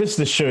 this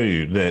to show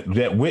you that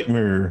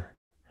Whitmer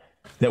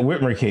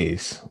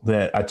case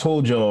that I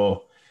told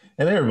y'all,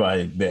 and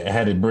everybody that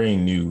had a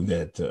brain knew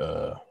that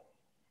the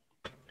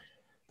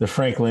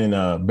Franklin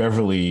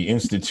Beverly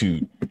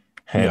Institute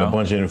had a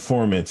bunch of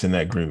informants in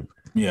that group.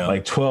 Yeah,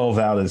 like 12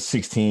 out of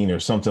 16 or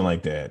something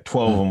like that.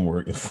 12 of them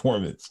were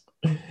informants.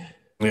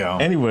 Yeah.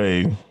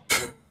 Anyway,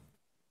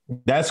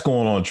 that's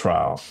going on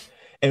trial.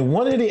 And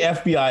one of the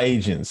FBI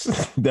agents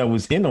that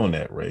was in on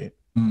that, right?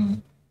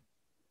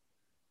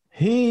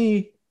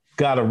 He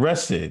got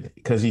arrested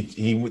because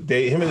him and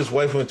his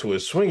wife went to a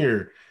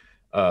swinger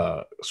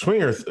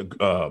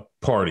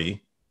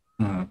party.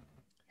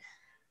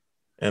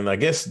 And I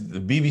guess the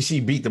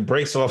BBC beat the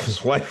brakes off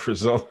his wife or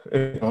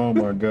something. Oh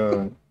my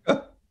God.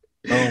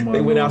 Oh my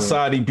They went Lord.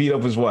 outside. He beat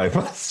up his wife.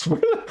 I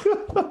swear.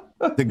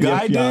 The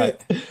guy did?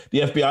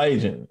 The FBI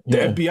agent. The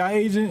Yeah. FBI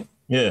agent?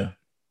 Yeah.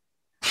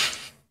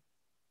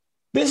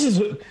 This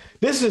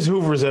is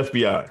Hoover's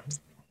FBI.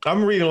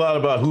 I'm reading a lot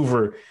about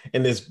Hoover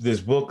in this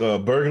book,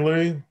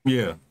 Burglary.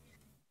 Yeah.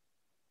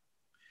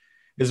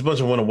 There's a bunch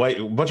of white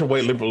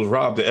liberals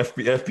robbed the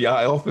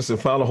FBI office and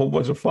found a whole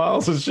bunch of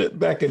files and shit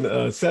back in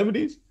the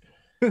 70s.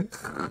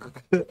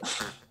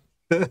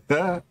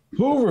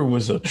 Hoover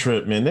was a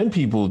trip, man. Then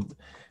people,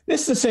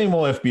 it's the same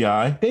old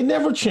FBI. They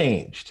never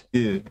changed.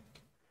 Yeah.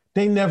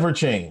 They never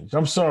changed.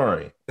 I'm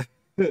sorry.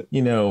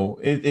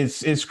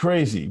 It's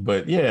crazy.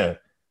 But yeah,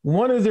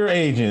 one of their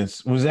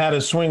agents was at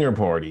a swinger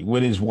party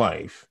with his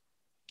wife.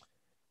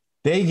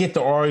 They get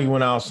to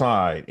arguing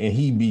outside and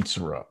he beats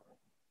her up.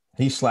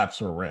 He slaps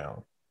her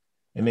around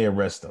and they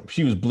arrest him.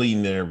 She was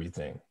bleeding and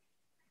everything.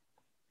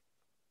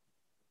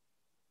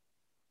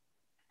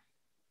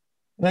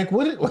 Like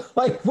what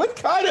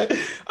kind of?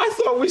 I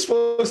thought we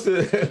supposed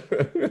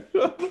to.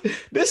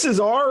 This is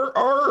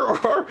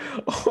our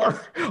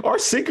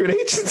secret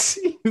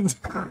agency.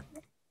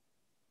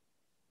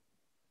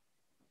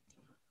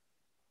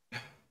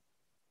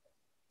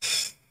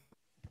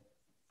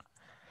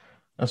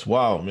 That's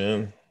wild,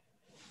 man.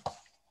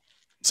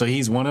 So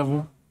he's one of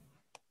them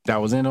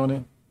that was in on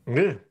it.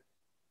 Yeah.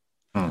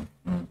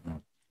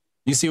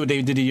 You see what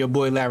they did to your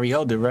boy Larry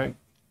Elder, right?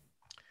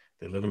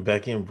 They let him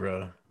back in,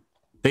 bro.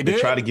 They did. They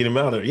tried to get him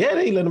out of there. Yeah,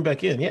 they let him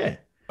back in. Yeah.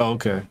 Oh,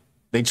 okay.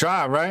 They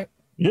tried, right?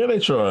 Yeah, they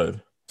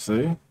tried.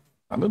 See,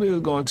 I knew they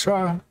was going to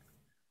try.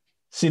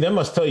 See, that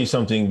must tell you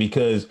something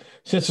because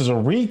since it's a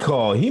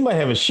recall, he might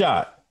have a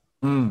shot.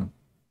 When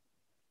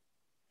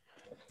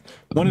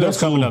are those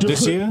coming up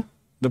this year?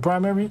 The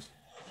primaries?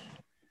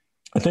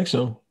 I think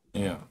so.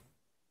 Yeah.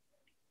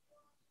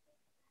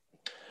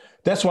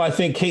 That's why I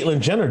think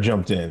Caitlyn Jenner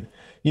jumped in.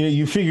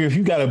 You figure if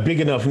you got a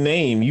big enough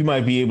name, you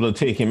might be able to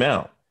take him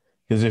out.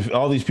 Because if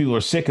all these people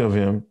are sick of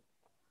him,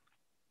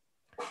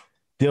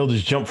 they'll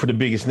just jump for the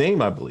biggest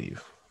name, I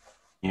believe.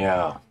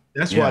 Yeah.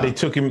 That's why they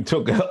took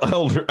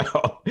Elder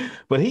out.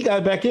 But he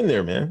got back in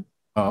there, man.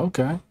 Oh,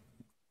 okay.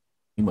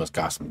 He must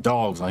got some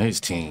dogs on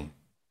his team.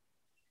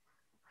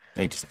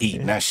 They just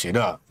eating that shit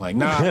up. Like,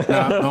 nah,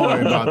 don't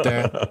worry about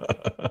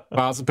that.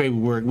 File some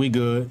paperwork. We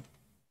good.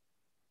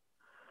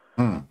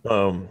 I'm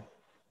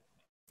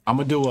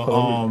gonna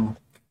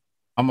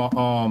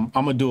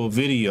do a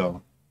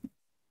video.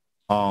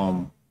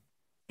 And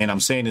I'm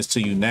saying this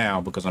to you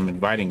now because I'm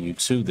inviting you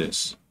to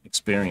this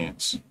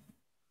experience.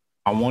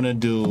 I want to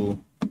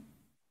do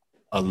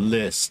a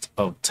list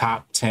of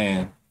top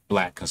 10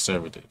 Black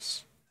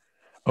conservatives.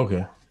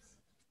 Okay.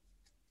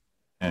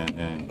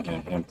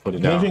 And put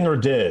it out. Living or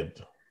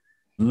dead?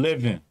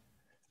 Living.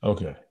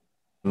 Okay.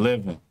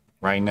 Living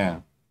right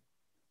now.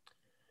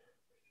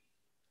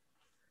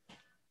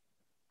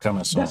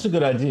 Coming soon. That's a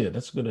good idea.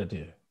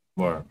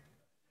 Word.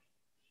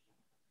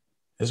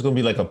 It's going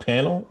to be like a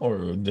panel or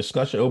a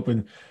discussion,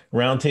 open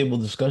roundtable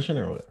discussion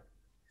or what?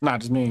 Not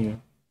just me and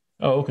you.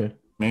 Oh, okay.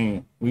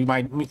 Man, we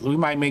might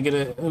make it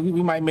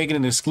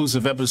an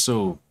exclusive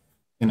episode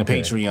in the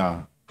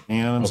Patreon. You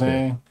know what I'm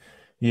saying?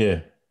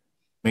 Yeah.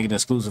 Make an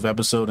exclusive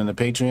episode in the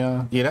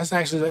Patreon. Yeah,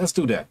 let's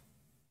do that.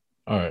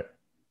 All right.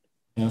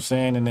 You know what I'm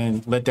saying? And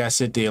then let that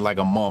sit there like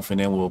a month and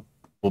then we'll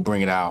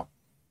bring it out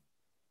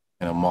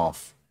in a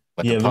month.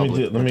 I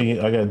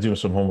gotta do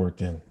some homework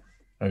then.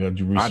 I gotta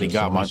do research. I already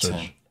got my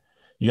 10.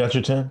 You got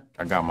your 10?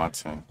 I got my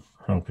 10.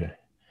 Okay.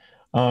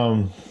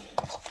 I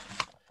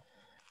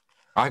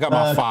got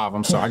my 5.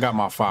 I'm sorry. I got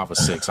my 5 or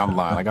 6. I'm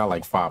lying. I got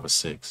like 5 or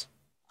 6.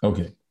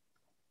 Okay.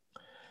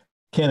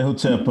 Ken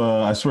Hotep,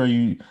 I swear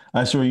you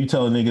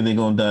tell a nigga they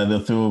gonna die, they'll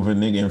throw over a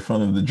nigga in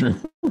front of the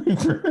Dream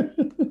Reaper.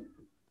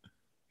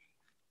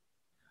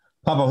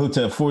 Papa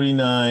Hotep,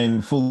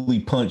 49, fully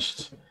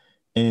punched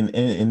in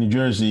New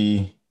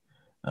Jersey,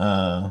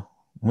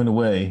 went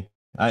away.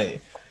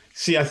 I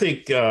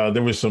think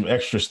there was some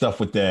extra stuff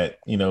with that,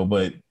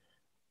 but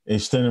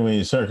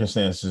extenuating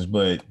circumstances,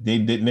 but they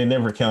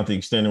never count the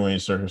extenuating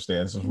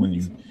circumstances when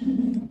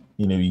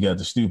you got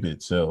the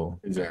stupid. So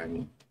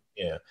exactly.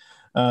 Yeah.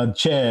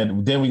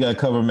 Chad, then we got to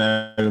cover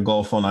MAGA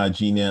Golf on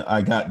IG now.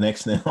 I got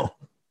next now.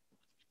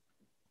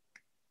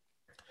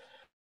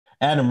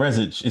 Adam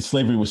Rezich, it's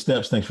Slavery with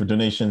Steps. Thanks for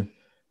donation.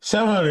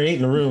 708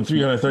 in the room,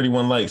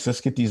 331 likes.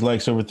 Let's get these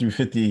likes over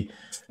 350.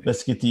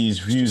 Let's get these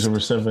views over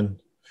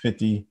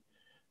 750.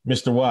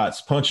 Mr.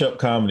 Watts, punch up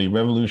comedy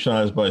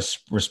revolutionized by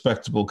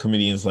respectable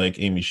comedians like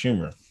Amy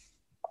Schumer.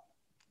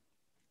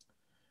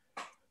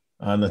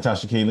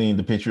 Natasha Kayleen,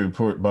 The Patriot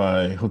Report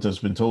by Hotep's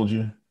Been Told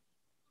You.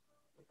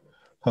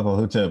 Papa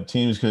Hotep,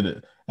 teams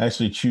could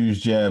actually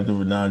choose jab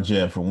over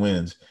non-jab for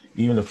wins.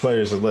 Even the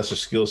players of lesser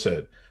skill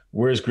set.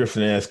 Where's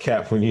Griffin ass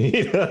Cap when you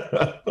need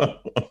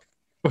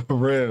For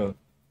real.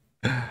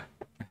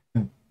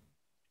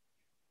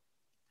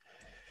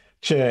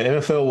 Chad,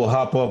 NFL will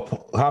hop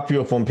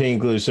you up on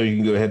painkillers so you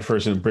can go head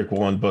first in the brick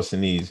wall and bust the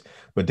knees,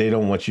 but they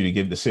don't want you to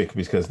get the sick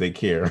because they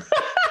care.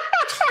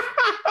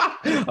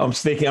 I'm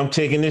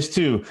taking this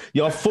too.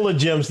 Y'all full of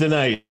gems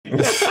tonight.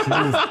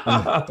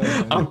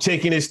 I'm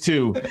taking this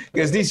too.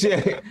 Because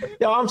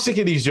I'm sick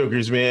of these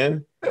jokers,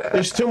 man.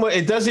 There's too much.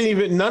 It doesn't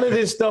even, none of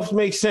this stuff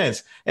makes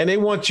sense. And they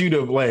want you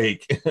to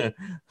like,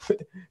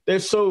 they're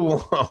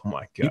so, oh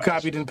my God. You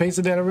copied and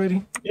pasted that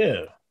already?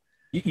 Yeah.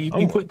 You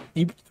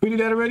tweeted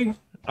that already?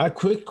 I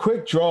quick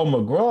draw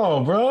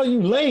McGraw, bro.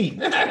 You late.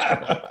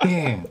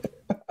 Damn.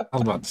 I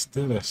was about to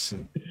steal that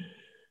shit.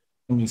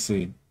 Let me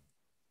see.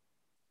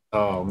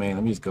 Oh man,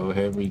 let me just go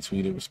ahead,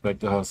 retweet it. Respect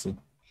the hustle.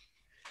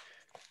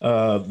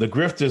 The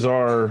grifters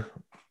are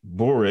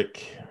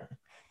Boric,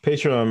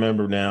 Patreon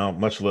member now.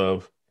 Much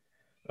love.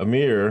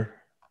 Amir,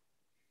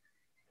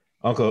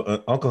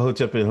 Uncle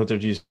Hotep and Hotep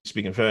G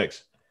speaking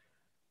facts.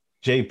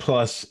 J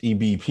plus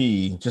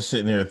EBP, just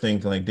sitting there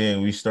thinking like,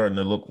 damn, we starting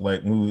to look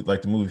like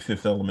the movie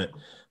Fifth Element.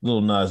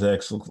 Little Nas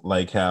X looked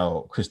like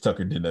how Chris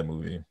Tucker did that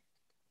movie.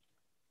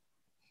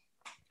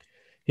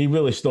 He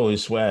really stole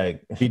his swag.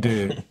 He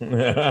did.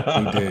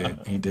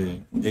 He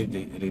did.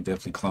 They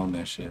definitely cloned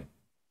that shit.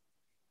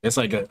 It's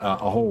like a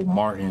whole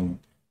Martin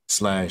 /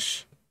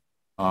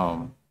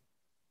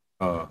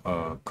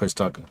 Chris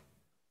Tucker.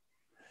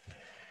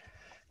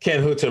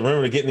 Ken Hotep,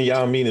 remember getting the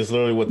y'all mean is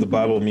literally what the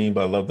Bible mean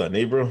by love thy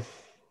neighbor.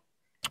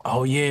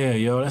 Oh yeah,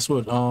 yo, that's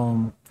what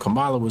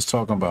Kamala was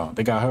talking about.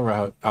 They got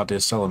her out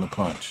there selling the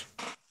punch.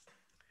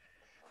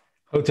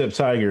 Hotep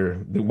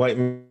Tiger, the white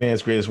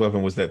man's greatest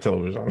weapon was that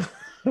television.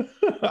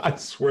 I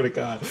swear to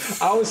God.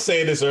 I was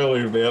saying this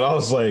earlier, man. I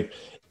was like,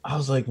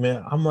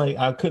 man,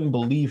 I couldn't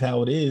believe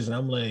how it is. And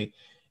I'm like,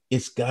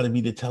 it's got to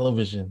be the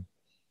television.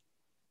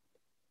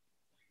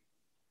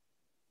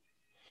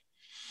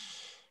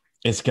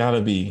 It's got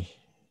to be.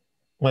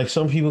 Like,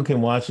 some people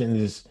can watch it and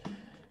just,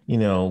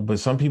 but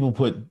some people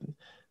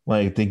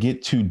they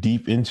get too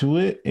deep into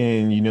it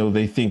and,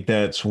 they think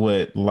that's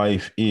what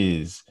life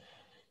is,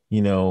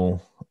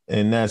 and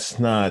that's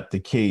not the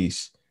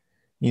case.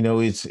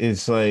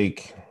 It's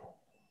like,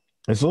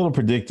 it's a little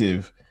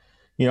predictive.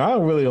 I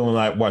don't really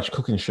like watch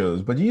cooking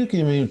shows, but you can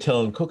even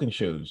tell in cooking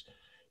shows,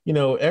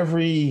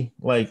 every,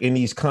 like in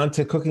these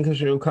cooking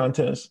show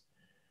contests,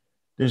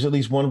 there's at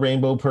least one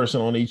rainbow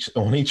person on each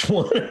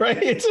one,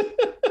 right?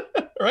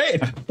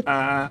 Right.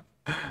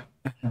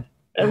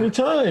 Every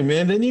time,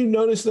 man. Then you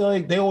notice that,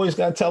 like, they always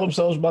got to tell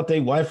themselves about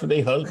their wife or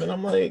their husband.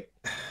 I'm like,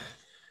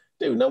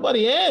 dude,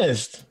 nobody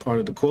asked. Part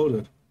of the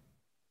quota.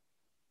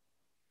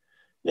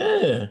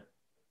 Yeah.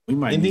 We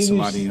might need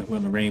somebody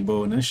with a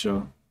rainbow in this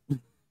show.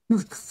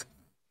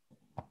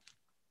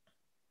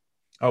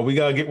 Oh, we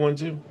gotta get one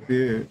too?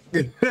 Yeah.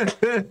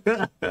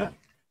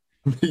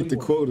 Meet the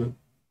quota.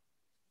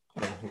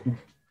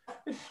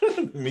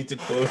 Meet the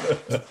quota.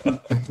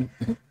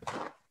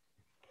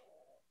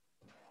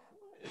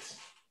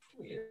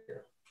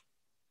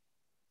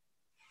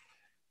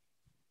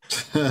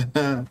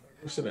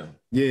 Sit down.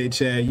 Yeah,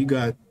 Chad, you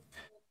got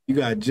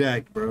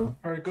jacked, bro.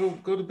 All right, go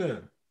to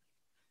bed.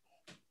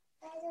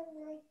 I don't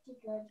like to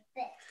go to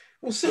bed.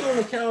 Well, sit on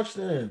the couch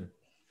then.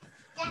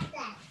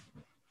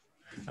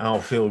 I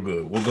don't feel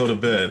good. We'll go to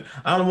bed.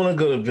 I don't want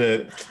to go to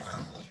bed.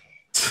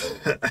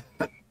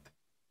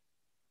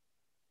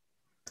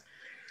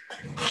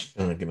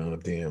 I'm gonna get on a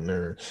damn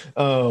nerve.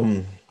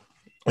 I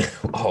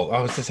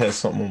just had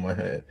something on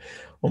my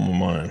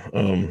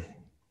mind.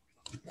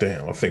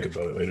 Damn, I'll think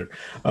about it later.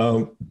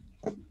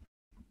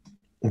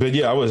 But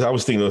yeah, I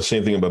was thinking the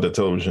same thing about the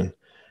television.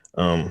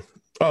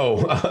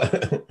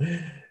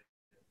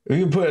 We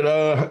can put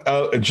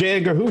J.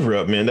 Edgar Hoover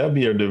up, man. That'd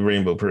be the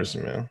rainbow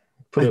person, man.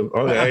 I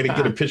had to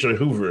get a picture of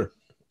Hoover.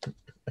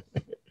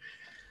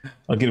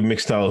 I'll get a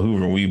mixed style of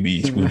Hoover and we'd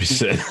be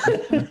set.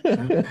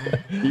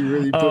 You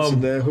really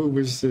pushing that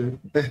Hoover shit.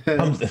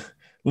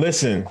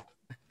 Listen,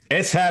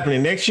 it's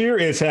happening. Next year,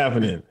 it's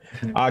happening.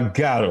 I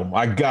got him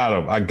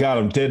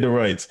dead to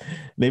rights.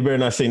 They better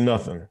not say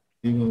nothing.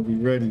 You're going to be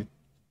ready.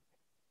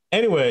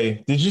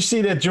 Anyway, did you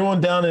see that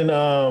joint down in,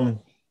 I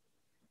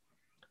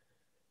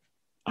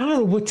don't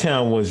know, what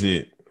town was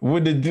it? Where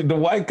the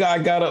white guy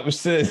got up and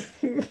said,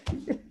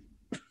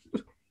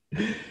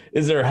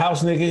 is there a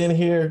house nigga in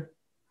here?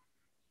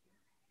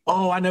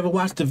 Oh, I never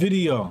watched the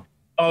video.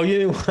 Oh, you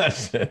didn't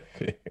watch that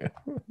video.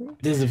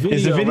 There's a video.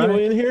 Is the video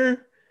right? in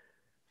here?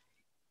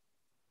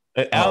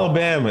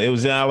 Alabama. It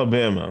was in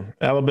Alabama.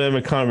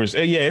 Alabama Congress.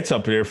 Yeah, it's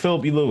up there.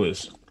 Philip E.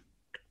 Lewis.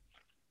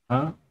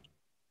 Huh?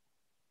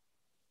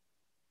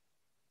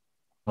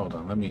 Hold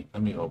on. Let me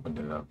open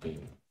it up here.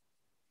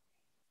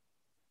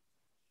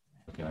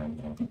 Okay,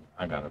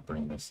 I gotta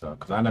bring this up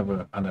because I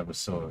never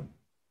saw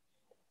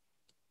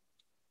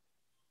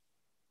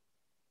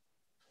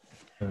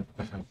it.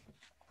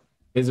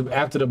 Is it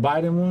after the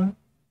Biden one?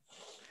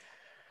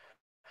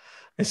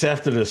 It's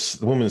after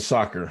this women's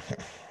soccer.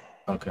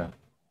 Okay.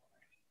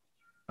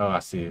 Oh, I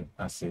see it.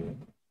 Hold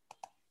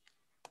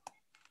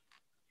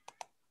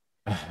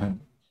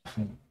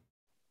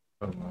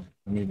on.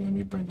 Let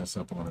me bring this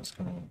up on the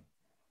screen.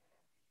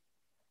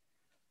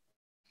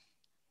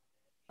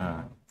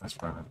 That's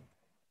fine.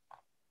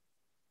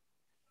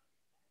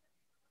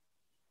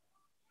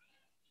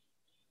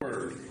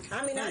 Word.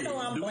 I mean, I know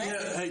I'm black.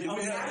 Hey, do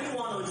we have? You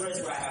want to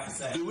address what I have to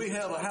say? Do we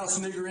have a house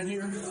nigger in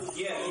here?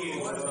 Yeah.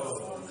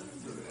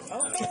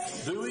 Okay.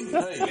 Do we?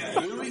 Hey,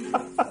 do we?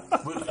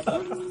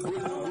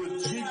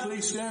 Would G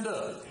please stand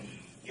up?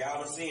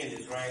 Y'all are seeing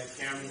this, right,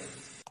 Cameron?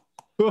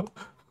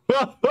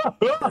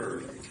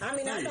 I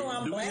mean, I know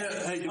I'm Do we black.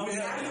 have? Hey, do we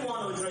have? You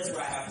want to address what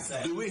I have to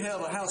say? Do we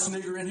have a house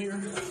nigger in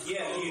here?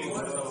 Yeah.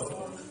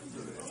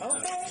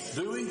 Okay.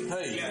 Do we?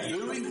 Hey,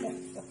 do we?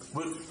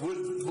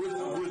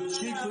 Would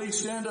G please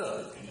stand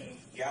up?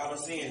 Y'all are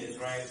seeing this,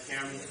 right,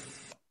 Cameron?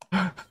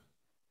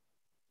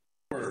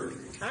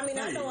 I mean,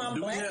 I know I'm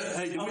Do we black. have?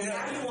 Hey, do we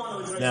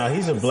have? Now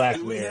he's a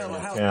black man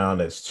in town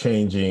that's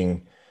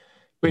changing.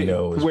 Wait, you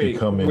know, it's wait,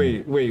 becoming.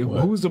 wait.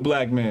 What? Who's the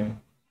black man?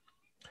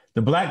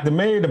 The black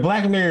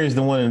mayor is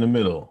the one in the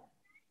middle.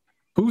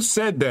 Who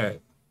said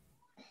that?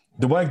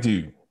 The white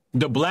dude.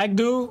 The black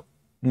dude?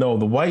 No,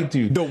 the white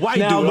dude. The white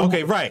Now, dude. the-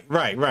 Okay,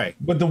 right.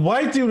 But the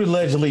white dude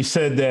allegedly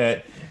said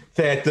that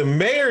the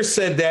mayor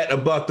said that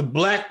about the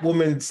black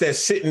woman that's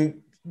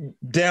sitting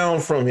down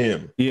from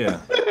him. Yeah.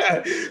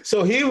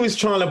 So he was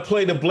trying to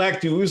play the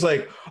black dude. He was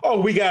like, "Oh,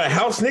 we got a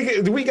house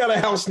nigga. We got a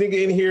house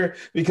nigga in here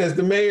because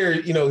the mayor,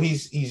 you know,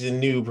 he's a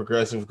new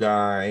progressive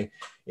guy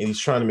and he's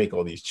trying to make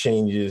all these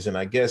changes. And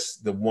I guess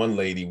the one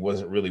lady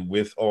wasn't really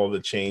with all the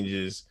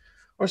changes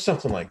or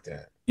something like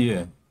that.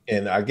 Yeah.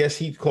 And I guess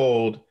he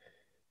told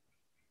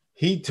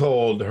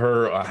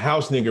her a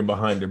house nigger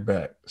behind her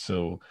back.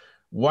 So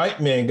white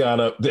man got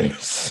up there and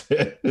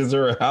said, "Is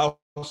there a house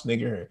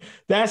nigger?"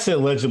 That's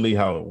allegedly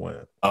how it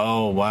went.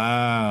 Oh,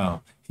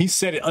 wow. He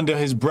said it under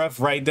his breath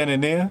right then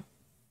and there?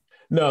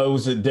 No, it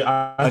was I think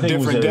it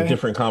was different a day?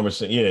 different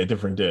conversation. Yeah, a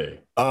different day.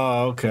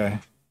 Oh, okay.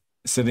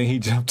 So then he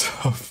jumped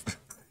off.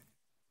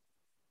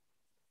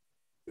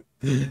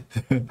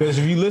 Because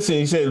if you listen,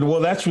 he said, "Well,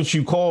 that's what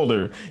you called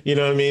her." You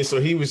know what I mean? So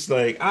he was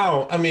like,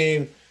 I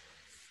mean,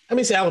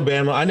 it's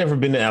Alabama. I never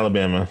been to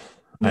Alabama.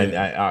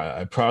 Yeah.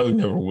 I probably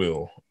never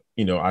will.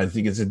 You know, I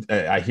think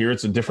I hear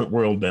it's a different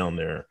world down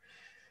there.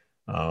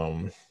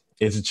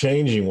 It's a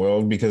changing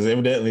world because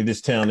evidently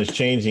this town is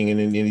changing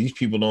and these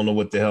people don't know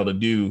what the hell to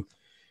do.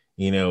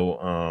 You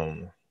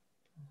know,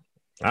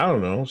 I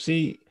don't know.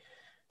 See,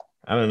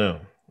 I don't know.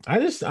 I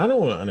don't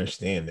want to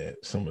understand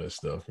that some of this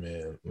stuff,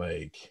 man.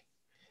 Like,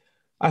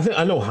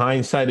 I know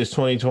hindsight is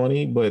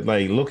 2020, but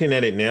like looking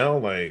at it now,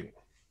 like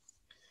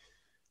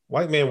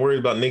white man worried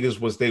about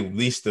niggas was their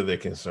least of their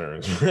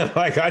concerns.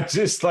 Like, I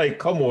just like,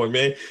 come on,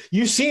 man.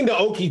 You seen the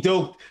okie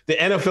doke the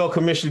NFL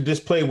commissioner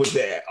just played with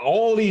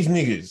all these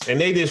niggas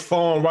and they just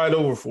falling right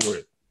over for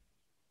it.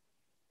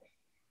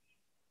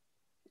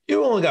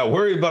 You only got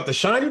worried about the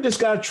shine. You just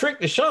got to trick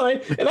the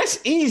shine. And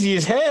that's easy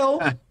as hell.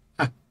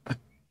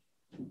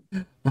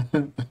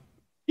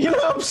 You know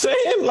what I'm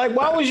saying? Like,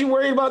 why was you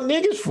worried about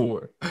niggas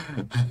for?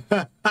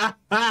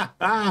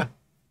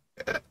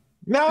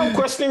 Now I'm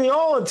questioning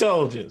y'all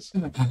intelligence.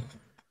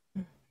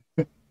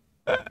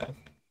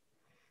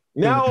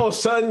 Now all of a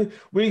sudden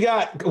we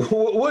got,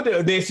 what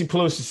did Nancy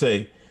Pelosi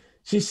say?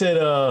 She said,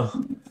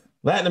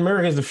 Latin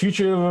America is the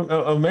future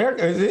of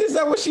America. Is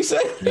that what she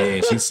said?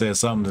 Yeah, she said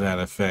something to that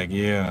effect.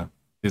 Yeah.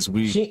 This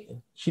week.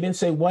 She didn't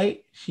say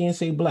white. She didn't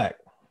say black.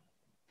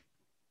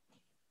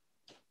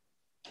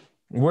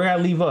 Where I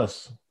leave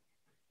us?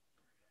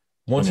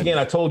 Once again,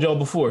 I told y'all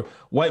before,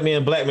 white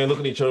man, black man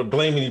looking at each other,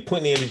 blaming and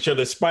pointing at each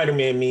other,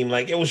 Spider-Man meme,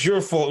 like, it was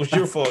your fault. It was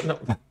your fault. No.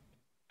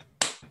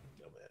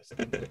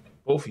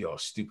 Both of y'all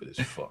stupid as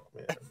fuck,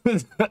 man.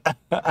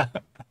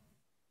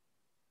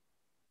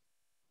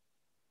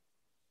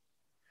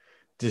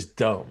 Just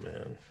dumb,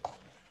 man.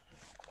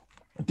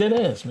 Dead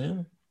ass,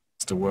 man.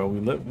 It's the world we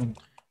live in.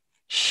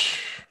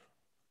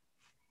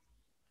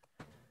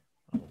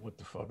 Oh, what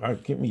the fuck? All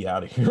right, get me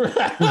out of here.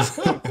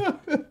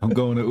 I'm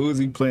going to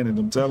Uzi Planet,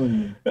 I'm telling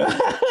you.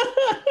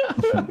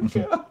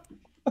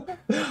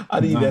 I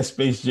need that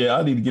Space Jet.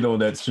 I need to get on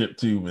that ship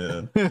too,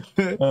 man.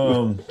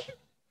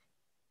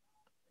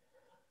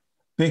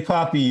 Big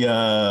Papi,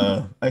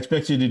 I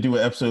expect you to do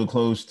an episode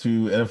close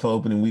to NFL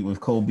opening week with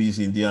Cole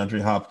Beasley and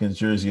DeAndre Hopkins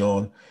jersey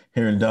on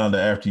here in Donda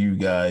after you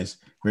guys.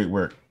 Great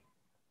work.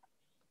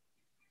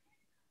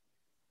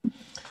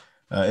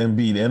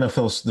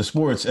 MB, the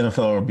sports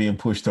NFL are being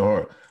pushed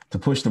to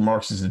push the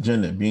Marxist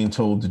agenda, being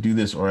told to do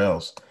this or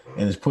else.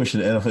 And it's pushing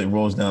the NFL, it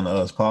rolls down to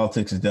us.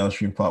 Politics is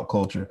downstream pop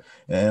culture,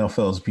 and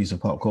NFL is a piece of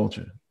pop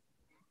culture.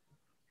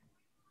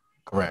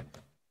 Correct.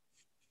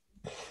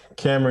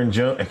 Cameron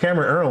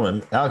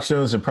Erlin, Alex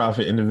Jones, a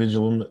prophet,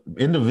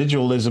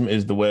 individualism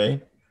is the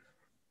way.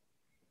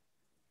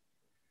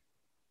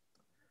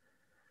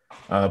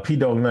 P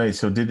Dog Knight.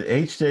 So did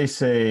HJ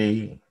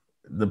say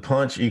the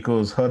punch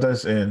equals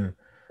Hutas and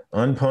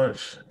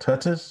unpunch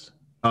Tutas?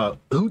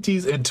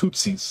 Houthis and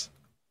Tutsis.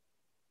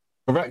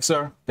 Correct,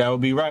 sir. That would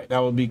be right. That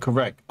would be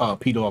correct.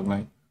 P Dog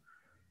Knight.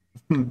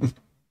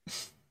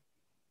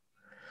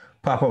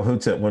 Pop-up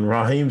Hotep. When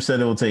Raheem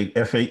said it will take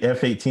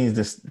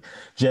F-18s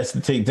just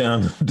to take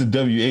down the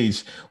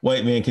WH,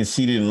 white man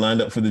conceded and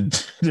lined up for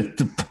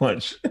the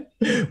punch.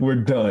 We're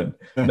done.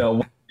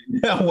 Now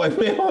white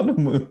man on the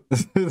move.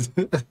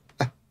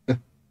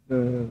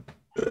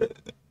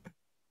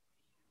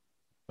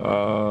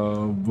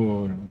 Oh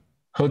boy.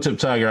 Hotep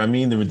Tiger, I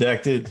mean the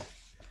redacted.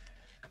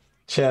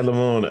 Chad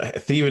Lamone,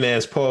 thieving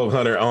ass Paul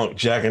Hunter, Unc,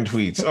 jacking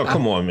tweets. Oh,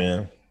 come on,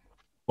 man.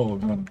 Oh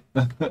man.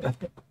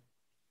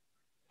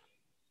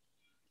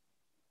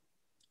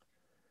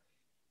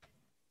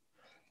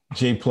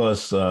 J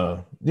plus,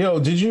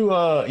 did you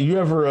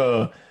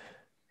ever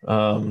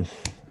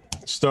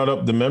start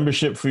up the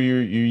membership for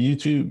your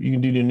YouTube? You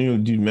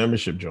can do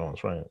membership,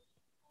 Jones, right?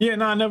 Yeah,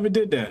 no, I never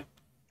did that.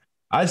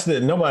 I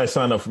said nobody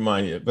signed up for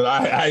mine yet, but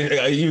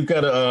I you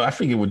gotta I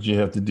forget what you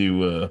have to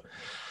do.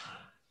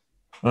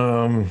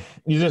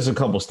 There's a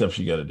couple steps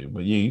you got to do,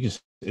 but yeah,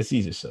 it's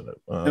easy to set up.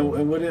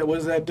 And what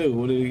does that do?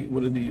 What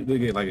do they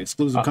get? Like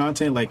exclusive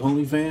content, like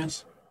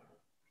OnlyFans?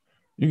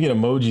 You get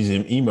emojis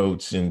and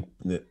emotes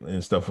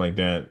and stuff like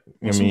that.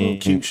 I Some mean,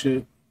 little cute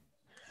shit.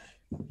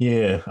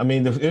 Yeah, I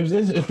mean,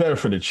 it's better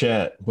for the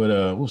chat, but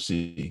we'll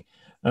see.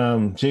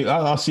 Jay,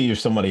 I'll see if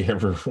somebody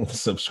ever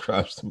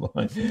subscribes to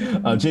mine.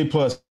 J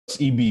plus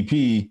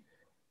EBP.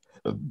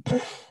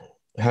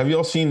 Have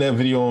y'all seen that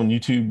video on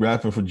YouTube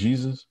rapping for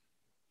Jesus?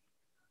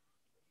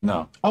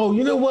 No. Oh,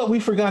 you know what? We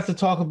forgot to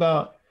talk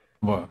about.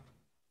 What?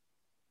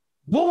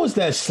 What was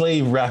that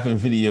slave rapping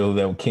video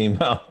that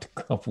came out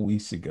a couple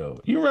weeks ago?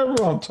 You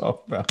remember what I'm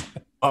talking about?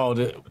 Oh,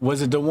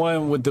 was it the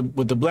one with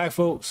the black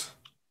folks?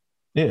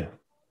 Yeah.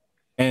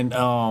 And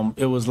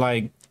it was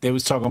like they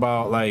was talking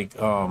about like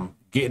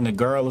getting a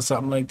girl or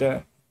something like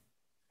that.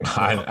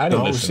 I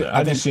didn't listen to that.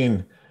 I just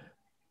seen.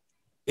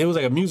 It was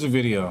like a music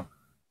video.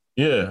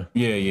 Yeah.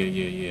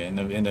 Yeah.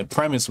 And the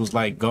premise was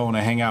like going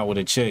to hang out with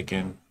a chick,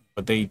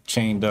 but they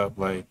chained up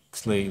like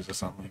slaves or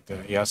something like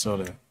that. Yeah, I saw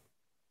that.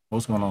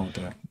 What's going on with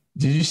that?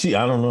 Did you see?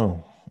 I don't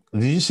know.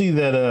 Did you see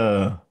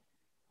that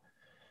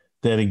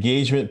that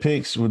engagement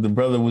pics where the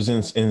brother was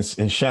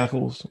in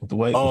shackles with the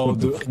white? Oh,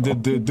 the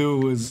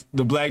dude was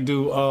the black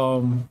dude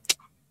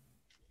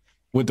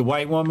with the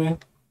white woman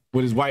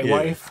with his white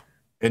wife,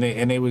 and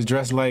they was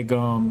dressed like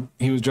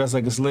he was dressed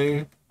like a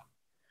slave.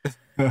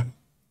 How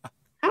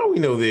do we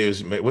know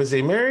was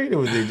they married or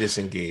was they just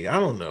engaged? I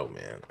don't know,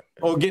 man.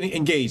 Oh, getting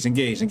engaged.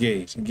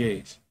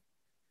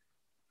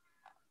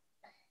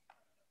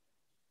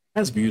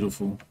 That's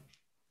beautiful.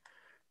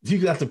 You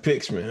got the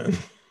pics, man.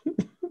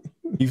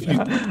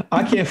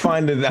 I can't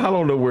find it. I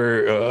don't know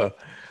where.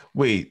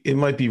 Wait, it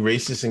might be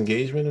racist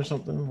engagement or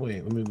something.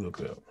 Wait, let me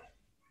look it up.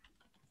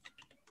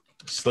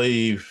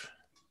 Slave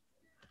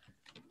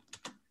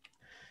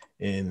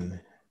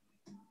engage.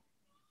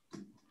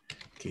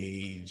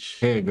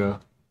 There you go.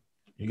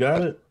 You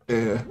got it?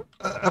 Yeah.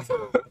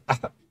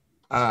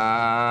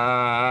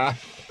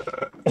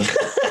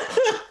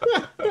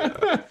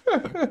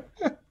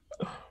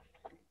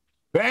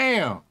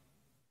 Bam!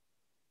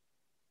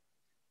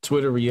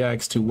 Twitter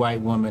reacts to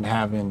white woman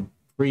having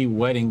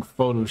pre-wedding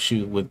photo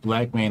shoot with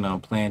black man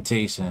on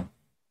plantation,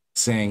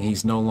 saying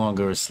he's no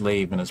longer a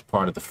slave and is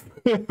part of the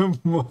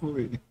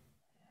family.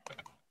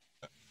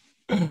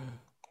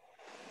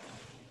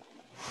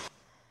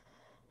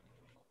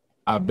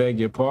 I beg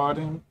your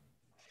pardon?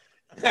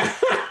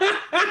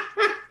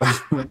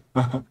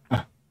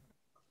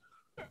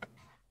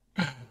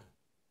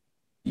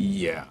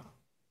 Yeah.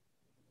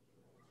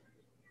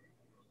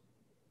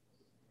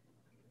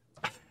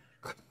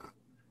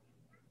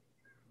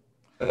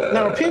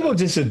 Now, are people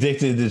just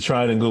addicted to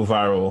trying to go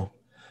viral?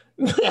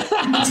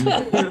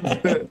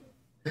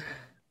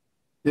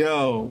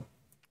 Yo,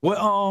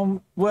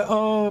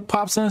 what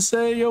Pop Son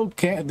said, yo,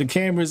 the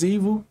camera's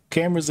evil.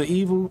 Cameras are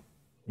evil.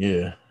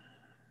 Yeah.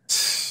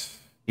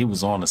 He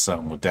was on to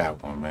something with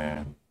that one,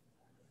 man.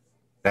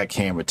 That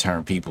camera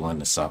turned people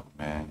into something,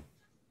 man.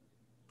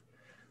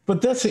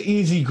 But that's an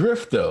easy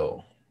grift,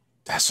 though.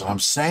 That's what I'm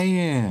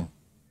saying.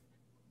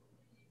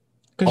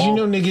 Because you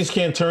know niggas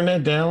can't turn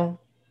that down.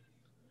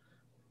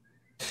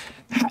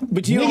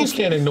 But you niggas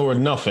can't ignore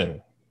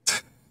nothing.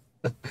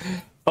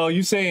 Oh,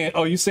 you saying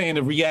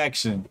the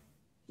reaction?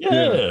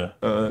 Yeah.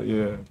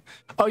 Yeah.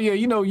 Oh yeah,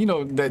 you know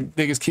that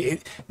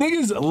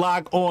niggas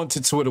lock on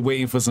to Twitter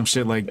waiting for some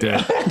shit like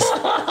that.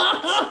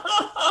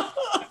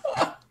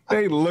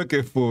 They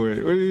looking for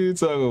it. What are you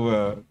talking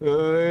about?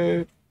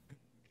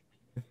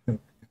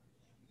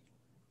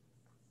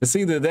 It's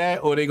either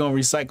that or they gonna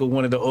recycle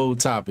one of the old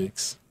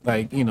topics,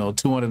 like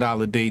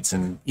 $200 dates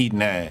and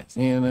eating ass.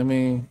 You know what I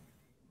mean?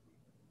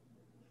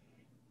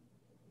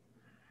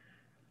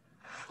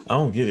 I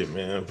don't get it,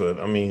 man. But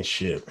I mean,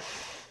 shit.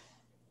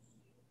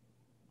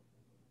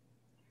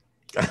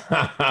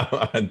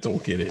 I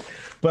don't get it.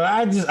 But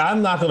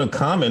I'm not gonna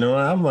comment on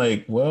it. I'm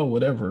like, well,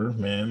 whatever,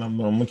 man. I'm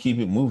gonna keep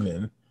it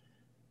moving.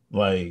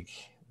 Like,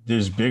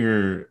 there's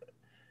bigger.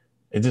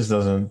 It just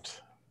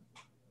doesn't.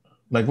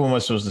 Like, what am I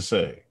supposed to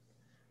say?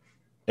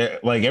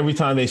 Like, every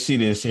time they see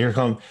this,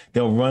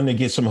 they'll run to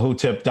get some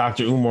Hotep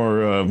Dr.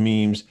 Umar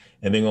memes,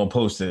 and they're gonna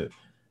post it.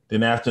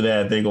 Then after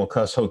that, they're gonna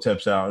cuss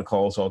Hoteps out and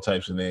call us all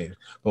types of names.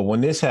 But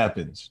when this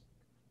happens,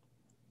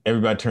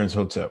 everybody turns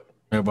Hotep.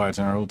 Everybody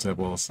turns Hotep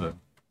all of a sudden.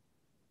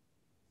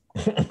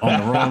 On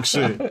the wrong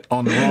shit.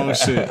 On the wrong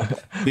shit.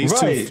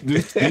 Right.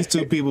 These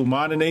two people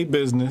minding their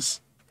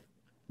business,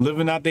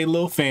 living out their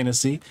little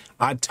fantasy.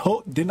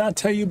 Didn't I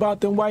tell you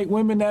about the white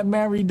women that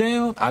married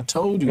down? I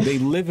told you they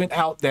living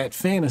out that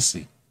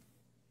fantasy.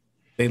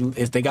 They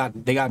got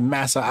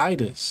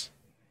massitis.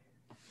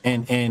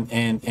 And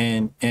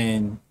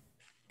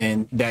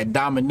that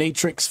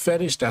dominatrix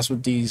fetish, that's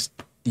what these,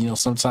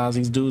 sometimes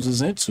these dudes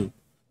is into.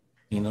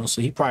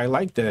 So he probably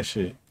liked that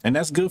shit. And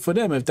that's good for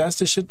them. If that's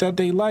the shit that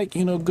they like,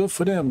 good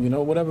for them,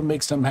 whatever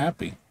makes them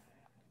happy.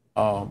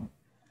 I'm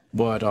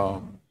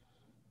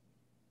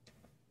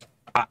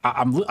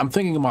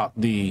thinking about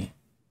the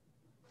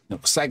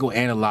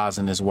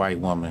psychoanalyzing this white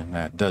woman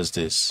that does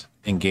this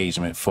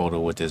engagement photo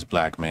with this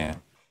black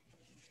man.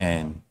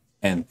 And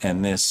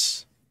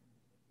this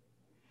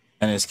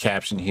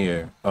caption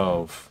here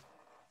of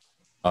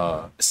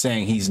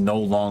saying he's no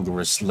longer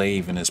a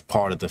slave and is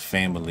part of the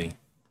family.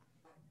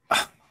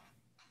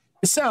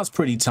 It sounds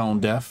pretty tone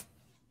deaf.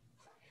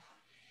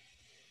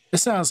 It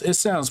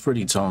sounds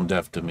pretty tone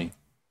deaf to me.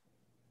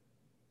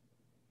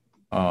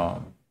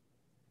 But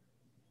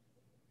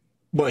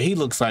he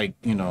looks like,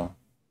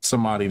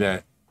 somebody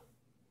that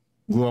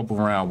grew up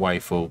around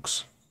white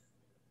folks.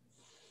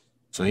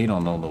 So he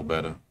don't know no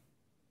better.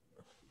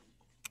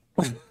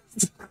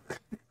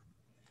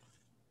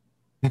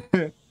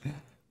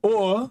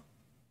 Or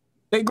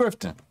they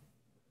grifting.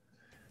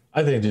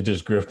 I think they're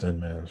just grifting,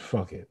 man.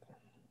 Fuck it.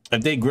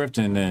 If they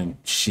grifting, then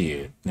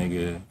shit,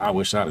 nigga. I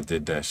wish I'd have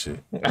did that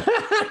shit.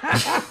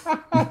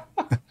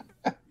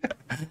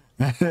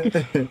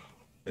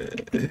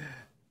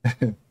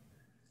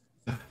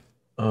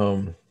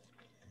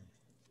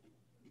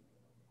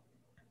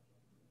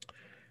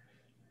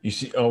 You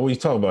see, we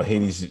talk about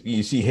Hades.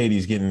 You see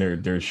Hades getting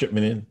their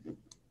shipment in.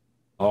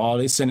 Oh,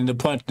 they sending the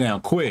punch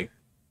down quick.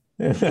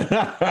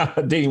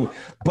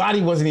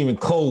 Body wasn't even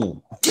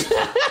cold.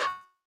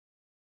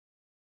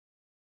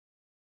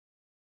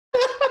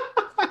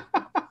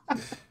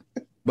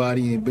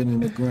 Body ain't been in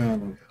the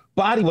ground.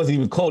 Body wasn't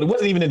even cold. It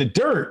wasn't even in the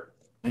dirt.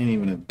 Ain't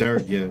even in the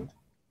dirt yet.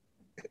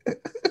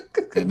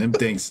 And them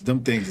things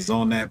is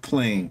on that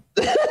plane.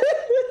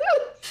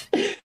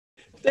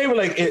 They were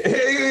like,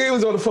 it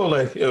was on the phone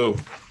like, yo,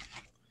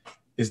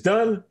 it's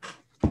done?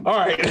 All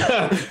right.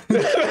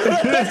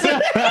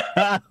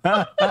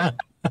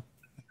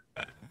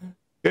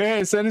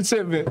 Yeah, send a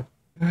shipment.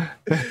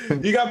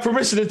 You got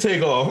permission to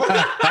take off.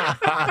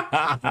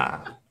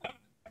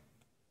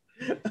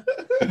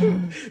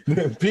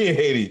 Being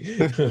Haiti.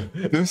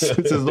 This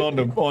shit is on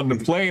the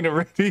plane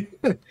already.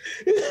 They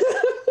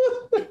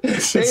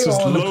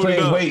on the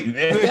plane waiting.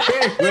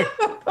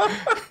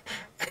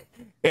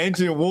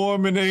 Engine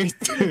warm and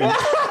everything.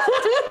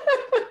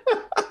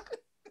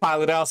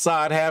 Pilot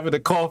outside having a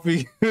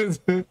coffee.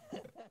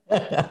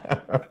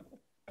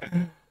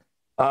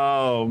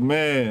 Oh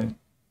man.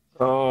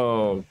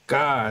 Oh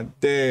god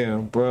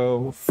damn,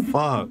 bro.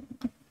 Fuck.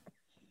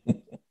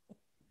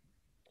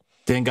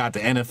 Then got the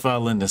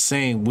NFL in the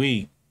same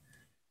week.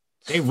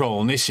 They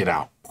rolling this shit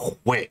out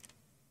quick.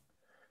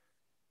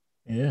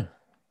 Yeah.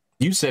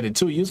 You said it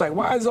too. You was like,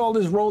 why is all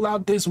this roll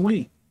out this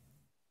week?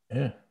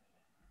 Yeah.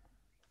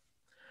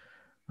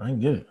 I can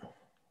get it.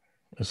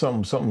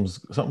 Something's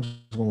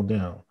going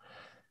down.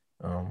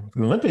 The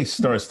Olympics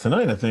starts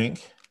tonight, I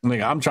think.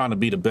 Nigga, I'm trying to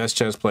be the best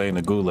chess player in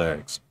the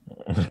gulags.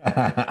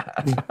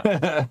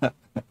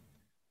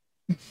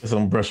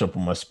 Some brush up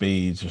on my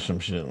spades or some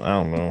shit.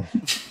 I don't know.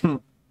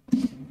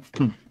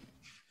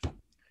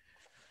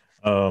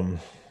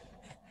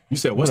 You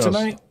said what's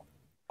tonight?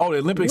 Oh, the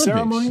Olympic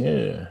ceremony?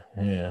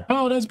 Yeah.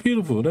 Oh, that's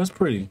beautiful. That's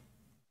pretty.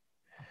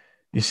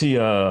 You see,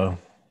 the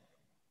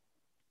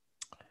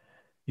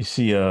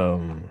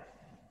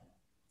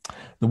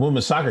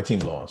women's soccer team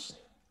lost.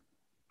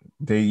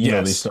 They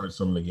they start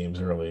some of the games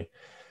early.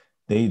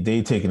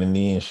 They taking a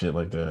knee and shit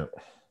like that.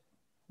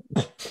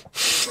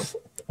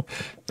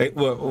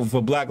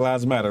 For Black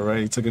Lives Matter,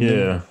 right? He took a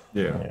knee.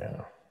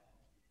 Yeah.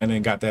 And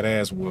then got that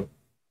ass whooped.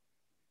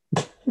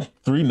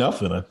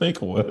 3-0, I think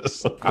it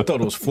was. I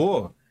thought it was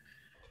 4.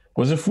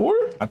 Was it 4?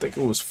 I think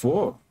it was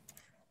 4.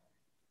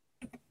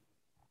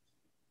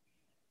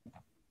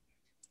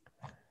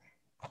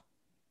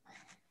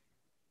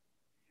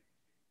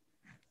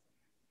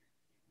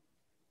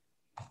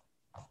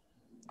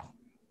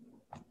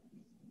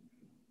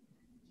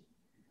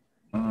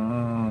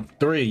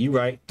 Three, you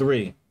right.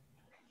 3.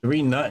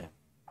 3-0.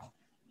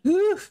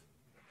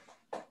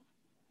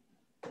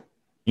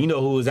 You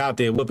know who was out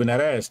there whooping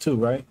that ass too,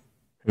 right?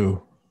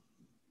 Who?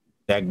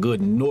 That good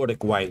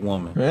Nordic white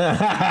woman.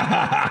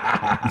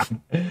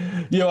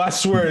 Yo, I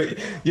swear,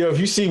 if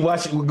you see,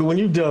 when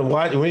you're done,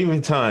 when you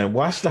have time,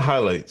 watch the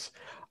highlights.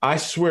 I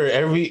swear,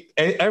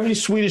 every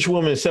Swedish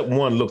woman except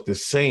one looked the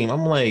same.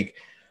 I'm like,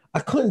 I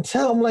couldn't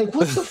tell. I'm like,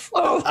 what the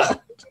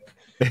fuck?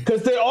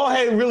 Because they all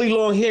had really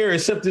long hair,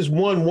 except this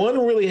one. One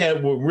really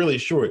had really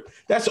short.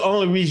 That's the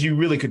only reason you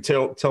really could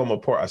tell them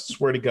apart. I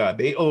swear to God,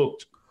 they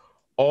looked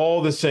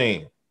all the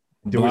same.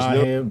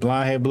 There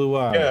blonde hair, blue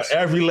eyes. Yeah,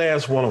 every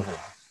last one of them.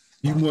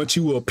 You want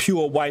you a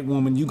pure white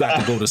woman, you got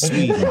to go to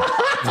Sweden.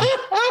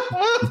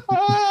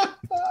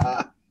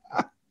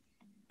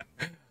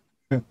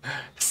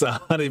 It's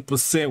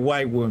 100%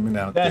 white woman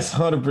out there. That's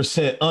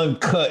 100%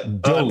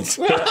 uncut dope.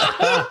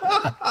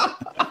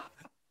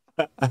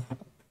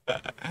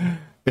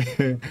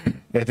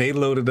 And they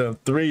loaded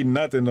up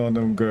 3-0 on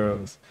them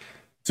girls.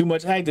 Too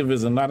much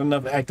activism, not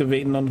enough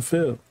activating on the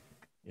field.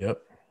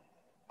 Yep.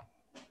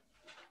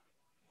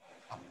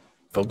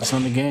 Focus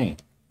on the game.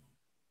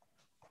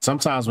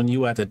 Sometimes when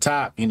you at the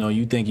top, you know,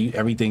 you think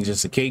everything's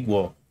just a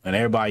cakewalk, and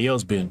everybody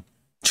else been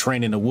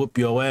training to whoop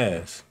your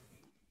ass.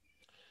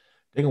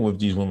 They can whip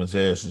these women's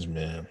asses,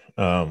 man.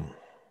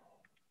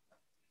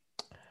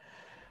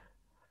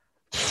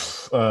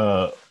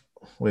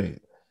 Wait.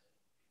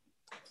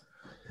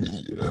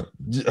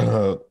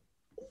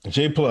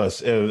 J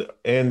Plus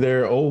and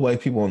their old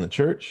white people in the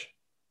church.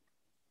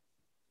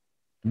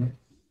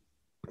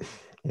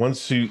 One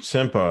Suit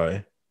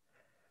Senpai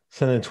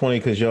sending 20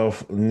 because y'all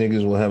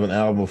niggas will have an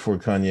album before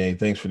Kanye.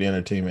 Thanks for the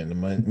entertainment.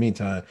 In the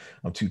meantime,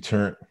 I'm too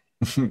turnt.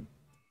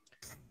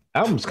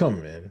 Album's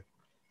coming, man.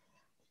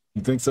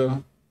 You think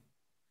so?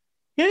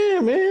 Yeah,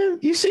 man.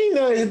 You seen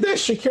that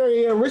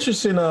Sha'Carri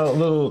Richardson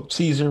little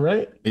teaser,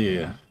 right?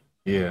 Yeah.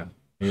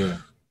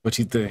 What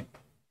you think?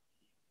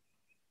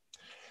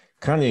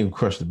 Kanye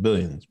crushed the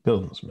billions,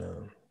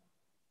 man.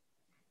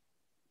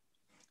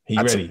 He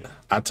ready.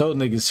 I told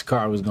niggas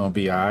Sha'Carri was gonna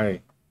be all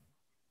right.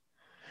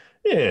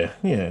 Yeah.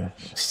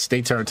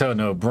 They turned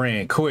to a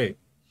brand quick.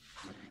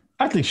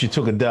 I think she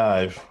took a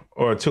dive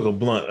or took a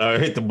blunt or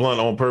hit the blunt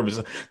on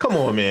purpose. Come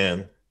on,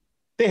 man.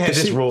 They had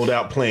this rolled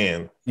out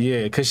plan.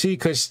 Yeah, cause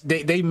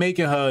they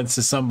making her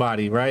into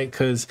somebody, right?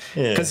 Cause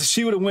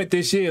she would have went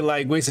this year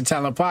like Wasted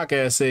Talent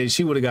Podcast said,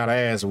 she would have got her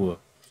ass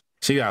whooped.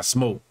 She got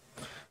smoked.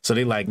 So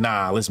they like,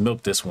 nah, let's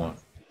milk this one.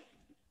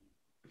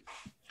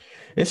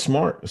 It's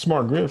smart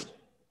grift.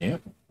 Yeah.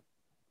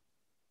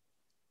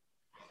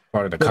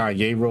 Part of the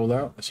Kanye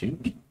rollout. That's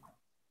huge.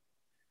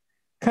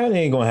 Kanye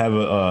ain't gonna have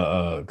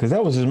a because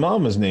that was his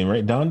mama's name,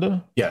 right?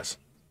 Donda? Yes.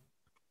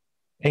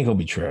 Ain't gonna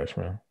be trash,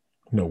 man.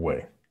 No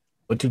way.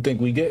 What you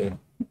think we getting?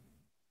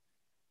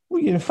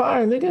 We getting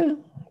fired, nigga.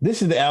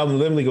 This is the album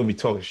literally gonna be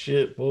talking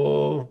shit,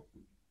 boy.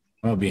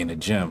 I'm gonna be in the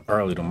gym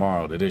early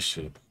tomorrow to this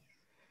shit.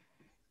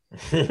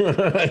 I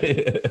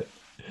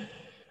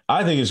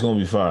think it's gonna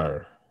be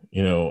fire.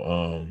 You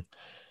know,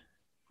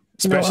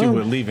 especially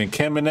with leaving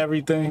Kim and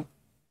everything.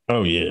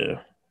 Oh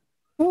yeah.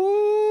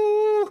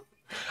 Ooh.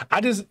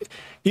 I just,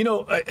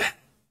 I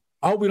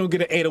hope we don't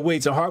get an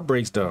 808s and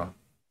heartbreaks though.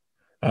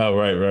 Oh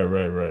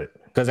right.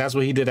 Because that's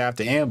what he did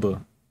after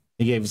Amber.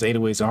 He gave us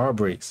 808s and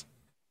heartbreaks.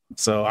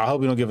 So I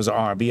hope he don't give us an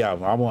R&B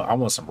album. I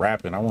want some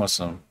rapping. I want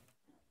some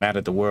Mad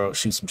at the World,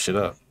 shoot some shit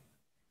up.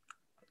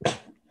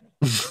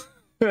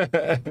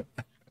 Nigga,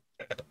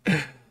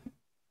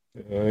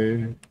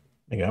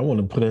 I want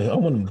him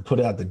to put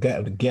out the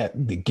gap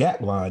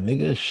line,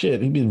 nigga.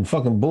 Shit, he been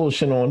fucking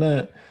bullshit on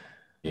that.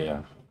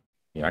 Yeah,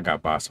 I got to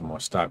buy some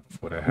more stock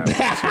before that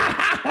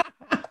happens.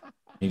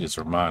 He just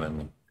reminded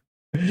me.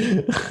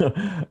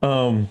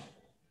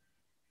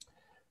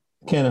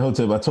 Cannon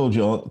Hotep, I told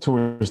you,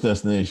 tourist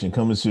destination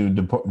coming to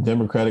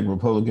Democratic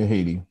Republic of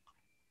Haiti.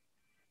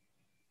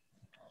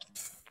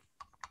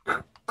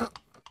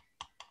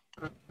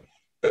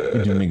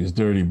 You do niggas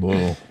dirty,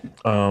 boy.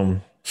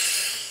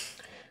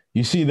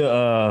 You see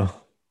the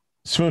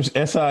SI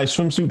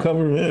swimsuit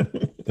cover, man?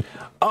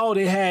 Oh,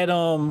 they had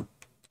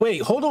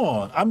wait, hold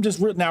on. I'm just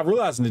now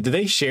realizing it. Did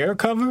they share a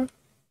cover?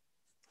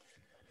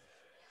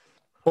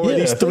 Or are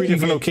these 3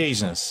 different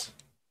occasions?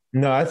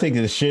 No, I think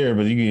it's shared,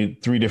 but you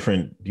get 3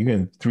 different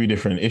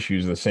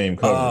issues of the same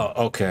cover. Oh,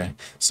 okay.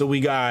 So we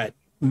got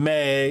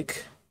Meg,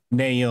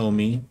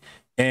 Naomi,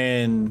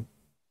 and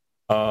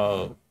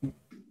the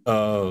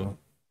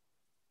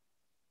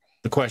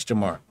question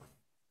mark.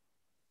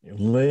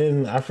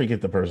 Lynn, I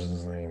forget the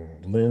person's name.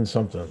 Lynn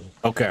something.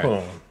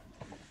 Okay.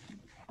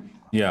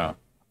 Yeah.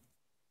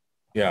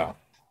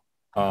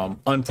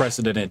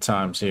 Unprecedented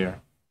times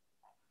here.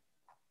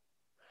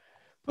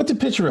 Put the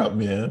picture up,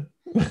 man.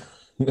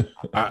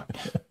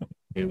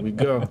 Here we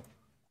go.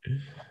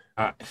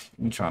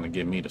 You trying to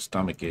give me the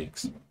stomach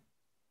aches.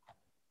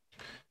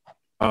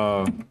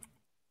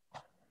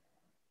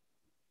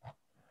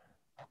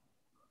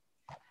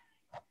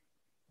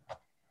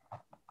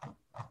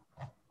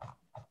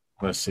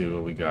 Let's see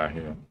what we got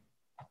here.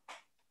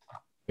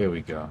 Here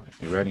we go.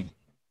 You ready?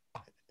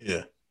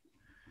 Yeah.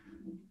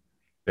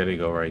 There they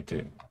go right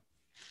there.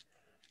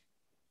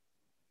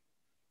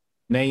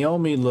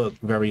 Naomi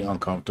looked very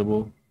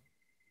uncomfortable.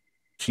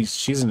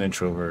 She's an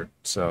introvert,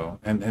 so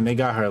and they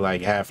got her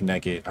like half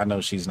naked. I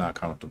know she's not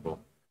comfortable.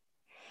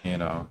 She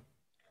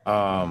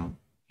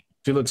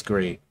looks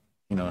great.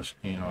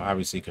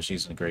 Obviously because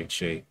she's in great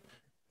shape.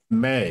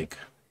 Meg.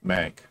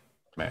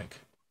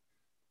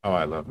 Oh,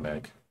 I love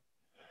Meg.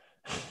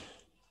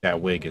 That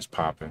wig is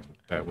popping.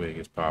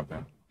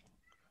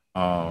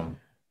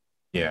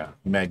 Yeah,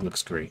 Meg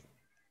looks great.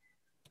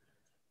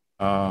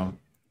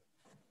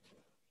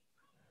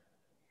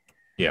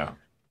 Yeah.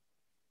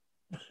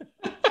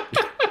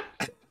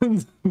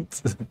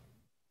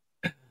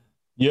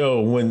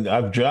 Yo, when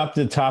I've dropped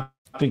the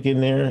topic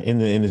in there in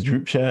this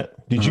group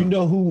chat, did you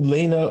know who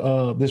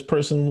this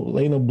person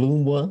Lena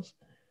Bloom was?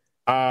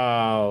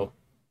 I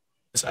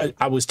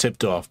was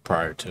tipped off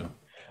prior to.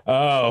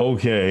 Oh,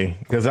 okay.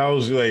 Because I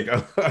was like,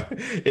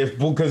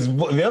 because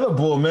the other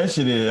bull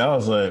mentioned it, I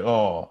was like,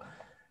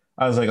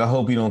 I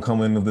hope he don't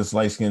come into this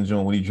light skin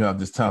joint when he dropped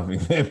this topic.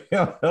 Like,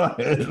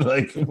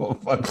 well,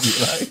 fuck you,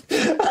 like.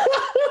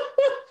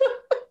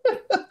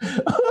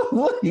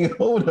 Like,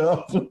 hold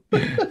up.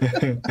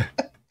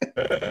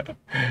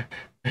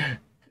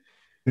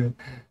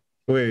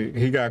 Wait,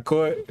 he got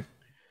caught?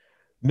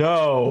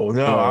 No,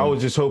 I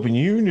was just hoping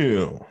you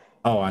knew.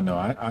 Oh, I know.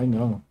 I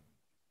know.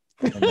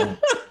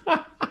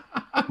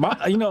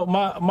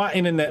 My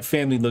internet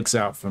family looks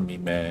out for me,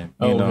 man.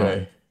 You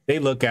know, they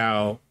look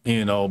out,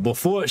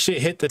 before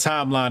shit hit the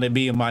timeline, it'd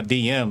be in my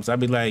DMs. I'd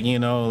be like,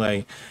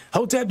 like,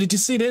 Hotep, did you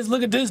see this?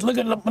 Look at this. Look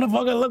at the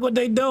motherfucker. Look what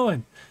they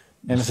doing.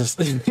 And it's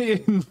just,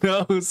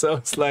 so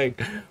it's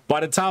like,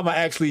 by the time I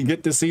actually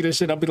get to see this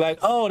shit, I'll be like,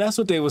 oh, that's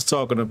what they was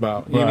talking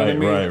about. You know what I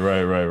mean?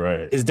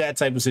 Right. It's that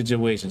type of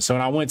situation. So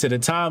when I went to the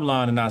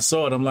timeline and I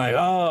saw it, I'm like,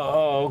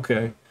 oh,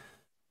 okay.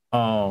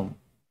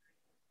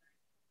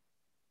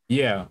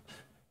 Yeah.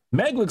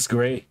 Meg looks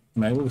great.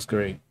 I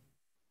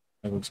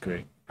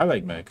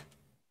like Meg.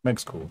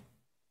 Meg's cool.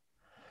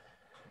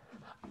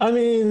 I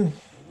mean,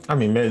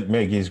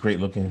 Meg is great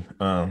looking.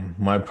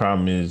 My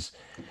problem is,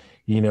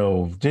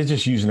 they're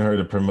just using her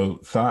to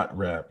promote thought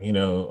rap,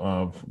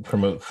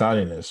 promote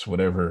thoughtiness,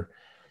 whatever.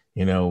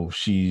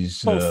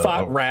 She's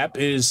thought rap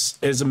is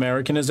as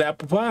American as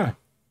apple pie.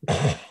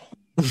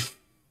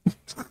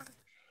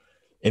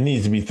 It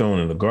needs to be thrown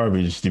in the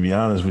garbage, to be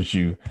honest with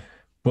you.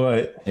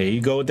 But there you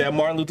go with that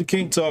Martin Luther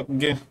King talk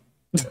again.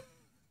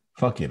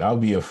 Fuck it. I'll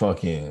be a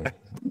fucking,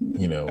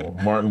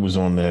 Martin was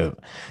on that.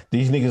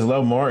 These niggas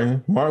love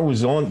Martin. Martin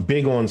was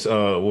big on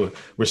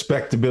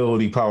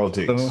respectability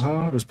politics.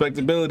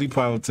 Respectability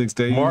politics.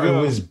 There you Martin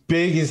go. was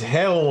big as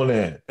hell on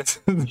that.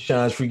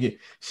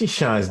 She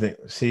shines.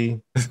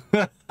 See?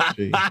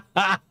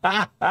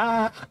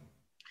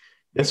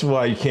 That's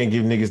why you can't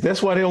give niggas.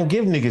 That's why they don't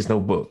give niggas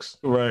no books.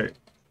 Right.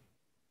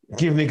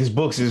 Give niggas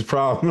books is a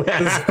problem.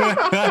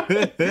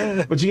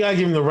 But you gotta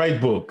give them the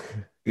right book.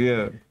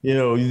 Yeah.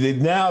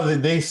 Now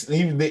that they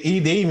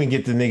even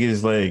get the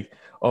niggas like,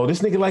 oh,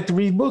 this nigga like to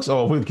read books.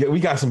 Oh,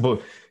 we got some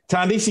books.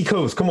 Ta-Nehisi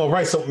Coates, come on,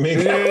 write something,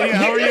 man. Yeah,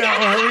 hurry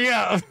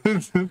up.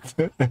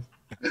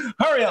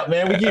 Hurry up,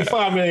 man. We give you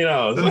 $5 million.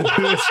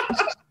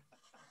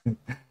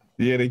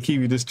 Yeah, they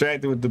keep you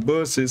distracted with the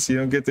bullshit so you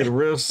don't get to the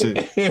real shit.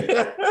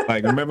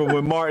 Like, remember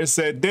when Martin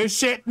said, this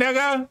shit,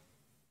 nigga?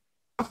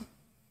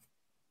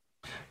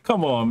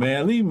 Come on,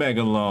 man. Leave Meg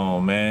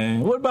alone,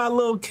 man. What about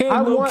Lil'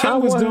 Kim? Lil'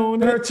 Kim was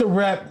doing her it. to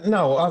rap.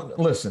 No,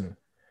 listen.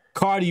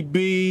 Cardi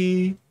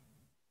B.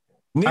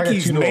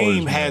 Nicki's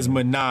name has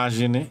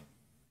Minaj in it.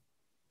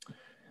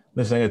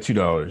 Listen, I got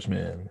 $2,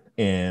 man.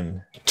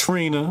 And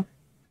Trina.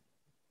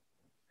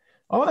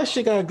 All that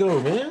shit gotta go,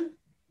 man.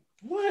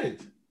 What?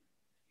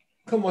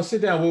 Come on,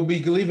 sit down. We'll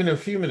be leaving in a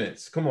few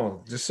minutes. Come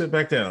on, just sit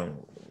back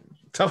down.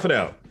 Tough it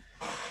out.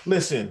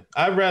 Listen,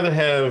 I'd rather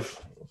have...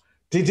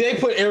 Did they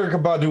put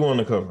Erykah Badu on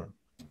the cover?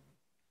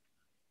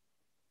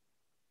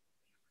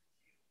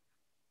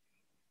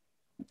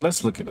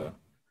 Let's look it up.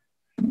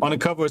 On the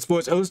cover of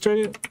Sports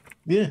Illustrated?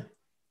 Yeah.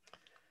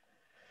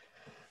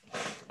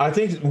 I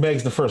think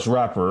Meg's the first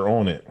rapper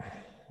on it.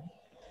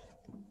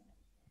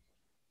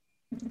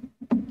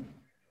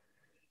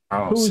 I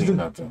don't see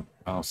nothing.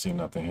 I don't see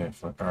nothing here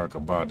for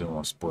Erykah Badu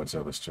on Sports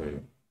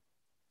Illustrated.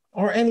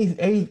 Or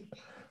any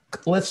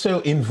let's say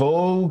in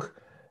Vogue,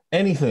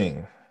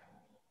 anything.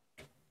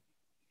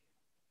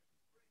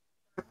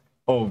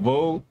 Oh,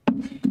 Vogue?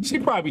 She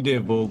probably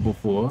did Vogue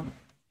before.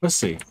 Let's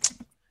see.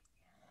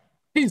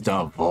 She's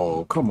done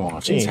Vogue. Come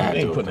on. She's had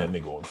ain't to. Putting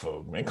that nigga on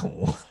Vogue, man. Come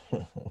on.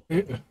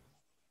 Yeah.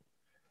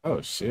 Oh,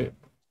 shit.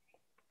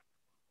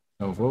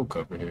 No Vogue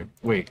cover here.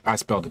 Wait, I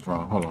spelled it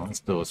wrong. Hold on.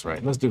 Let's do this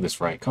right. Let's do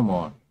this right. Come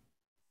on.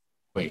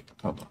 Wait,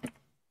 hold on.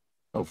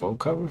 No Vogue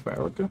cover for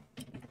Erykah?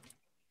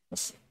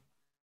 Let's see.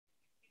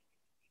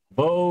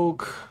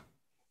 Vogue.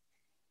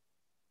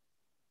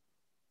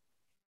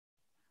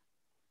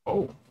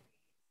 Oh.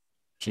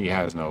 She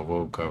has no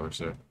Vogue cover,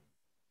 sir.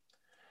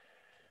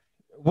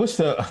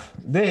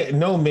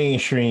 No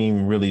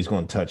mainstream really is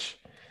going to touch.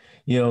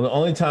 The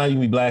only time you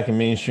be black and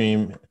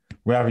mainstream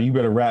rapper, you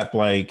better rap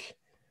like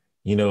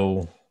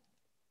Meg.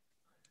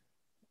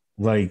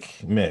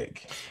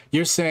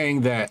 You're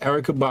saying that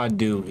Erykah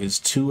Badu is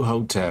too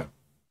Hotep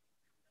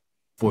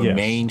for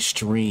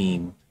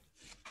mainstream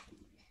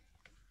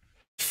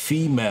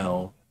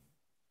female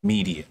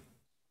media.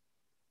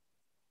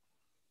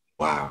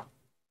 Wow.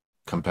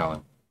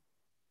 Compelling.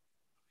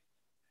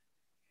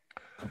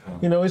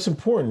 It's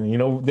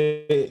important.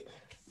 They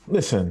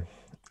listen.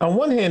 On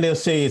one hand, they'll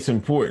say it's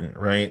important,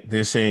 right?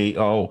 They say,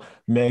 "Oh,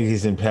 Meg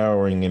is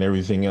empowering and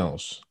everything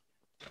else."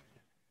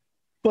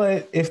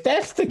 But if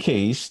that's the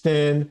case,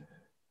 then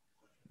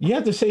you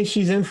have to say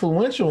she's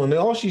influential, and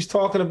all she's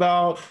talking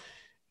about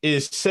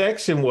is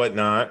sex and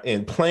whatnot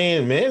and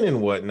playing men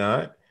and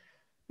whatnot,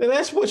 then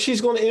that's what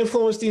she's going to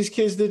influence these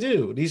kids to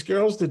do, these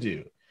girls to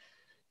do.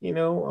 You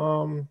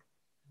know,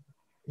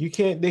 they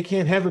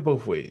can't have it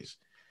both ways.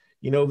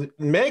 You know,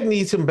 Meg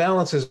needs some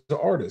balance as an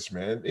artist,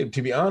 man.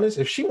 To be honest,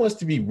 if she wants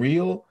to be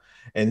real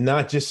and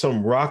not just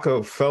some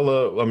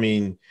Rockefeller, I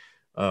mean,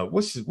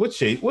 what's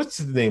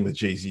the name of the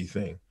Jay-Z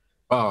thing?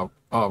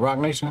 Rock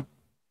Nation?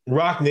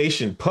 Rock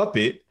Nation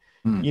puppet,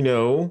 you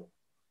know,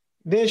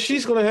 then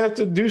she's going to have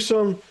to do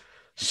some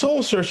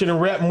soul searching and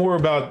rap more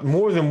about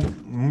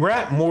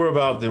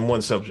than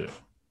one subject.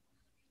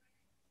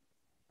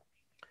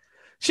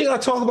 She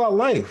got to talk about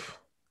life.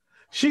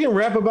 She can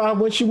rap about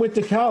when she went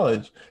to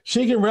college.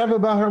 She can rap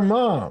about her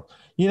mom.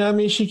 You know what I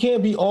mean? She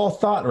can't be all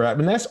thought rap,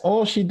 and that's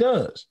all she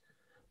does.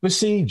 But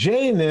see,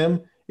 Jay and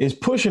them is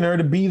pushing her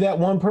to be that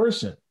one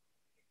person.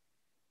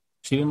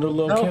 She didn't do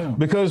Lil' Kim.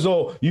 Because,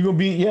 you're going to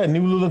be,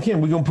 new Lil' Kim.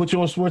 We're going to put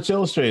you on Sports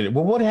Illustrated.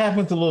 Well, what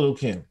happened to Lil'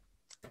 Kim?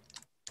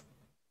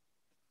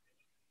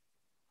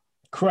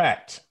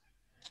 Cracked.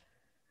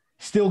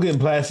 Still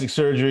getting plastic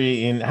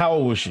surgery. And how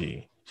old was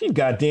she? She's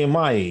goddamn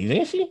my age,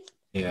 ain't she?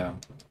 Yeah.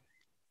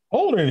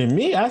 Older than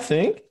me, I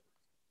think.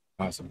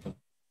 Possibly.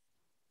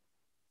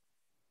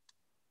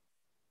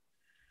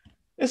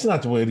 It's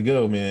not the way to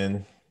go,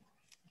 man.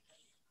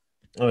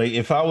 Like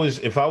if I was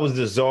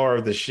the czar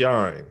of the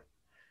shine,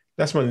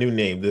 that's my new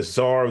name, the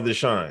czar of the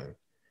shine.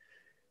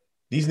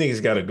 These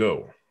niggas gotta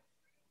go.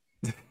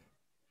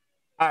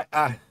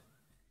 I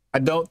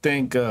don't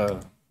think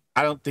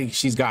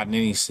she's gotten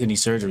any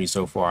surgery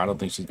so far. I don't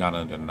think she's gone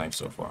under the knife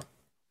so far.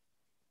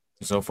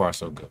 So far,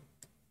 so good.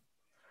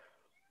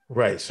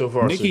 Right. So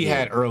far, Nicki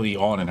had early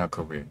on in her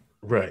career.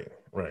 Right.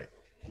 Well,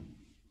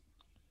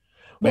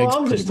 Meg's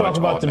I'm just talking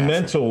about the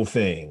mental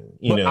thing.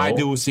 You know, I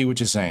do see what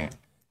you're saying.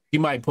 He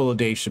might pull a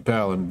Dave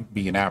Chappelle and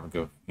be in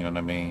Africa. You know what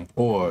I mean?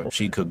 Or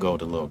she could go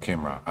to Lil'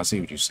 Kim route. I see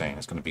what you're saying.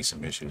 There's going to be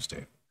some issues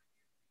there.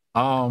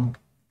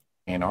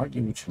 Can't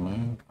argue with you,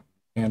 man.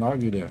 Can't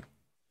argue that.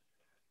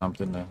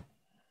 Something to.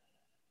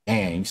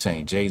 And you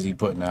saying Jay-Z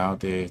putting her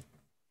out there,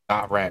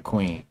 top rap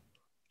queen.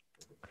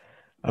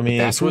 I mean,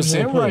 that's what's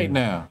in right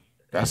now.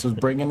 That's what's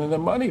bringing in the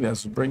money.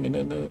 That's what's bringing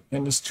in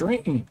the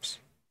streams.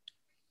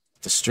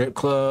 The strip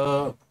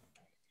club,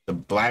 the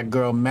black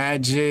girl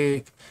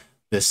magic,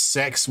 the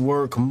sex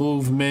work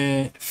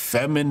movement,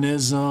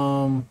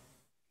 feminism,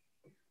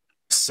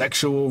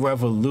 sexual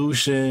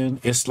revolution.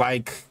 It's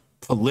like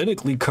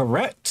politically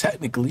correct,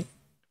 technically.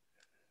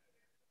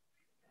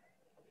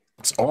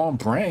 It's on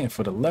brand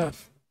for the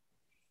left.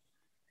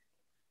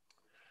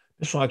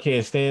 That's why I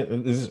can't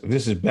stand.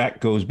 This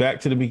goes back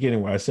to the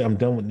beginning where I said I'm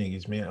done with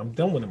niggas, man. I'm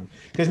done with them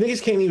because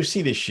niggas can't even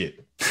see this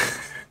shit.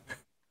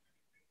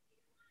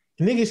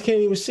 Niggas can't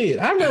even see it.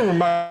 I remember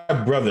my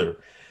brother.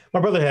 My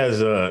brother has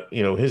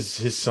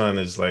his son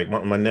is like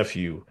my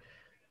nephew.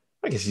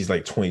 I guess he's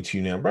like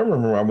 22 now. But I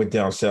remember I went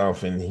down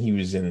south and he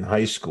was in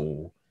high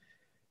school.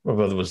 My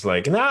brother was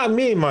like,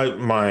 me and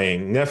my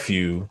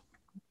nephew,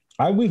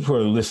 we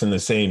probably listened to the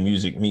same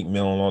music, Meek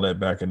Mill and all that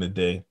back in the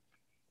day.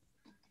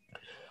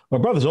 My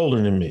brother's older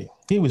than me.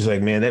 He was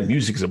like, man, that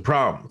music's a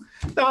problem.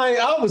 Now, I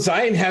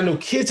didn't have no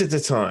kids at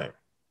the time.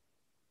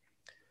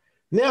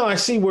 Now I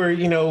see where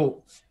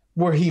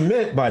he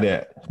meant by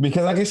that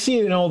because I can see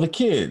it in all the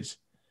kids.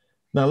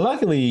 Now,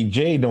 luckily,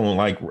 Jay she don't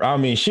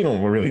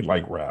really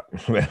like rap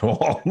at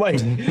all.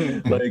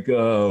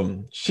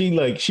 She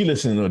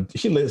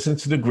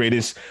listens to the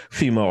greatest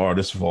female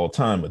artist of all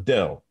time,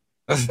 Adele.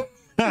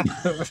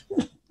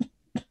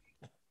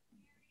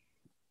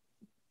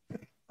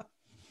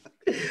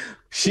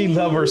 She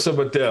loves her some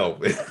Adele.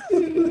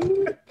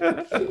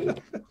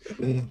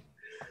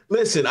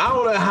 Listen, I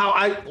don't know how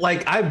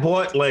I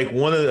bought like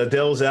one of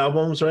Adele's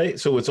albums, right?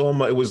 So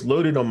it was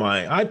loaded on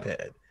my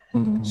iPad.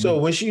 Mm-hmm. So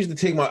when she used to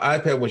take my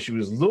iPad when she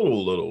was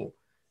little,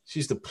 she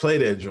used to play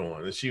that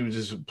joint and she would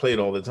just play it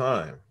all the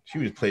time. She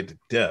was played to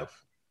death.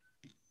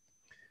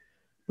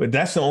 But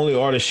that's the only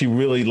artist she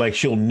really like.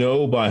 She'll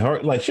know by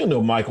heart, like she'll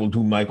know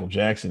who Michael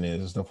Jackson is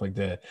and stuff like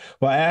that.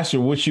 But I asked her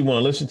what she want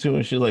to listen to,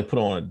 and she's like, "Put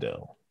on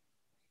Adele."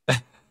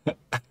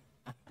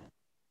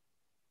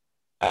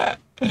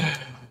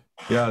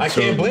 Yeah, I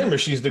can't blame her.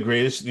 She's the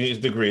greatest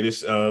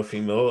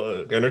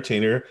female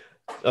entertainer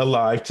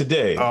alive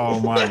today. Oh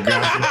my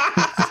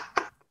god!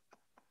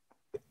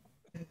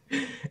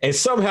 And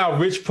somehow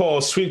Rich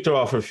Paul swept her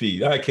off her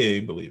feet. I can't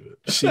even believe it.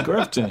 She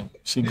grifting.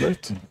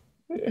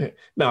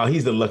 No,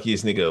 he's the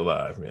luckiest nigga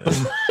alive, man.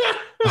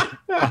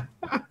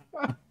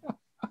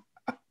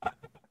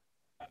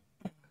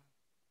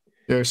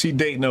 Yeah, she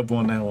dating up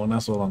on that one.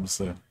 That's all I'm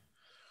saying.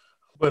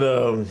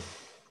 But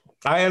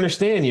I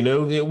understand.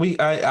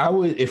 I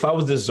would if I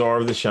was the czar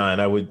of the shine,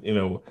 I would.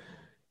 Some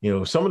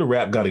of the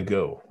rap got to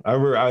go. I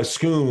remember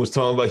Scoon was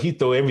talking about he'd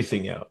throw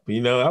everything out.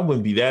 But, I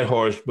wouldn't be that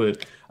harsh,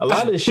 but a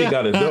lot of this shit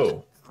got to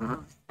go.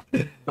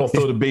 Don't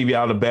throw the baby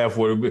out of the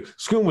bathwater.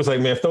 Scoon was like,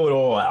 man, throw it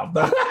all out.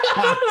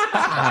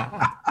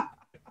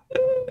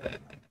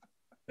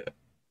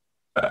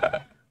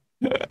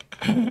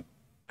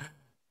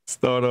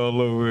 Throw start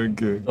all over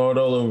again. Start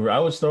all over. I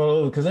would start all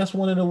over because that's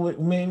one of the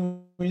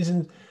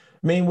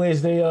main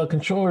ways they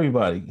control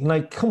everybody.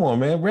 Like, come on,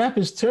 man. Rap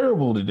is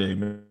terrible today,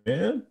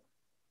 man.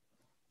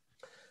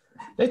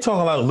 They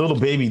talking about Little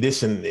Baby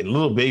this and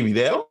Little Baby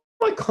that. I'm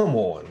like, come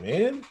on,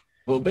 man.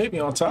 Little Baby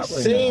on top right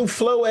Same now.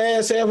 flow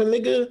ass having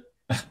nigga.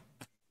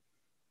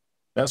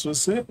 That's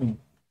what's happening.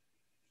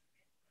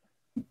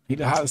 He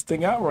the hottest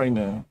thing out right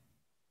now.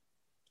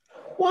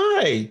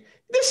 Why?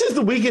 This is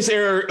the weakest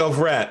era of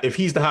rap if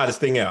he's the hottest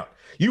thing out.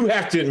 You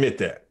have to admit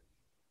that.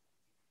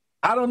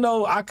 I don't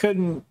know. I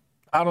couldn't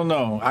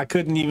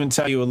even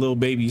tell you a Little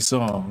Baby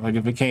song. Like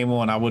if it came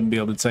on, I wouldn't be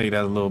able to tell you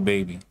that's a Little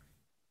Baby.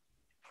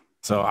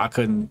 So I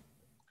couldn't.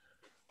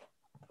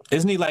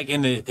 Isn't he like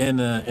in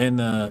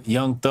the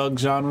Young Thug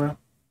genre?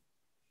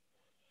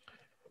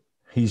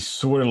 He's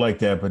sort of like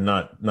that, but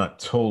not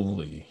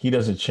totally. He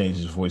doesn't change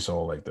his voice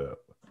all like that.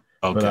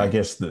 Okay. But I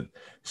guess the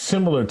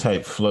similar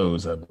type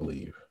flows, I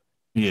believe.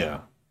 Yeah.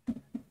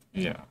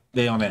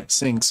 They on that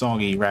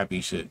sing-songy,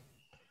 rappy shit.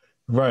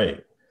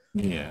 Right.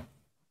 Yeah.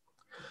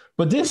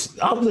 But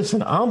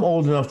I'm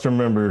old enough to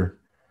remember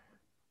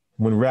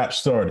when rap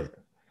started.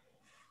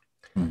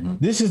 Mm-hmm.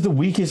 This is the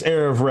weakest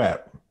era of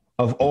rap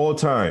of all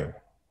time.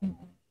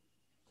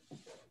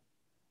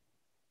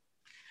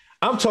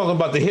 I'm talking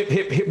about the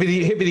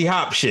hippity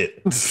hop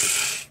shit.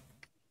 It's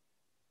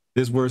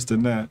worse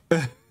than that.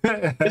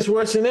 It's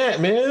worse than that,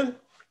 man.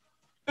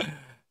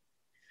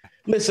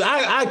 Listen,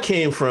 I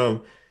came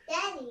from.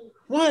 Daddy.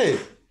 What? Be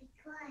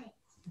quiet.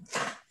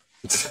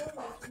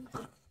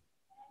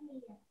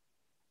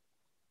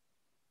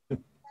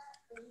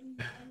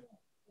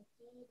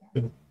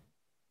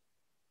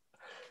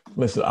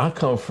 Listen, I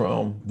come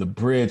from the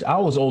bridge. I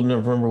was old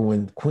enough to remember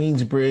when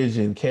Queensbridge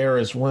and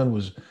KRS-One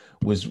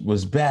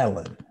was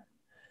battling.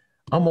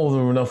 I'm old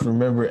enough to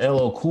remember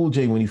LL Cool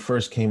J when he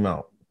first came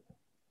out.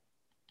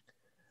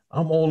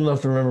 I'm old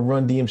enough to remember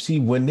Run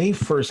DMC when they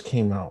first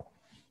came out.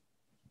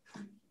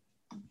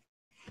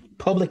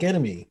 Public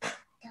Enemy.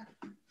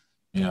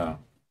 Yeah.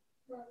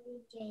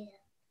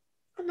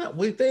 I'm not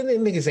wait. They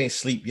niggas ain't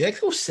sleep yet.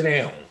 Go sit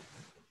down.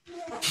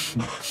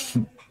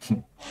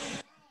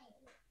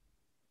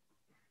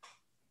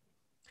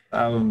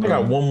 I don't know. I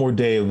got one more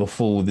day of the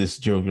fool with this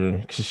joker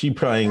because she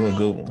probably ain't gonna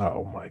go.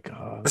 Oh my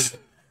god.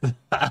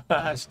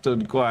 I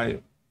stood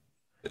quiet.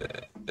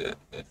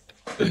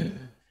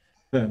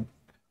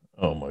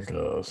 Oh my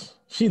gosh.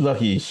 She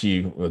lucky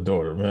she a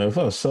daughter, man. If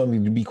I was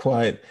suddenly to be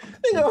quiet,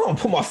 nigga, I'm gonna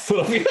put my foot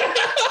up here.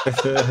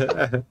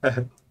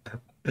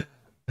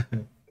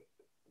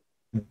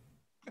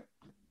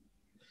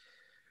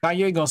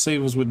 Kanye gonna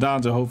save us with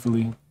Donda,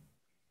 hopefully.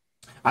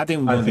 I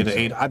think we're gonna get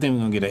an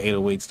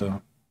 808s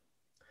though.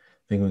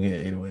 Think we're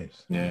getting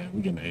 808s. Yeah,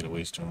 we're getting an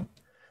 808s too.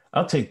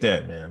 I'll take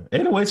that, man.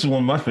 808s is one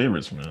of my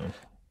favorites, man.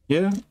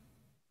 Yeah.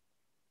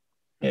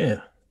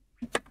 Yeah.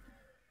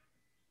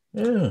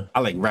 Yeah.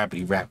 I like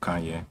rapidy rap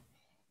Kanye.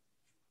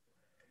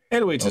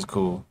 808s is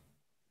cool.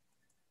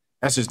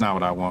 That's just not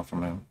what I want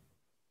from him.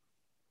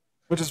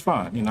 Which is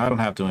fine. You know, I don't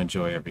have to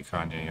enjoy every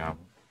Kanye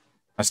album.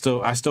 I still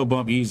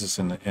bump Yeezus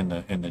in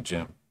the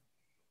gym.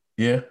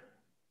 Yeah.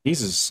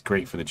 Yeezus is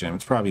great for the gym.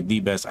 It's probably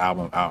the best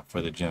album out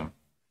for the gym.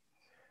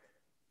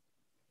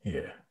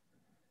 Yeah.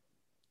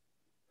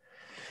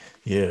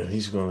 Yeah,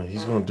 he's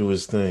gonna do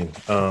his thing.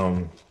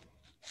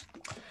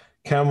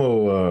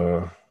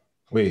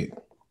 Wait.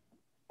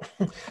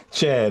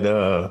 Chad,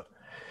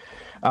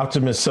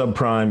 Optimus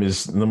Subprime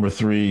is number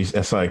 3's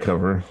SI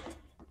cover.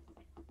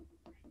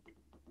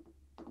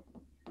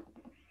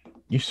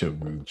 You're so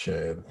rude,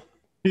 Chad.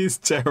 He's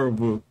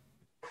terrible.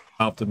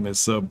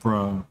 Optimus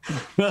Subprime.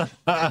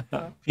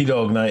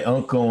 P-Dog Night,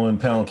 Uncle and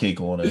Pound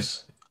Cake on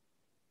us.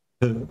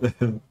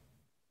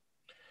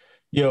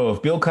 Yo,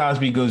 if Bill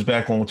Cosby goes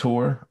back on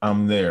tour,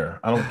 I'm there.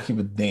 I don't give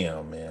a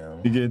damn,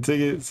 man. You get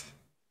tickets?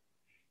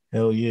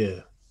 Hell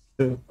yeah.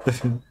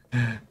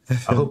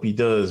 I hope he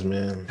does,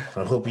 man.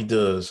 I hope he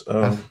does.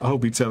 I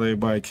hope he tell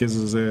everybody kiss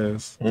his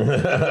ass.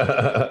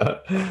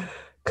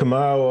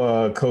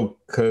 Kamau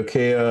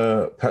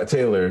Kokea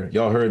Taylor,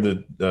 y'all heard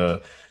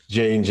the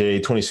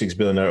J&J $26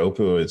 billion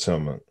opioid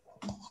settlement?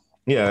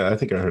 Yeah, I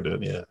think I heard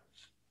that, yeah.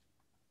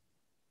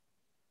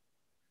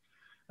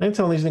 I ain't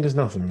telling these niggas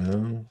nothing,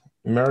 man.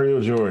 Mario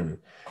Jordan.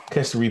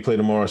 Catch the replay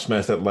tomorrow.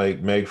 Smash that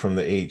like. Meg from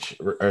the H.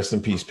 Rest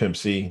in peace, Pimp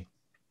C.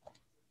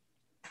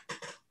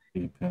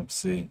 Pimp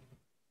C.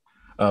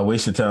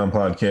 Wasted Time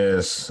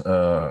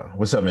podcast.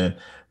 What's up, man?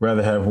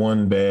 Rather have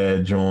one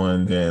bad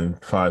joint than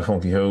 5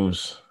 funky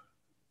hoes.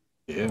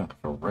 Yeah,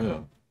 for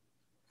real.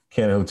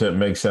 Can Hotep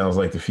Meg sounds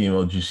like the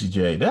female Juicy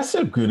J. That's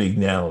a good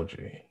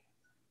analogy.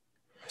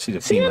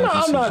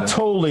 I'm not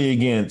totally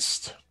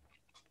against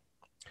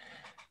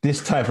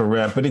this type of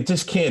rap, but it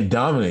just can't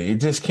dominate. It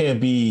just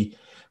can't be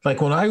like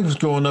when I was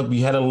growing up,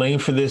 you had a lane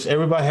for this.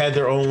 Everybody had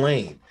their own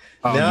lane.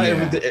 Now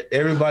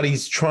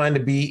everybody's trying to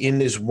be in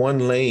this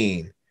one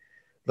lane.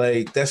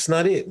 Like, that's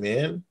not it,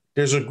 man.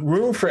 There's a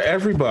room for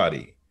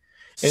everybody.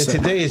 And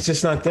today it's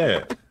just not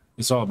that.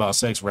 It's all about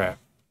sex rap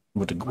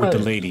with the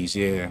ladies,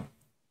 yeah.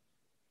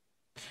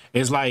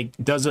 It's like,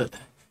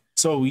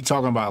 So we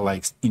talking about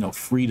like,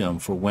 freedom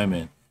for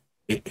women.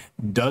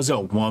 Does a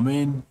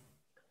woman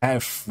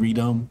have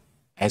freedom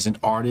as an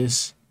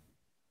artist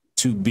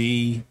to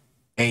be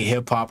a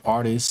hip hop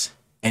artist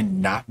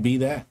and not be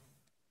that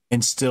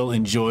and still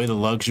enjoy the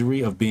luxury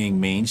of being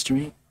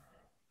mainstream?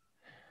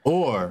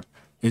 Or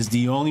is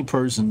the only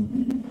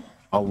person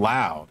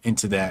allowed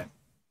into that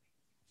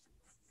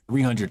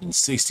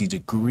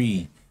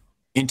 360-degree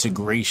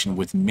integration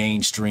with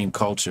mainstream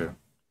culture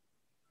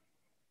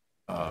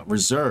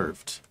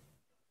reserved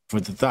for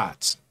the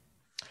thoughts?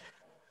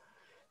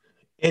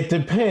 It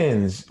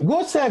depends.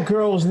 What's that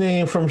girl's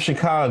name from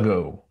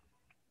Chicago?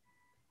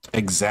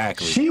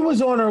 Exactly. She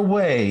was on her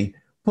way,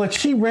 but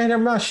she ran her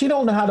mouth. She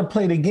don't know how to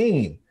play the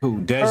game.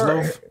 Who,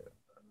 Desloaf?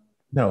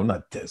 No,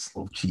 not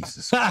Desloaf.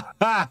 Jesus.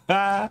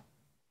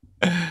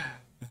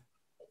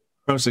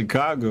 From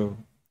Chicago.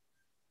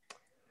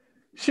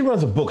 She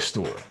runs a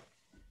bookstore.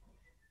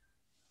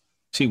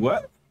 She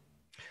what?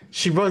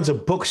 She runs a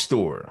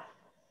bookstore.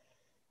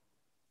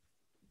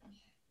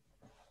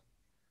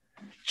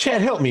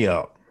 Chad, help me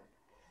out.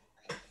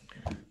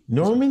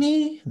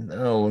 Normani?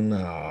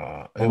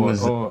 No. It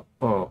was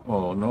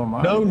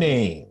Normani. No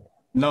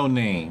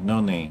name.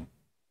 No name.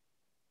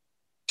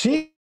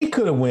 She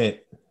could have went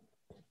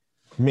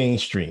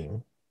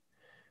mainstream,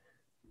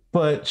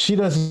 but she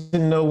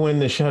doesn't know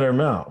when to shut her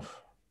mouth.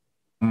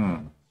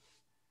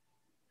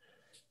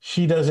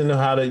 She doesn't know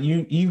how to.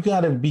 You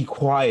got to be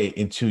quiet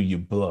until you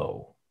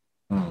blow.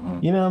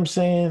 You know what I'm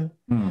saying?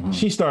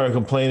 She started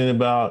complaining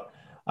about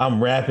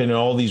I'm rapping and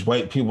all these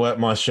white people at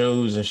my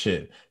shows and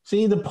shit.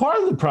 See, the part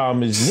of the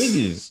problem is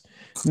niggas.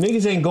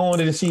 Niggas ain't going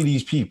to see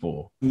these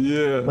people.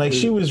 Yeah. Like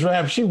she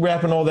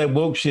rapping all that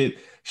woke shit.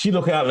 She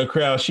look out in the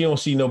crowd. She don't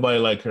see nobody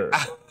like her.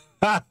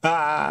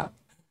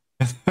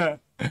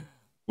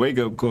 Wake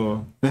up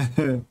call.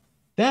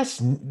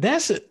 That's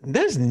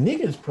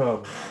niggas'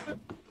 problem.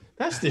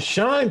 That's the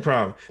shine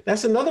problem.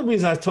 That's another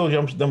reason I told you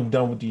I'm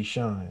done with these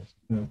shines.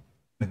 I'm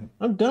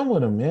done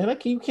with them, man.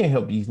 You can't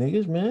help these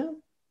niggas, man.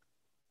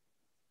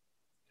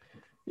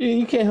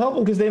 You can't help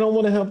them because they don't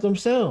want to help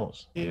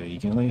themselves. Yeah,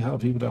 you can only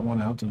help people that want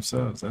to help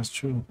themselves. That's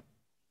true.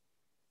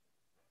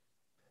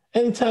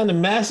 Anytime the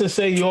master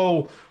say,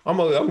 "Yo, I'm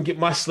gonna get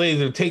my slaves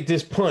to take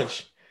this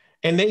punch,"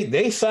 and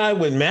they side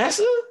with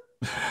Massa.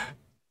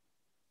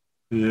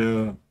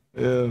 Yeah.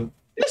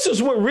 This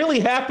is what really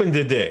happened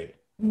today.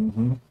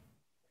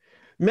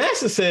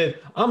 Massa said,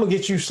 "I'm gonna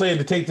get you slave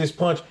to take this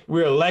punch,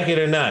 whether like it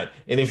or not.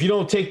 And if you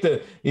don't take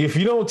the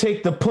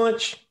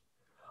punch,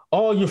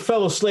 all your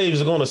fellow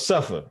slaves are gonna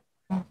suffer."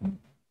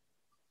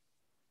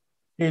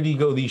 Here you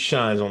go, these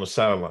shines on the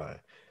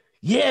sideline.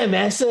 Yeah,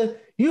 Massa,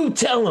 you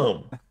tell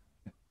them.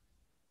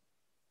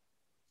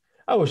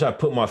 I wish I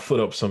put my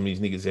foot up some of these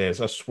niggas' ass.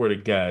 I swear to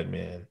God,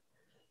 man.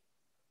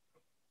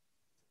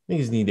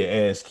 Niggas need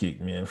their ass kicked,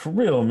 man. For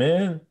real,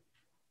 man.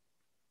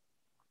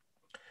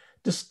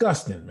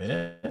 Disgusting,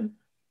 man.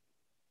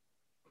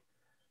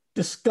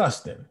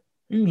 Disgusting.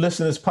 You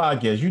listen to this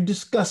podcast, you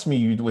disgust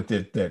me with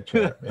that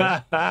crap,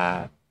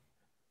 man.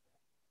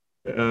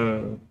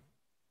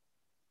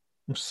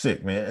 I'm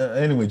sick, man.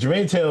 Anyway,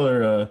 Jermaine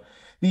Taylor,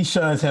 these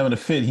shines having a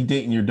fit. He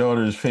dating your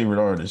daughter's favorite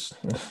artist.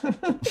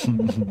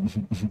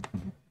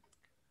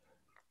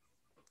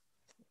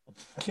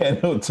 Can't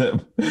help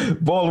them.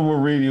 Baltimore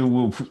radio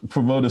will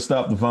promote a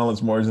Stop the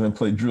Violence march and then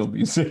play drill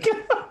music.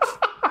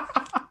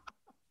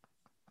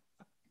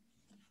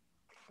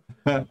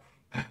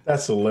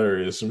 That's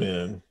hilarious,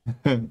 man.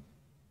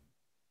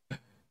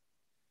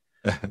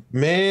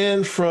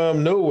 Man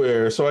from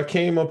nowhere. So I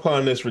came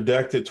upon this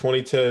redacted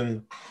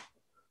 2010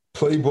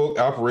 playbook,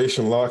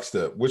 Operation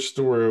Lockstep. Which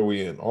story are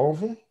we in? All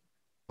of them?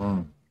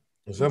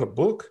 Is that a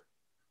book?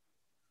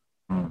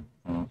 I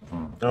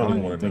don't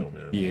even want to know,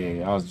 man.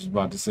 Yeah, I was just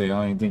about to say, I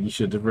don't even think you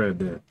should have read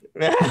that.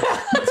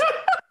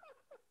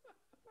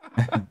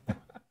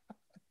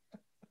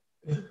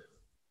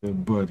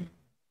 Good buddy.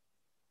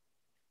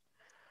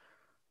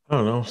 I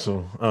don't know.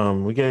 So,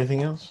 we got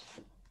anything else?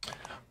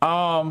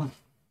 Nah,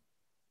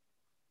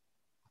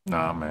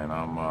 man.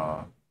 I'm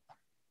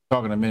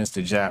talking to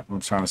Minister Jap.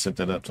 I'm trying to set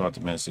that up. Talk to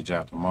Minister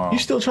Jap tomorrow. You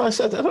still trying to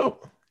set that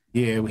up?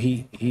 Yeah,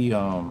 he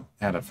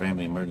had a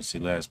family emergency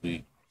last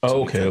week.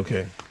 Oh, so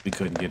okay. We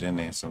couldn't get in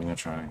there, so we're gonna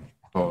try and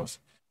pause,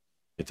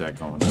 get that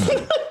going.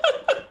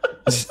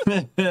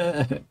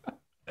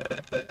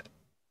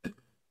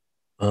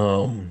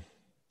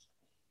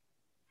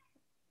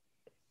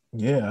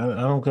 Yeah,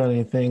 I don't got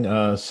anything.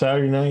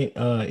 Saturday night,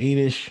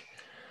 8-ish,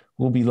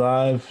 we'll be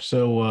live.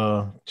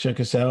 So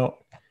check us out.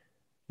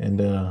 And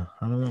I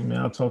don't know,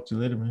 man. I'll talk to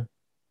you later, man.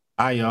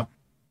 All right, y'all.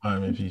 All right,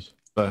 man. Peace.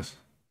 Bless.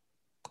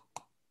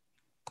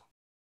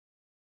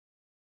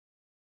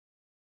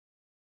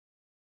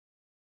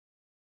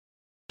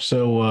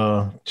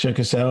 So check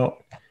us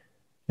out.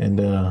 And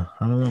I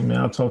don't know, man.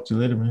 I'll talk to you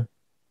later, man.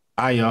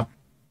 All right, y'all.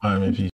 All right, man. Peace.